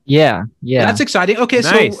show. Yeah. That's exciting. Okay.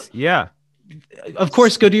 Nice. So Yeah. Of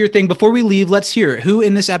course, go do your thing. Before we leave, let's hear it. Who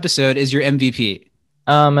in this episode is your MVP?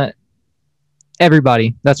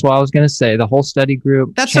 Everybody. That's what I was going to say. The whole study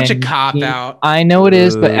group. That's Chang, such a cop-out. I know it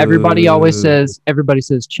is, but everybody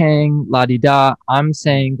says Chang, la-di-da. I'm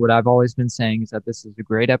saying what I've always been saying is that this is a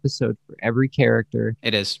great episode for every character.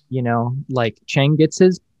 It is. You know, like Chang gets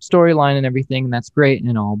his storyline and everything, and that's great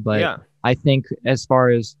and all, but I think as far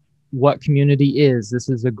as what Community is, this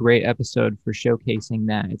is a great episode for showcasing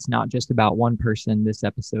that it's not just about one person. This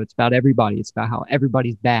episode, it's about everybody. It's about how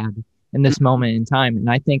everybody's bad in this moment in time. And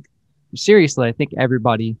I think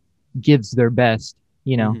everybody gives their best.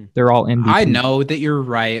 You know, they're all MVP. I know that you're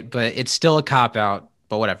right, but it's still a cop out.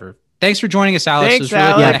 But whatever. Thanks for joining us, Alex. Thanks, it was really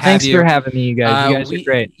Alex. good to have Thanks you. for having me, you guys. You guys are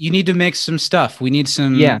great. You need to make some stuff. We need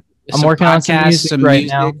some. Yeah, I'm some working on some podcasts, music some right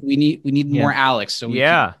now. We need more Alex, so we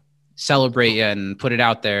can celebrate you and put it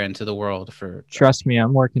out there into the world. Trust me,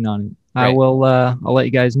 I'm working on it. Right. I will. I'll let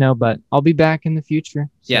you guys know, but I'll be back in the future.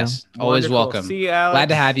 So. Yes, always welcome. See you, Alex. Glad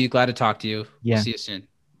to have you. Glad to talk to you. Yeah. We'll see you soon.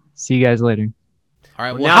 See you guys later. All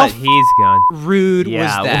right. Well, Well, now how that he's gone. rude was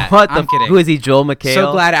that? What I'm kidding. Who is he, Joel McHale?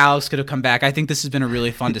 So glad Alex could have come back. I think this has been a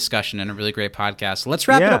really fun discussion and a really great podcast. So let's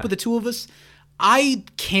wrap it up with the two of us. I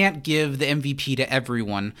can't give the MVP to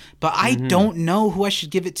everyone, but I don't know who I should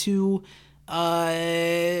give it to.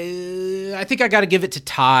 I think I got to give it to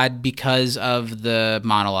Todd because of the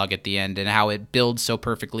monologue at the end and how it builds so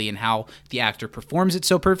perfectly and how the actor performs it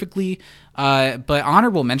so perfectly. But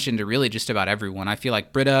honorable mention to really just about everyone. I feel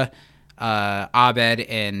like Britta, Abed,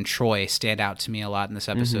 and Troy stand out to me a lot in this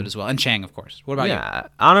episode as well. And Chang, of course. What about you?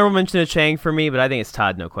 Honorable mention to Chang for me, but I think it's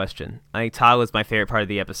Todd, no question. I think Todd was my favorite part of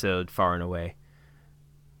the episode, far and away.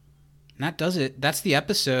 That does it. That's the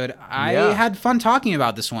episode. I had fun talking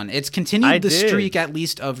about this one. It's continued the streak, at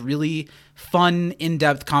least, of really fun,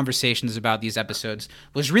 in-depth conversations about these episodes.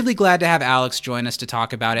 Was really glad to have Alex join us to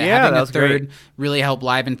talk about it. Yeah, Having that a was third great. really helped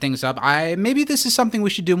liven things up. Maybe this is something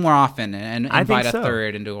we should do more often and invite a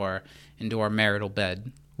third into our marital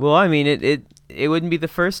bed. Well, I mean, it wouldn't be the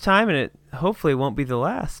first time, and it hopefully won't be the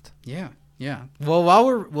last. Yeah.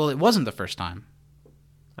 Well, it wasn't the first time.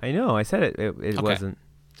 I know. I said it wasn't.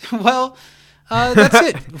 Well, that's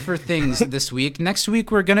it for things this week. Next week,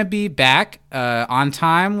 we're going to be back on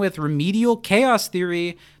time with Remedial Chaos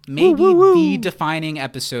Theory, maybe the defining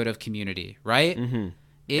episode of Community, right?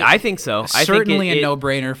 I think so. Certainly a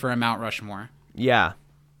no-brainer for a Mount Rushmore. Yeah.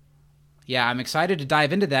 Yeah, I'm excited to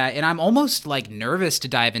dive into that, and I'm almost nervous to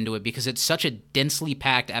dive into it because it's such a densely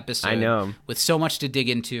packed episode. I know. With so much to dig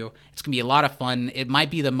into. It's going to be a lot of fun. It might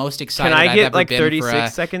be the most excited Can I I've get ever been 36 for a,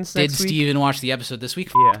 seconds Did next week? Steven watch the episode this week?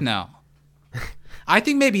 Yeah. No. I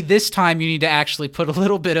think maybe this time you need to actually put a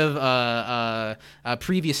little bit of a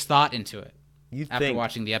previous thought into it. After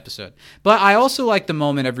watching the episode. But I also like the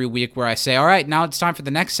moment every week where I say, all right, now it's time for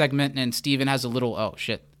the next segment, and Steven has a little, oh,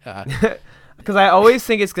 shit. Because I always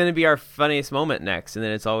think it's going to be our funniest moment next, and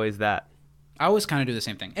then it's always that. I always kind of do the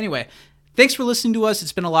same thing. Anyway, thanks for listening to us.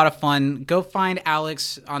 It's been a lot of fun. Go find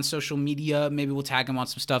Alex on social media. Maybe we'll tag him on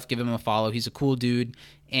some stuff, give him a follow. He's a cool dude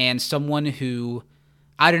and someone who,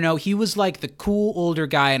 I don't know, he was like the cool older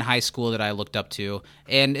guy in high school that I looked up to.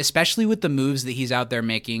 And especially with the moves that he's out there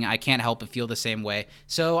making, I can't help but feel the same way.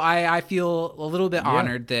 So I feel a little bit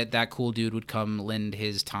honored that cool dude would come lend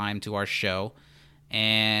his time to our show.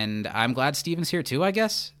 And I'm glad Steven's here too, I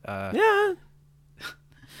guess. Yeah.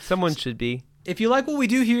 Someone should be. If you like what we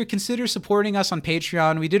do here, consider supporting us on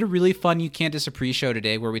Patreon. We did a really fun You Can't Disagree show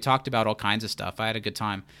today where we talked about all kinds of stuff. I had a good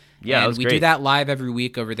time. Yeah, and it was we great. do that live every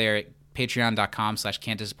week over there at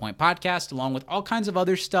patreon.com/can'tdisappointpodcast, along with all kinds of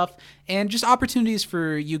other stuff and just opportunities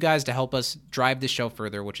for you guys to help us drive the show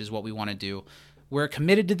further, which is what we want to do. We're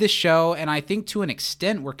committed to this show, and I think to an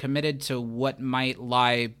extent we're committed to what might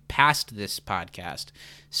lie past this podcast.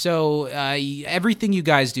 So everything you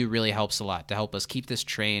guys do really helps a lot to help us keep this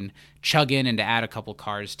train chugging and to add a couple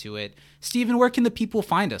cars to it. Steven, where can the people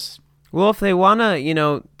find us? Well, if they want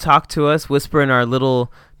to, talk to us, whisper in our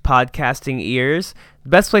little podcasting ears, the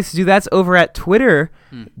best place to do that's over at twitter.com.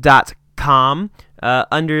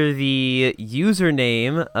 Under the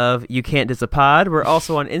username of You Can't Disapod. We're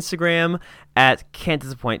also on Instagram at Can't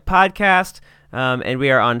Disappoint Podcast. And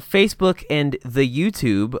we are on Facebook and the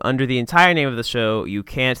YouTube under the entire name of the show, You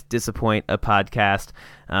Can't Disappoint a Podcast.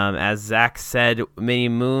 As Zach said many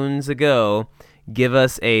moons ago, give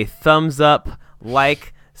us a thumbs up,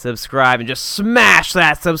 like, subscribe, and just smash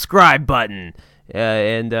that subscribe button.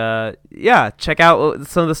 Check out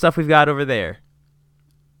some of the stuff we've got over there.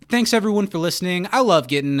 Thanks everyone for listening. I love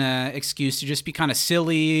getting an excuse to just be kind of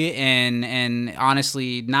silly and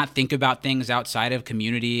honestly not think about things outside of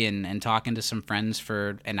community and talking to some friends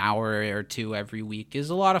for an hour or two every week is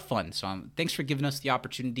a lot of fun. So thanks for giving us the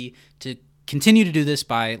opportunity to continue to do this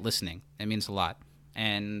by listening. It means a lot.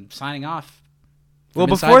 And signing off. Well,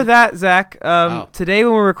 before that, Zach, today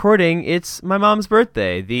when we're recording, it's my mom's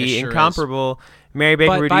birthday, the It sure incomparable Mary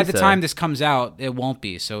Baker Rudisa. But by the time this comes out, it won't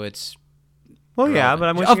be, so it's... Well, yeah, but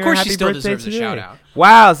I'm wishing her of course happy she still birthday deserves today. a shout out.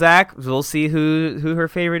 Wow, Zach, we'll see who her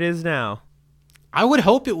favorite is now. I would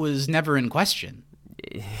hope it was never in question.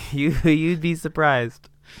 You'd be surprised.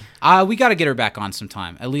 We got to get her back on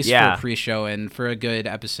sometime, at least for a pre-show and for a good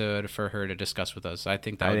episode for her to discuss with us. I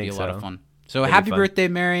think that would be a lot of fun. So happy birthday,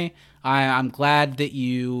 Mary. I'm glad that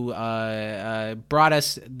you brought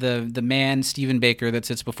us the man, Steven Baker, that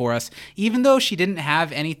sits before us, even though she didn't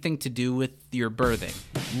have anything to do with your birthing.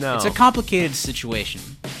 No. It's a complicated situation.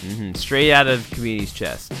 Mm-hmm. Straight out of Community's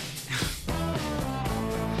chest.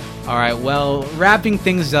 All right, well, wrapping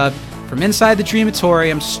things up, from inside the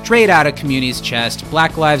Dreamatorium, straight out of Community's chest,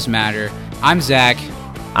 Black Lives Matter, I'm Zach.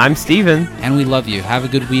 I'm Steven. And we love you. Have a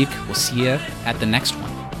good week. We'll see you at the next one.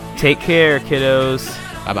 Take care, kiddos.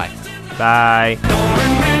 Bye-bye. Bye.